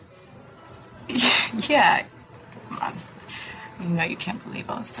 Yeah. Come on. You know you can't believe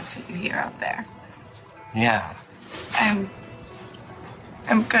all the stuff that you hear out there. Yeah. I'm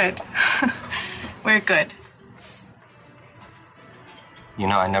good. We're good. You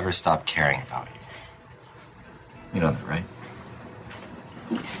know, I never stopped caring about you. You know that, right?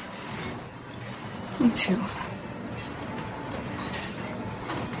 Me too.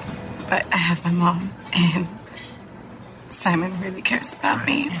 But I have my mom, and Simon really cares about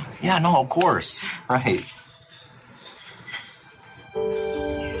me. Yeah, no, of course. Right.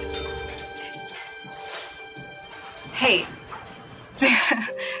 Hey, do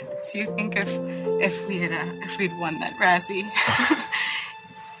you think if we'd won that Razzie,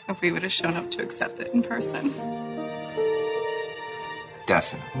 if we would have shown up to accept it in person?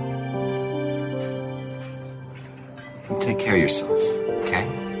 Definitely. You take care of yourself, okay?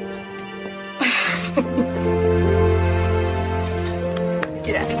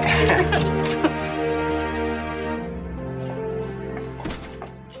 Get out of here.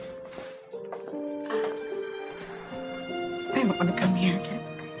 I don't want to come here again.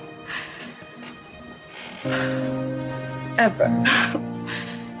 Ever.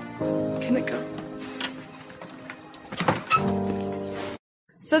 Can it go?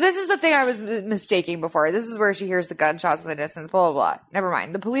 So this is the thing I was mistaking before. This is where she hears the gunshots in the distance, blah, blah, blah. Never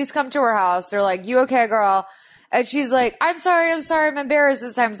mind. The police come to her house. They're like, you okay, girl? And she's like, I'm sorry, I'm embarrassed.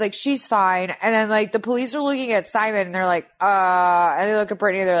 And Simon's like, she's fine. And then, like, the police are looking at Simon and they're like, and they look at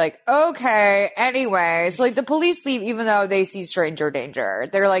Brittany and they're like, okay, anyway. So, like, the police leave even though they see stranger danger.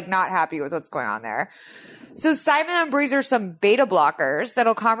 They're, like, not happy with what's going on there. So Simon then brings her some beta blockers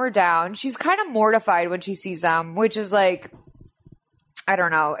that'll calm her down. She's kind of mortified when she sees them, which is, like, I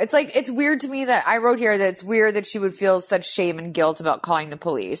don't know. It's like, it's weird to me that I wrote here that it's weird that she would feel such shame and guilt about calling the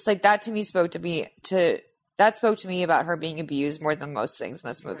police. Like, that to me spoke to me about her being abused more than most things in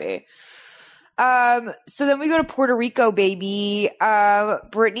this movie. So then we go to Puerto Rico, baby.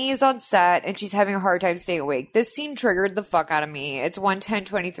 Brittany is on set and she's having a hard time staying awake. This scene triggered the fuck out of me. It's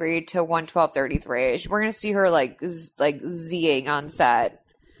 1:10:23 to 1:12:33. We're gonna see her like Zing on set.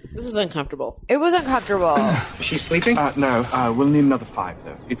 This is uncomfortable. It was uncomfortable. Is she sleeping? No. We'll need another 5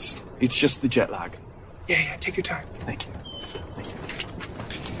 though. It's just the jet lag. Yeah. Take your time. Thank you.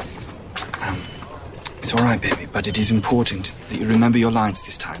 It's all right, baby, but it is important that you remember your lines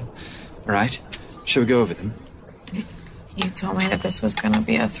this time. All right? Shall we go over them? You told me that this was going to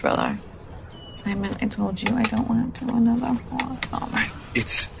be a thriller. Simon, I told you I don't want to do another horror film.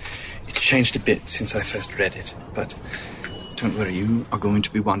 It's changed a bit since I first read it, but don't worry, you are going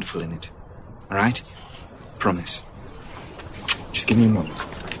to be wonderful in it. All right? Promise. Just give me a moment.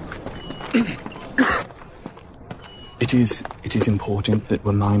 It is important that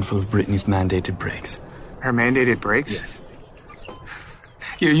we're mindful of Brittany's mandated breaks. Her mandated breaks? Yes.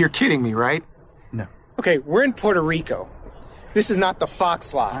 You're kidding me, right? No. Okay, we're in Puerto Rico. This is not the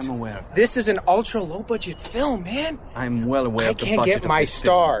Fox lot. I'm aware of that. This is an ultra low budget film, man. I'm well aware of the budget. I can't get my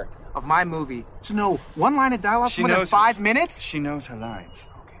star of my movie to know one line of dialogue for more than 5 minutes? She knows her lines.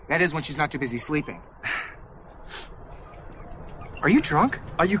 Okay. That is when she's not too busy sleeping. Are you drunk?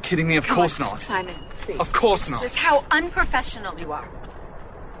 Are you kidding me? Of course not. Simon, please. Of course not. Just how unprofessional you are.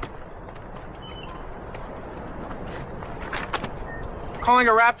 Calling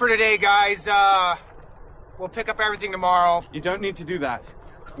a wrap for today, guys. We'll pick up everything tomorrow. You don't need to do that.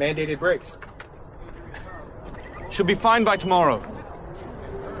 Mandated breaks. She'll be fine by tomorrow.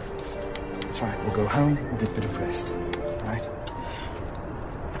 It's all right. We'll go home. We'll get a bit of rest. All right?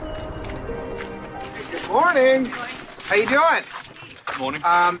 Good morning. How you doing? Good morning.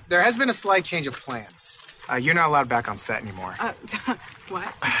 There has been a slight change of plans. You're not allowed back on set anymore.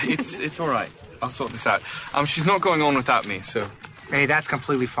 What? It's all right. I'll sort this out. She's not going on without me, so... Hey, that's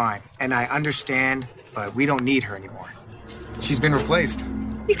completely fine. And I understand, but we don't need her anymore. She's been replaced.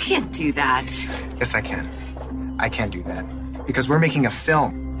 You can't do that. Yes, I can. I can do that. Because we're making a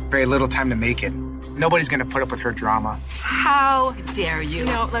film. Very little time to make it. Nobody's gonna put up with her drama. How dare you?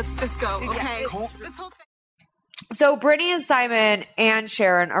 No, let's just go, okay? This whole thing. So Brittany and Simon and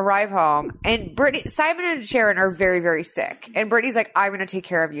Sharon arrive home, and Simon and Sharon are very, very sick. And Brittany's like, I'm going to take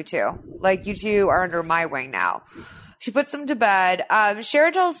care of you two. Like, you two are under my wing now. She puts them to bed.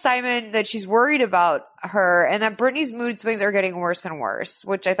 Sharon tells Simon that she's worried about her and that Brittany's mood swings are getting worse and worse,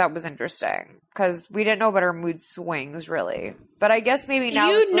 which I thought was interesting because we didn't know about her mood swings really. But I guess maybe now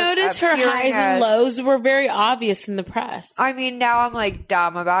you notice her highs and lows were very obvious in the press. I mean, now I'm like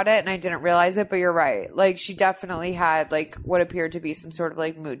dumb about it and I didn't realize it, but you're right. Like she definitely had like what appeared to be some sort of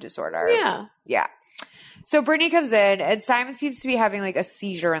like mood disorder. Yeah. Yeah. So Brittany comes in and Simon seems to be having like a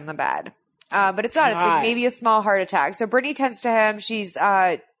seizure in the bed. But it's not. It's like maybe a small heart attack. So Brittany tends to him. She's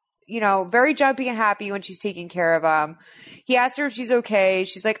very jumpy and happy when she's taking care of him. He asks her if she's okay.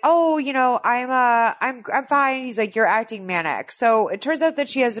 She's like, oh, I'm fine. He's like, you're acting manic. So it turns out that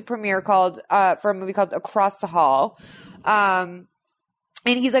she has a premiere for a movie called Across the Hall. And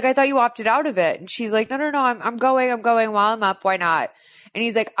he's like, I thought you opted out of it. And she's like, no, I'm going while I'm up. Why not? And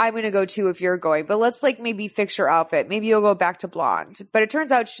he's like, I'm going to go too if you're going, but let's maybe fix your outfit. Maybe you'll go back to blonde. But it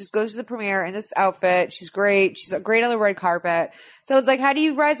turns out she just goes to the premiere in this outfit. She's great. She's great on the red carpet. So it's like, how do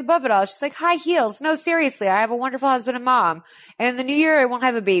you rise above it all? She's like, high heels. No, seriously, I have a wonderful husband and mom. And in the new year, I won't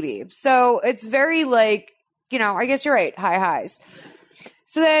have a baby. So it's very I guess you're right. High highs.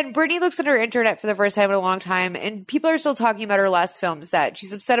 So then Brittany looks at her internet for the first time in a long time, and people are still talking about her last film set.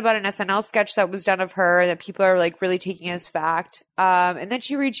 She's upset about an SNL sketch that was done of her that people are really taking as fact. And then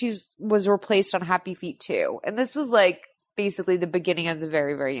she reads she was replaced on Happy Feet 2. And this was basically the beginning of the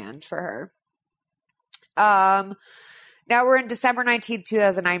very, very end for her. Now we're in December 19th,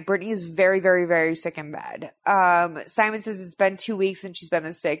 2009. Brittany is very, very, very sick in bed. Simon says it's been 2 weeks and she's been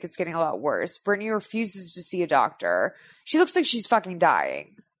this sick. It's getting a lot worse. Brittany refuses to see a doctor. She looks like she's fucking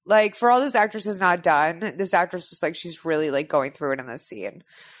dying. For all this actress has not done, this actress looks like she's really going through it in this scene.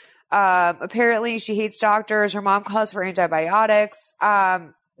 Apparently she hates doctors. Her mom calls for antibiotics.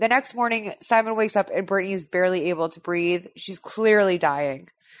 The next morning, Simon wakes up and Brittany is barely able to breathe. She's clearly dying.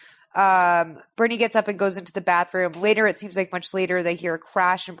 Brittany gets up and goes into the bathroom. Later, it seems like much later, they hear a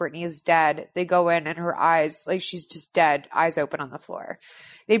crash and Brittany is dead. They go in and her eyes, she's just dead, eyes open on the floor.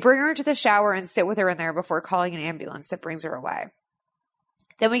 They bring her into the shower and sit with her in there before calling an ambulance that brings her away.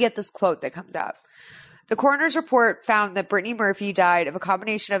 Then we get this quote that comes up. The coroner's report found that Brittany Murphy died of a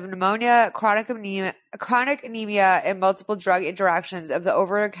combination of pneumonia, chronic anemia, and multiple drug interactions of the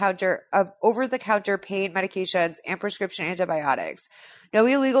over-the-counter pain medications and prescription antibiotics. No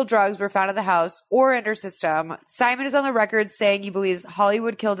illegal drugs were found in the house or in her system. Simon is on the record saying he believes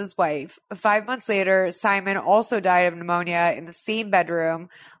Hollywood killed his wife. 5 months later, Simon also died of pneumonia in the same bedroom,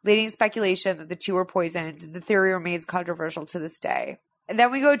 leading to speculation that the two were poisoned. The theory remains controversial to this day. And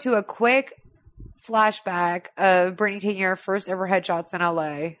then we go to a quick flashback of Brittany taking her first ever headshots in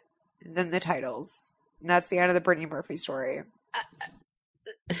LA, and then the titles. And that's the end of the Brittany Murphy story.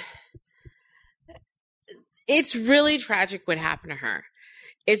 It's really tragic what happened to her.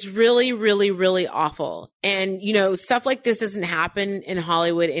 It's really, really, really awful. And, stuff like this doesn't happen in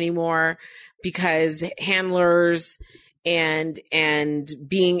Hollywood anymore because handlers and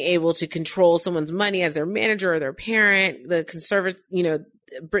being able to control someone's money as their manager or their parent, the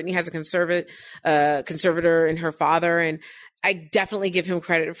Brittany has a conservator in her father. And I definitely give him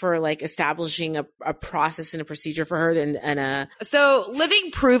credit for establishing a process and a procedure for her. So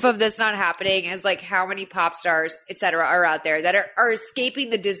living proof of this not happening is how many pop stars, etc., are out there that are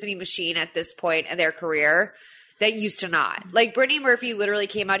escaping the Disney machine at this point in their career that used to not. Brittany Murphy literally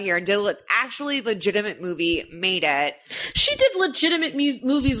came out here and did an actually legitimate movie, made it. She did legitimate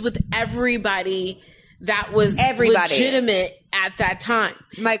movies with everybody that was legitimate at that time.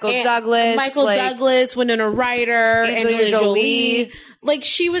 Michael Douglas, Winona Ryder, Angelina Jolie.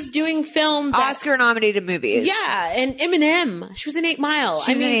 She was doing film Oscar-nominated movies. Yeah, and Eminem. She was in 8 Mile.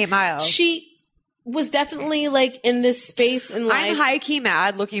 She was in 8 Mile. She was definitely in this space in life. I'm high-key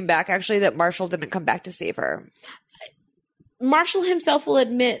mad looking back, actually, that Marshall didn't come back to save her. Marshall himself will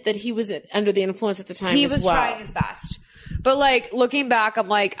admit that he was under the influence at the time He was trying his best. But looking back,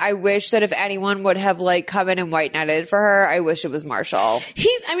 I'm I wish that if anyone would have come in and white knighted for her, I wish it was Marshall. I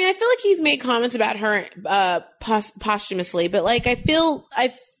feel like he's made comments about her posthumously, but I feel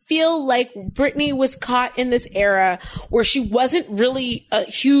like Brittany was caught in this era where she wasn't really a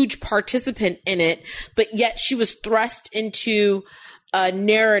huge participant in it, but yet she was thrust into a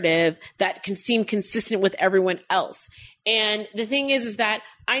narrative that can seem consistent with everyone else. And the thing is that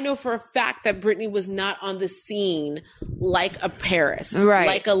I know for a fact that Brittany was not on the scene like a Paris, right,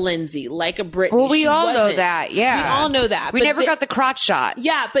 like a Lindsay, like a Brittany. Well, we all know that. Yeah. We all know that. We never got the crotch shot.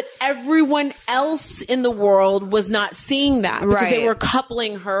 Yeah, but everyone else in the world was not seeing that because they were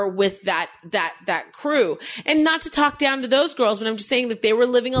coupling her with that crew. And not to talk down to those girls, but I'm just saying that they were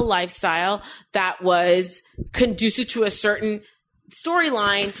living a lifestyle that was conducive to a certain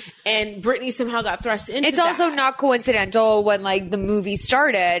storyline, and Brittany somehow got thrust into It's also not coincidental when the movie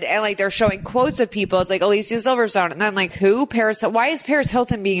started and they're showing quotes of people. It's Alicia Silverstone, and then who? Paris. Why is Paris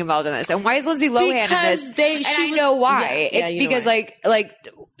Hilton being involved in this? And why is Lindsay Lohan in this? I know why. It's because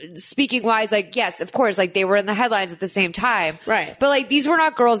speaking wise, like, yes, of course, like they were in the headlines at the same time. Right. But like, these were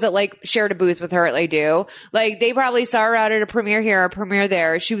not girls that like shared a booth with her at Ledoux. Like they probably saw her out at a premiere here, a premiere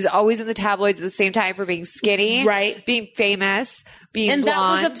there. She was always in the tabloids at the same time for being skinny, right? Being famous, being and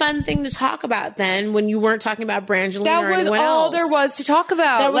blonde. that was a fun thing to talk about then when you weren't talking about Brangelina That or was anyone all else. there was to talk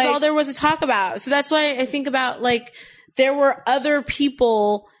about. That was like, all there was to talk about. So that's why I think about like there were other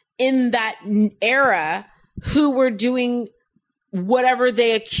people in that era who were doing whatever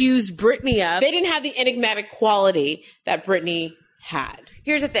they accused Britney of. They didn't have the enigmatic quality that Britney had.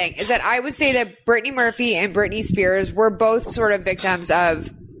 Here's the thing, is that I would say that Brittany Murphy and Britney Spears were both sort of victims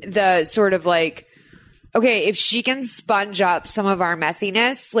of the sort of like, okay, if she can sponge up some of our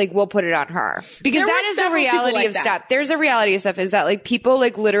messiness, like we'll put it on her. Because There that were is the several people reality like of that. stuff. There's a reality of stuff is that like people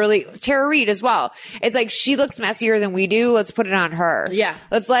like literally, Tara Reid as well. It's like she looks messier than we do. Let's put it on her. Yeah.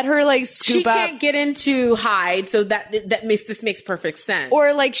 Let's let her like scoop She up. can't get into Hyde, so that makes perfect sense.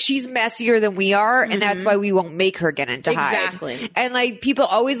 Or like she's messier than we are, and that's why we won't make her get into Hyde. Exactly. And like people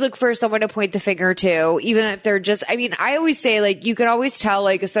always look for someone to point the finger to, even if they're just, I mean, I always say like you can always tell,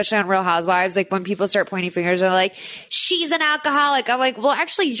 like especially on Real Housewives, like when people start pointing fingers, they're like, she's an alcoholic. I'm like, well,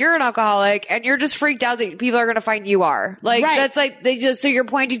 actually you're an alcoholic and you're just freaked out that people are going to find you are. Like Right. that's like, they just, so you're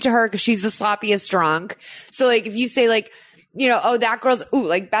pointing to her because she's the sloppiest drunk. So like if you say like, you know, oh, that girl's, ooh,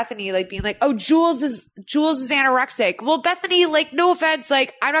 like Bethany, like being like, oh, Jules is anorexic. Well, Bethany, like, no offense,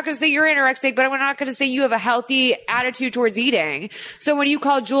 like, I'm not going to say you're anorexic, but I'm not going to say you have a healthy attitude towards eating. So when you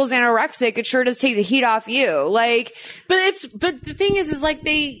call Jules anorexic, it sure does take the heat off you. Like, but the thing is like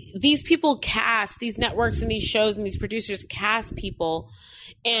these people cast, these networks and these shows and these producers cast people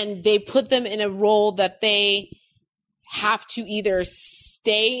and they put them in a role that they have to either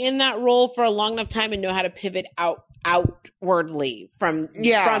stay in that role for a long enough time and know how to pivot outwardly from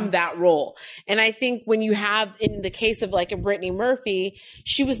that role. And I think when you have, in the case of like a Brittany Murphy,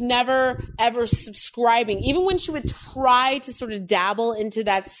 she was never ever subscribing. Even when she would try to sort of dabble into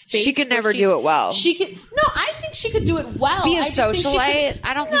that space. she could never do it well. I think she could do it well. Be a I just think she socialite? could-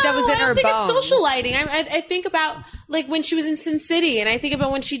 I don't think that was in her I don't think bones. it's socialiting. I think about like when she was in Sin City, and I think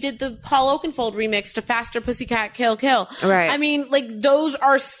about when she did the Paul Oakenfold remix to Faster Pussycat Kill Kill. Right. I mean, like those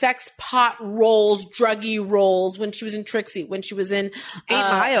are sex pot roles, druggy roles. When she was in Trixie, when she was in 8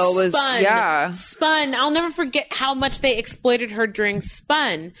 Mile was, Spun. yeah. Spun. I'll never forget how much they exploited her during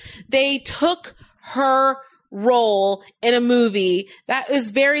Spun. They took her role in a movie that was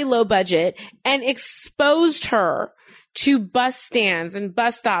very low budget and exposed her to bus stands and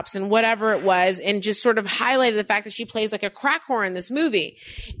bus stops and whatever it was, and just sort of highlighted the fact that she plays like a crack whore in this movie.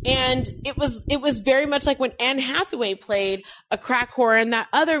 And it was very much like when Anne Hathaway played a crack whore in that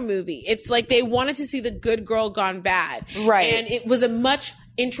other movie. It's like they wanted to see the good girl gone bad. Right. And it was a much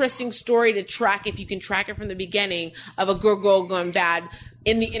interesting story to track, if you can track it from the beginning, of a good girl gone bad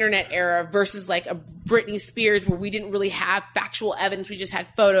in the internet era versus like a Britney Spears where we didn't really have factual evidence. We just had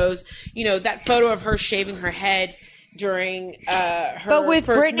photos. You know, that photo of her shaving her head during her But with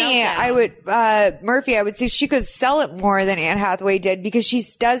first Brittany, meltdown. I would Murphy, I would say she could sell it more than Anne Hathaway did because she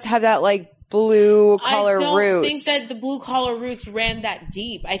does have that like blue collar I don't roots. think that the blue collar roots ran that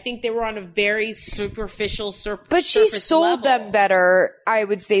deep. I think they were on a very superficial But she surface sold level. them better, I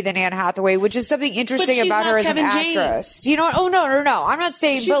would say, than Anne Hathaway, which is something interesting she's about not her as Kevin an James. actress. You know what? Oh, no. I'm not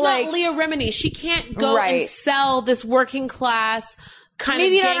saying, She's but not like, Leah Remini. She can't go Right. and sell this working class kind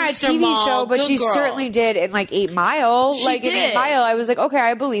maybe of not on a gangster TV mall, show, but good she girl. certainly did in like 8 Mile. She Like in did. 8 Mile, I was like, okay,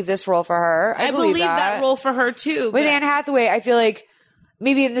 I believe this role for her. I believe that role for her too. With but- Anne Hathaway, I feel like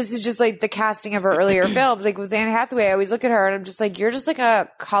maybe, and this is just like the casting of her earlier films, like with Anne Hathaway, I always look at her and I'm just like, you're just like a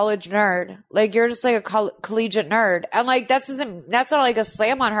college nerd. Like you're just like a collegiate nerd. And like, that's not like a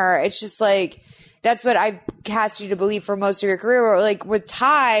slam on her. It's just like, that's what I've cast you to believe for most of your career. Or like with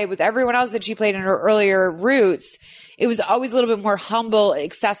Ty, with everyone else that she played in her earlier roots, it was always a little bit more humble,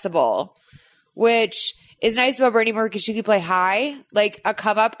 accessible, which is nice about Brittany Murphy because she can play high, like a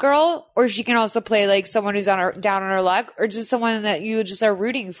come up girl, or she can also play like someone who's down on her luck, or just someone that you just are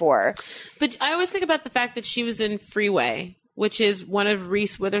rooting for. But I always think about the fact that she was in Freeway, which is one of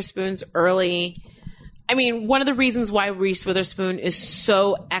Reese Witherspoon's early. I mean, one of the reasons why Reese Witherspoon is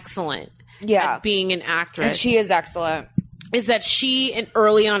so excellent at being an actress. And she is excellent. Is that she, and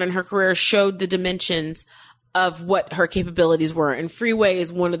early on in her career, showed the dimensions of what her capabilities were. And Freeway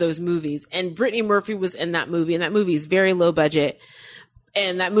is one of those movies. And Brittany Murphy was in that movie, and that movie is very low budget.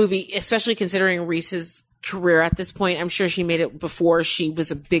 And that movie, especially considering Reese's career at this point, I'm sure she made it before she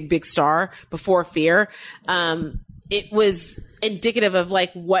was a big, big star, before Fear. It was indicative of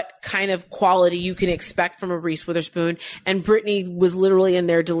like what kind of quality you can expect from a Reese Witherspoon. And Brittany was literally in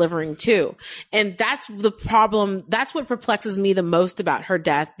there delivering too. And that's the problem. That's what perplexes me the most about her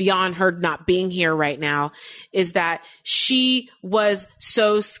death, beyond her not being here right now, is that she was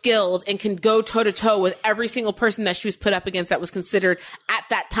so skilled and can go toe to toe with every single person that she was put up against that was considered at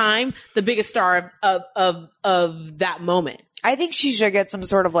that time the biggest star of that moment. I think she should get some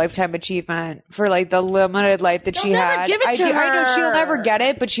sort of lifetime achievement for like the limited life that she had. Give it to her. I know she'll never get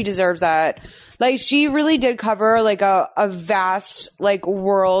it, but she deserves that. Like she really did cover like a vast like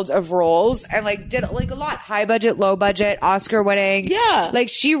world of roles and like did like a lot, high budget, low budget, Oscar winning. Yeah. Like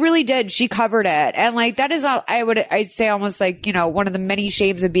she really did. She covered it. And like that is, I'd say almost like, you know, one of the many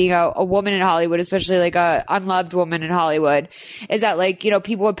shames of being a woman in Hollywood, especially like a unloved woman in Hollywood, is that like, you know,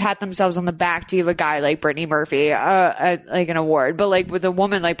 people would pat themselves on the back to give a guy like Brittany Murphy, like an award. But like with a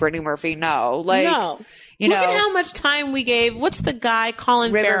woman like Brittany Murphy, no. Like, no. You Look know, at how much time we gave. What's the guy?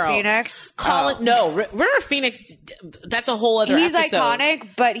 Colin River Farrell. Phoenix. River Phoenix. That's a whole other. He's episode.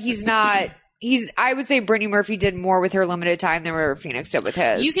 iconic, but he's not. I would say Brittany Murphy did more with her limited time than River Phoenix did with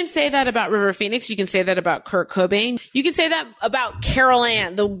his. You can say that about River Phoenix. You can say that about Kurt Cobain. You can say that about Carol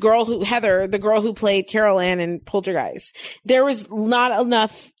Ann, the girl who played Carol Ann in Poltergeist. There was not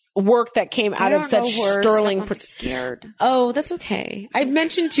enough work that came out of such sterling. I'm scared. Oh, that's okay. I've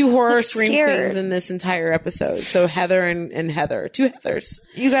mentioned 2 horror scream queens in this entire episode. So Heather and Heather, 2 Heathers.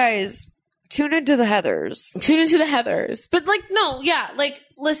 You guys tune into the Heathers. But like, no, yeah, like,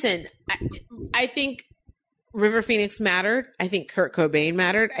 listen, I think River Phoenix mattered. I think Kurt Cobain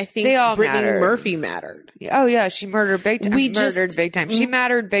mattered. I think they all Brittany mattered. Murphy mattered. Oh yeah, she murdered big time. She mattered big time.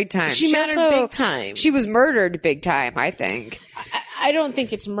 She mattered big time. She was murdered big time, I think. I don't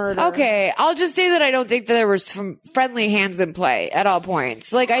think it's murder. Okay, I'll just say that I don't think that there was some friendly hands in play at all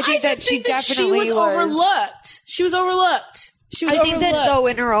points. Like I think that she definitely was overlooked. She was overlooked. I think that though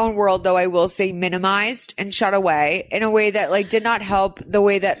in her own world though, I will say minimized and shut away in a way that like did not help the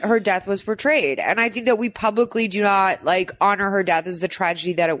way that her death was portrayed. And I think that we publicly do not like honor her death as the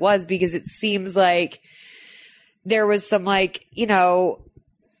tragedy that it was, because it seems like there was some like, you know,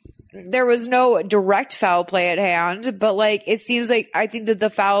 there was no direct foul play at hand, but like it seems like I think that the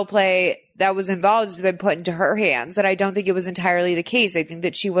foul play that was involved has been put into her hands, and I don't think it was entirely the case. I think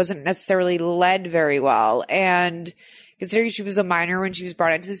that she wasn't necessarily led very well, and considering she was a minor when she was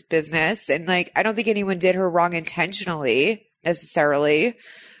brought into this business, and like I don't think anyone did her wrong intentionally necessarily,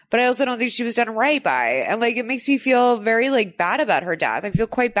 but I also don't think she was done right by. And like, it makes me feel very like bad about her death. I feel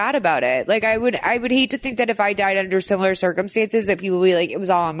quite bad about it. Like I would hate to think that if I died under similar circumstances that people would be like, it was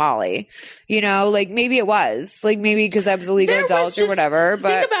all on Molly, you know, like maybe it was like, maybe because I was a legal adult or whatever, but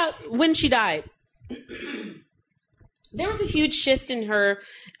think about when she died. There was a huge shift in her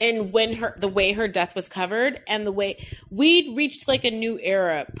and the way her death was covered, and the way we'd reached like a new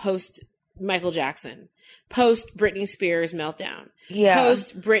era post Michael Jackson, post Britney Spears meltdown,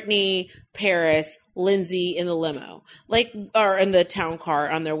 post Britney, Paris, Lindsay in the limo, like, or in the town car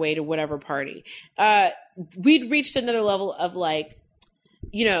on their way to whatever party. We'd reached another level of like,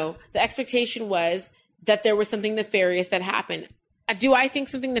 you know, the expectation was that there was something nefarious that happened. Do I think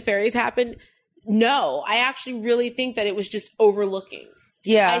something nefarious happened? No, I actually really think that it was just overlooking.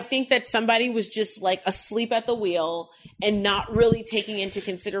 Yeah. I think that somebody was just like asleep at the wheel and not really taking into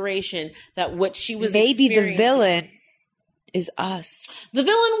consideration that what she was maybe the experiencing. villain is us. The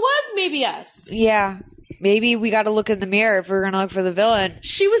villain was maybe us. Yeah. Maybe we got to look in the mirror if we're going to look for the villain.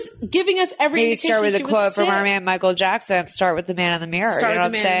 She was giving us every Maybe indication start with a she was quote from sick. our man Michael Jackson. Start with the man in the mirror. Start you know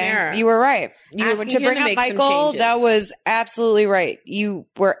with what the I'm man in the saying? mirror. You were right. Asking To him bring to up make some Michael, changes. that was absolutely right. You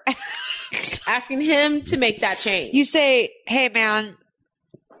were asking him to make that change. You say, hey man,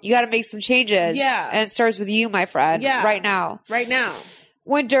 you got to make some changes. Yeah. And it starts with you, my friend. Yeah. Right now. Right now.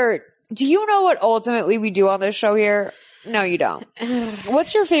 Winter, do you know what ultimately we do on this show here? No, you don't.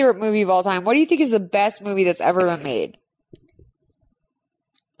 What's your favorite movie of all time? What do you think is the best movie that's ever been made?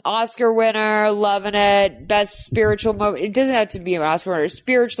 Oscar winner, loving it, best spiritual movie. It doesn't have to be an Oscar winner.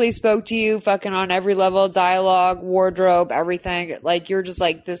 Spiritually spoke to you, fucking on every level, dialogue, wardrobe, everything. Like, you're just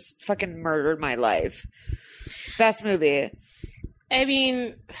like, this fucking murdered my life. Best movie. I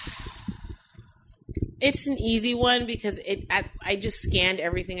mean, it's an easy one because I just scanned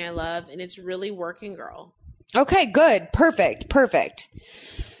everything I love, and it's really Working Girl. Okay, good. Perfect.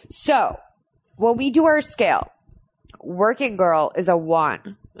 So, when we do our scale, Working Girl is a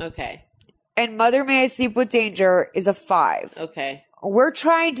 1. Okay. And Mother May I Sleep with Danger is a 5. Okay. We're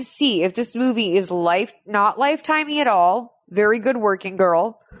trying to see if this movie is not lifetimey at all, very good Working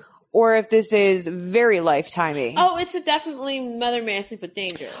Girl, or if this is very lifetimey. Oh, it's definitely Mother May I Sleep with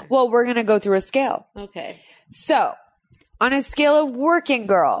Danger. Well, we're going to go through a scale. Okay. So, On a scale of working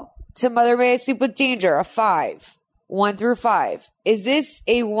girl to Mother May I Sleep with Danger, a 5. 1 through 5. Is this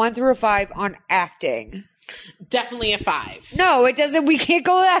a 1 through a 5 on acting? Definitely a 5. No, it doesn't. We can't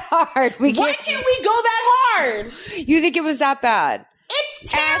go that hard. Why can't we go that hard? You think it was that bad?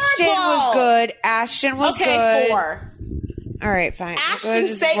 It's terrible. Ashton was good. Ashton was good. Okay, 4. All right, fine.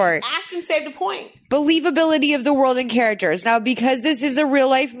 Ashton saved a point. Believability of the world and characters. Now, because this is a real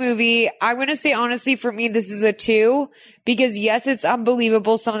life movie, I'm going to say honestly, for me, this is a 2. Because yes, it's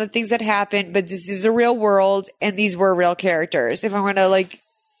unbelievable, some of the things that happened, but this is a real world and these were real characters. If I'm going to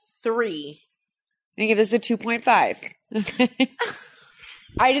 3. I'm going to give this a 2.5.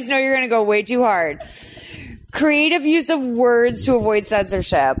 I just know you're going to go way too hard. Creative use of words to avoid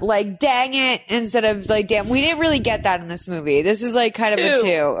censorship. Like, dang it, instead of damn. We didn't really get that in this movie. This is kind of a 2.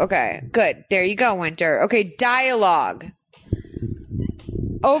 Okay, good. There you go, Winter. Okay, dialogue.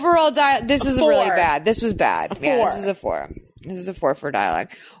 Overall, this is really bad. This was bad. Yeah, this is a 4. This is a 4 for dialogue.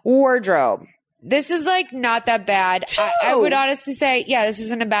 Wardrobe. This is not that bad. I would honestly say, yeah, this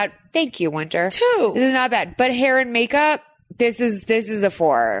isn't a bad. Thank you, Winter. 2. This is not bad. But hair and makeup, this is a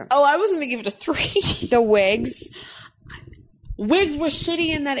 4. Oh, I was going to give it a 3. The wigs. Wigs were shitty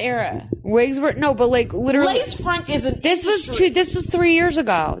in that era. Wigs were but literally. Lace front isn't. This was 3 years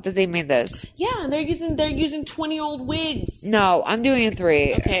ago that they made this. Yeah, they're using 20-old wigs. No, I'm doing a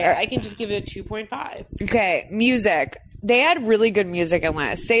 3. Okay, I can just give it a 2.5. Okay, music. They had really good music in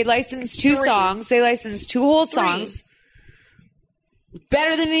this. They licensed 2 songs. They licensed 2 whole songs.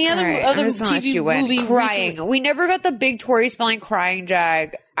 Better than any other TV movie. Crying. Recently. We never got the big Tori Spelling crying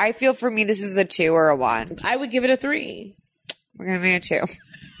jag. I feel for me this is a 2 or a 1. I would give it a 3. We're gonna make a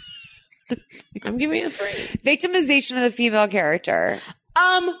 2. I'm giving it a 3. Victimization of the female character.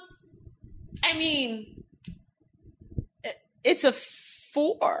 I mean, it's a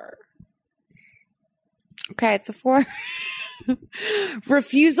 4. Okay, it's a 4.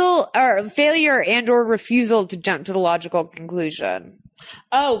 Refusal or failure and or refusal to jump to the logical conclusion.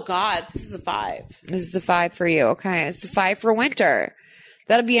 Oh God, this is a 5. This is a 5 for you. Okay, it's a 5 for Winter.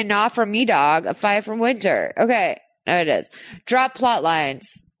 That'll be a nah from me, dog. A 5 from Winter. Okay, there it is. Drop plot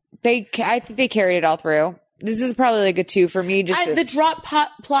lines. I think they carried it all through. This is probably a 2 for me. The drop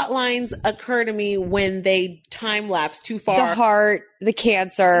plot lines occur to me when they time lapse too far. The heart, the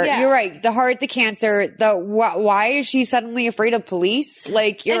cancer. Yeah. You're right. The heart, the cancer. Why is she suddenly afraid of police? You're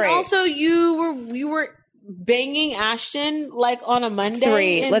right. And also, you were banging Ashton on a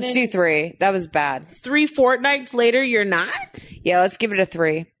Monday. 3. Let's do 3. That was bad. 3 fortnights later, you're not? Yeah, let's give it a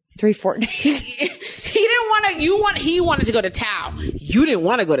 3. 3 fortnights. He didn't want to. He wanted to go to Tao. You didn't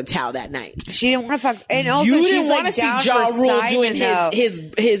want to go to Tao that night. She didn't want to fuck. And also, you she's didn't want to see Ja Rule doing his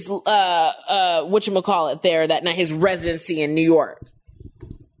whatchamacallit there that night. His residency in New York.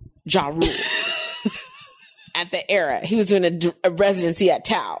 Ja Rule. At the era, he was doing a residency at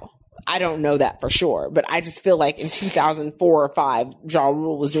Tao. I don't know that for sure, but I just feel like in 2004 or 5, Ja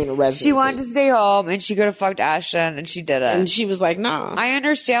Rule was doing a residency. She wanted to stay home and she could have fucked Ashton and she didn't. And she was like, nah. I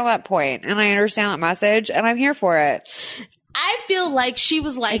understand that point and I understand that message and I'm here for it. I feel like she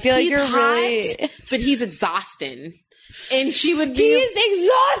was like, I feel like he's you're hot, really... but he's exhausting. And she would be... He's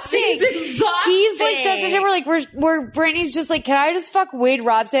exhausting! He's exhausting! He's like Justin Timberlake, where Brittany's just like, can I just fuck Wade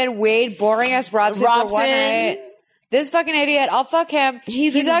Robson? Wade, boring ass Robson for one night. This fucking idiot, I'll fuck him.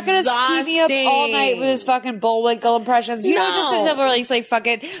 He's not gonna keep me up all night with his fucking Bullwinkle impressions. You know, Justin Timberlake's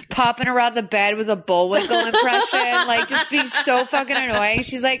fucking popping around the bed with a Bullwinkle impression, just being so fucking annoying.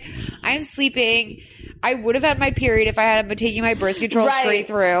 She's like, I'm sleeping. I would have had my period if I hadn't been taking my birth control straight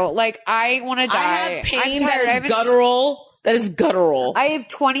through. I want to die. I have pain I'm tired. that is guttural. That is guttural. I have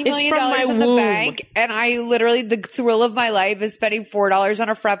 $20 million in the bank, and I literally, the thrill of my life is spending $4 on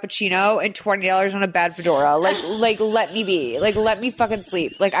a Frappuccino and $20 on a bad fedora. Let me be. Let me fucking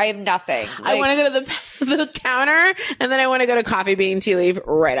sleep. I have nothing. I want to go to the counter, and then I want to go to Coffee Bean Tea Leaf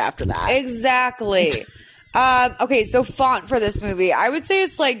right after that. Exactly. Okay, so font for this movie. I would say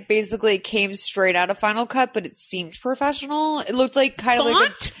it's basically came straight out of Final Cut, but it seemed professional. It looked kind of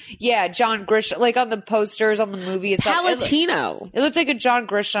John Grisham, on the posters on the movie itself. Palatino. It looked like a John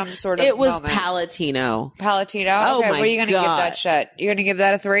Grisham sort of It was moment. Palatino. Palatino? Oh okay, my what are you going to give that shit? You're going to give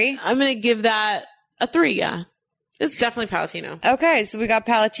that a 3? I'm going to give that a 3, yeah. It's definitely Palatino. Okay, so we got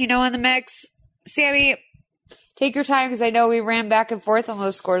Palatino in the mix. Sammy, take your time because I know we ran back and forth on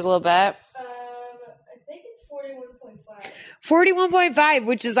those scores a little bit. 41.5,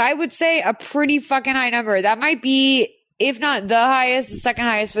 which is, I would say, a pretty fucking high number. That might be, if not the highest, the second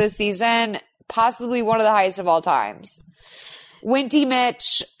highest for the season, possibly one of the highest of all times. Winty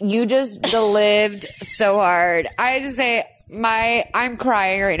Mitch, you just lived so hard. I have to say, I'm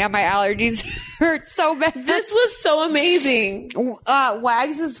crying right now. My allergies hurt so bad. This was so amazing.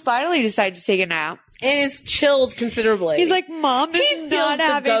 Wags has finally decided to take a nap. And it's chilled considerably. He's like, Mom is not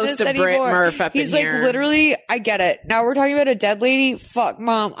having ghost this of anymore. Britt Murph up He's in like, here. literally, I get it. Now we're talking about a dead lady. Fuck,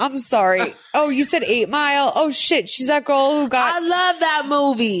 Mom. I'm sorry. Oh, you said 8 Mile. Oh shit, she's that girl who got. I love that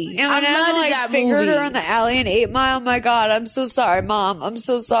movie. Eminem, I loved that fingered movie. her on the alley in 8 Mile. My God, I'm so sorry, Mom. I'm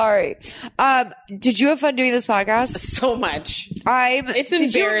so sorry. Did you have fun doing this podcast? So much. It's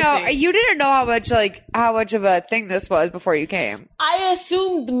embarrassing. You didn't know how much of a thing this was before you came. I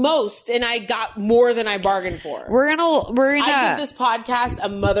assumed most, and I got more than I bargained for. We're gonna. I give this podcast a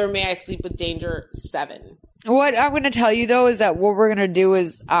Mother May I Sleep with Danger 7. What I'm going to tell you though is that what we're going to do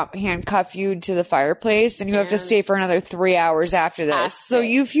is handcuff you to the fireplace, and you have to stay for another 3 hours after this. So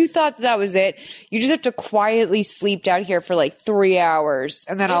if you thought that was it, you just have to quietly sleep down here for like 3 hours,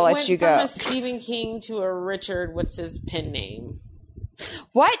 and then I'll let you go. From a Stephen King to a Richard. What's his pen name?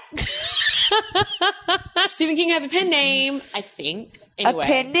 What? Stephen King has a pen name, I think. Anyway. A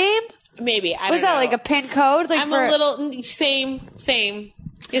pen name? Maybe. I Was don't that know. like a pin code? Like I'm a little same.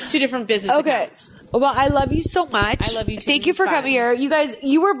 It's 2 different business accounts. Well, I love you so much. I love you too. Thank you for coming here. You guys,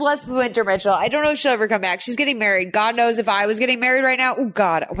 you were blessed with Winter Mitchell. I don't know if she'll ever come back. She's getting married. God knows if I was getting married right now. Oh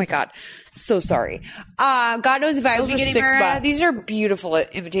God. Oh my God. So sorry. God knows if I was getting married. Right now. These are beautiful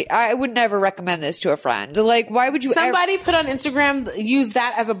invitations. I would never recommend this to a friend. Like, why would you Somebody put on Instagram, used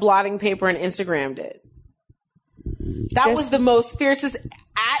that as a blotting paper and Instagrammed it. That was the most fiercest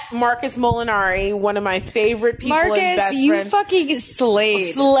at Marcus Molinari, one of my favorite people and best Marcus, you friends. fucking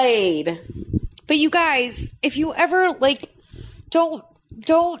slayed. But you guys, if you ever don't,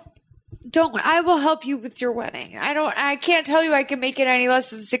 I will help you with your wedding. I can't tell you I can make it any less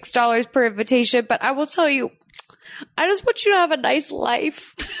than $6 per invitation, but I will tell you, I just want you to have a nice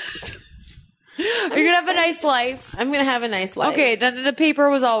life. You're going to have a nice life. I'm going to have a nice life. Okay, then the paper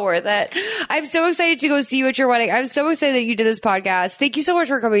was all worth it. I'm so excited to go see you at your wedding. I'm so excited that you did this podcast. Thank you so much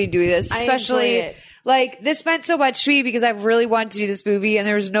for coming and doing this. Especially, I enjoy it. This meant so much to me because I've really wanted to do this movie, and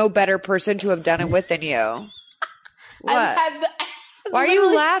there's no better person to have done it with than you. What? Why are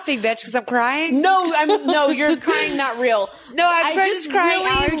you laughing, bitch? Because I'm crying? No, you're crying, not real. No, I'm I just crying.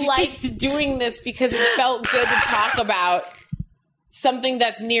 really liked doing this because it felt good to talk about something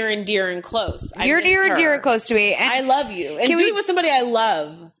that's near and dear and close. You're near and dear and close to me. And I love you. And do it with somebody I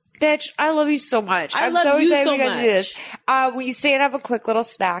love. Bitch, I love you so much. I'm love so you excited so for you guys to do this. Will you stay and have a quick little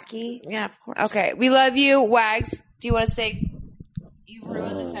snacky? Yeah, of course. Okay. We love you. Wags, do you want to say you've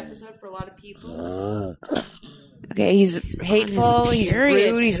ruined this episode for a lot of people? Okay, he's hateful, he's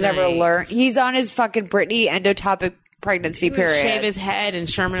rude, he's never learned. He's on his fucking Britney endotopic pregnancy period. Shave his head in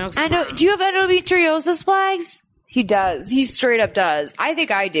Sherman Oaks. I know. Do you have endometriosis, Wags? He does. He straight up does. I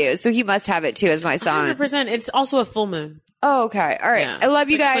think I do. So he must have it too as my son. 100%. It's also a full moon. Oh, okay. All right. Yeah. I love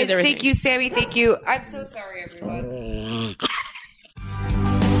you guys. Explains everything. Thank you, Sammy. Thank you. I'm so sorry, everyone.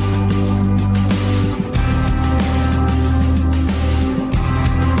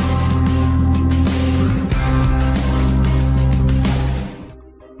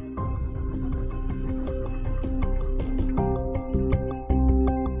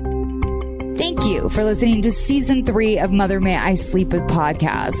 Thank you for listening to Season 3 of Mother May I Sleep With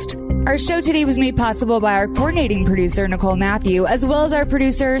podcast. Our show today was made possible by our coordinating producer, Nicole Matthew, as well as our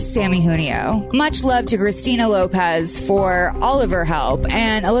producer, Sammy Junio. Much love to Christina Lopez for all of her help,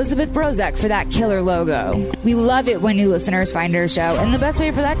 and Elizabeth Brozek for that killer logo. We love it when new listeners find our show, and the best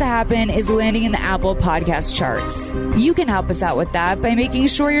way for that to happen is landing in the Apple Podcast charts. You can help us out with that by making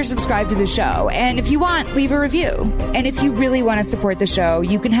sure you're subscribed to the show, and if you want, leave a review. And if you really want to support the show,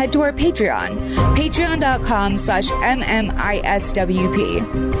 you can head to our Patreon,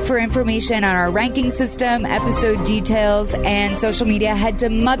 patreon.com/MMISWP. For information on our ranking system, episode details, and social media, head to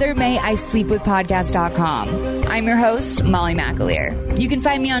mothermayisleepwithpodcast.com. I'm your host, Molly McAleer. You can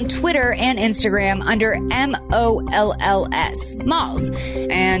find me on Twitter and Instagram under MOLLS, Malls.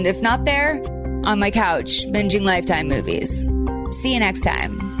 And if not there, on my couch, binging Lifetime movies. See you next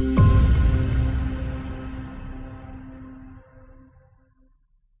time.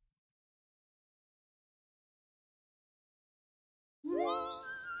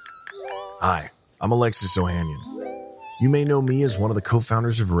 Hi, I'm Alexis Ohanian. You may know me as one of the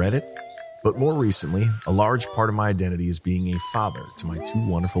co-founders of Reddit, but more recently, a large part of my identity is being a father to my 2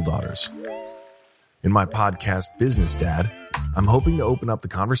 wonderful daughters. In my podcast, Business Dad, I'm hoping to open up the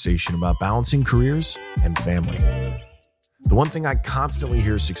conversation about balancing careers and family. The one thing I constantly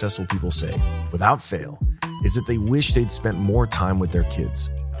hear successful people say, without fail, is that they wish they'd spent more time with their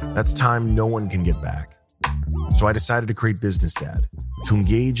kids. That's time no one can get back. So I decided to create Business Dad to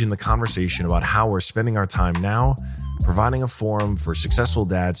engage in the conversation about how we're spending our time now providing a forum for successful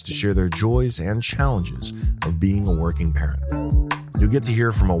dads to share their joys and challenges of being a working parent. You'll get to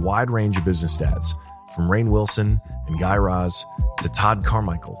hear from a wide range of business dads, from Rainn Wilson and Guy Raz to Todd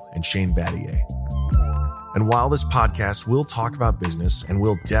Carmichael and Shane Battier. And while this podcast will talk about business and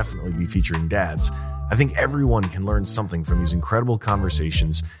will definitely be featuring dads, I think everyone can learn something from these incredible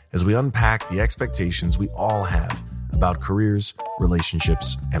conversations as we unpack the expectations we all have about careers,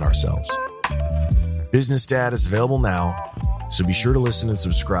 relationships, and ourselves. Business Dad is available now, so be sure to listen and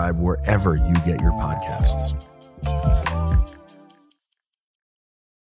subscribe wherever you get your podcasts.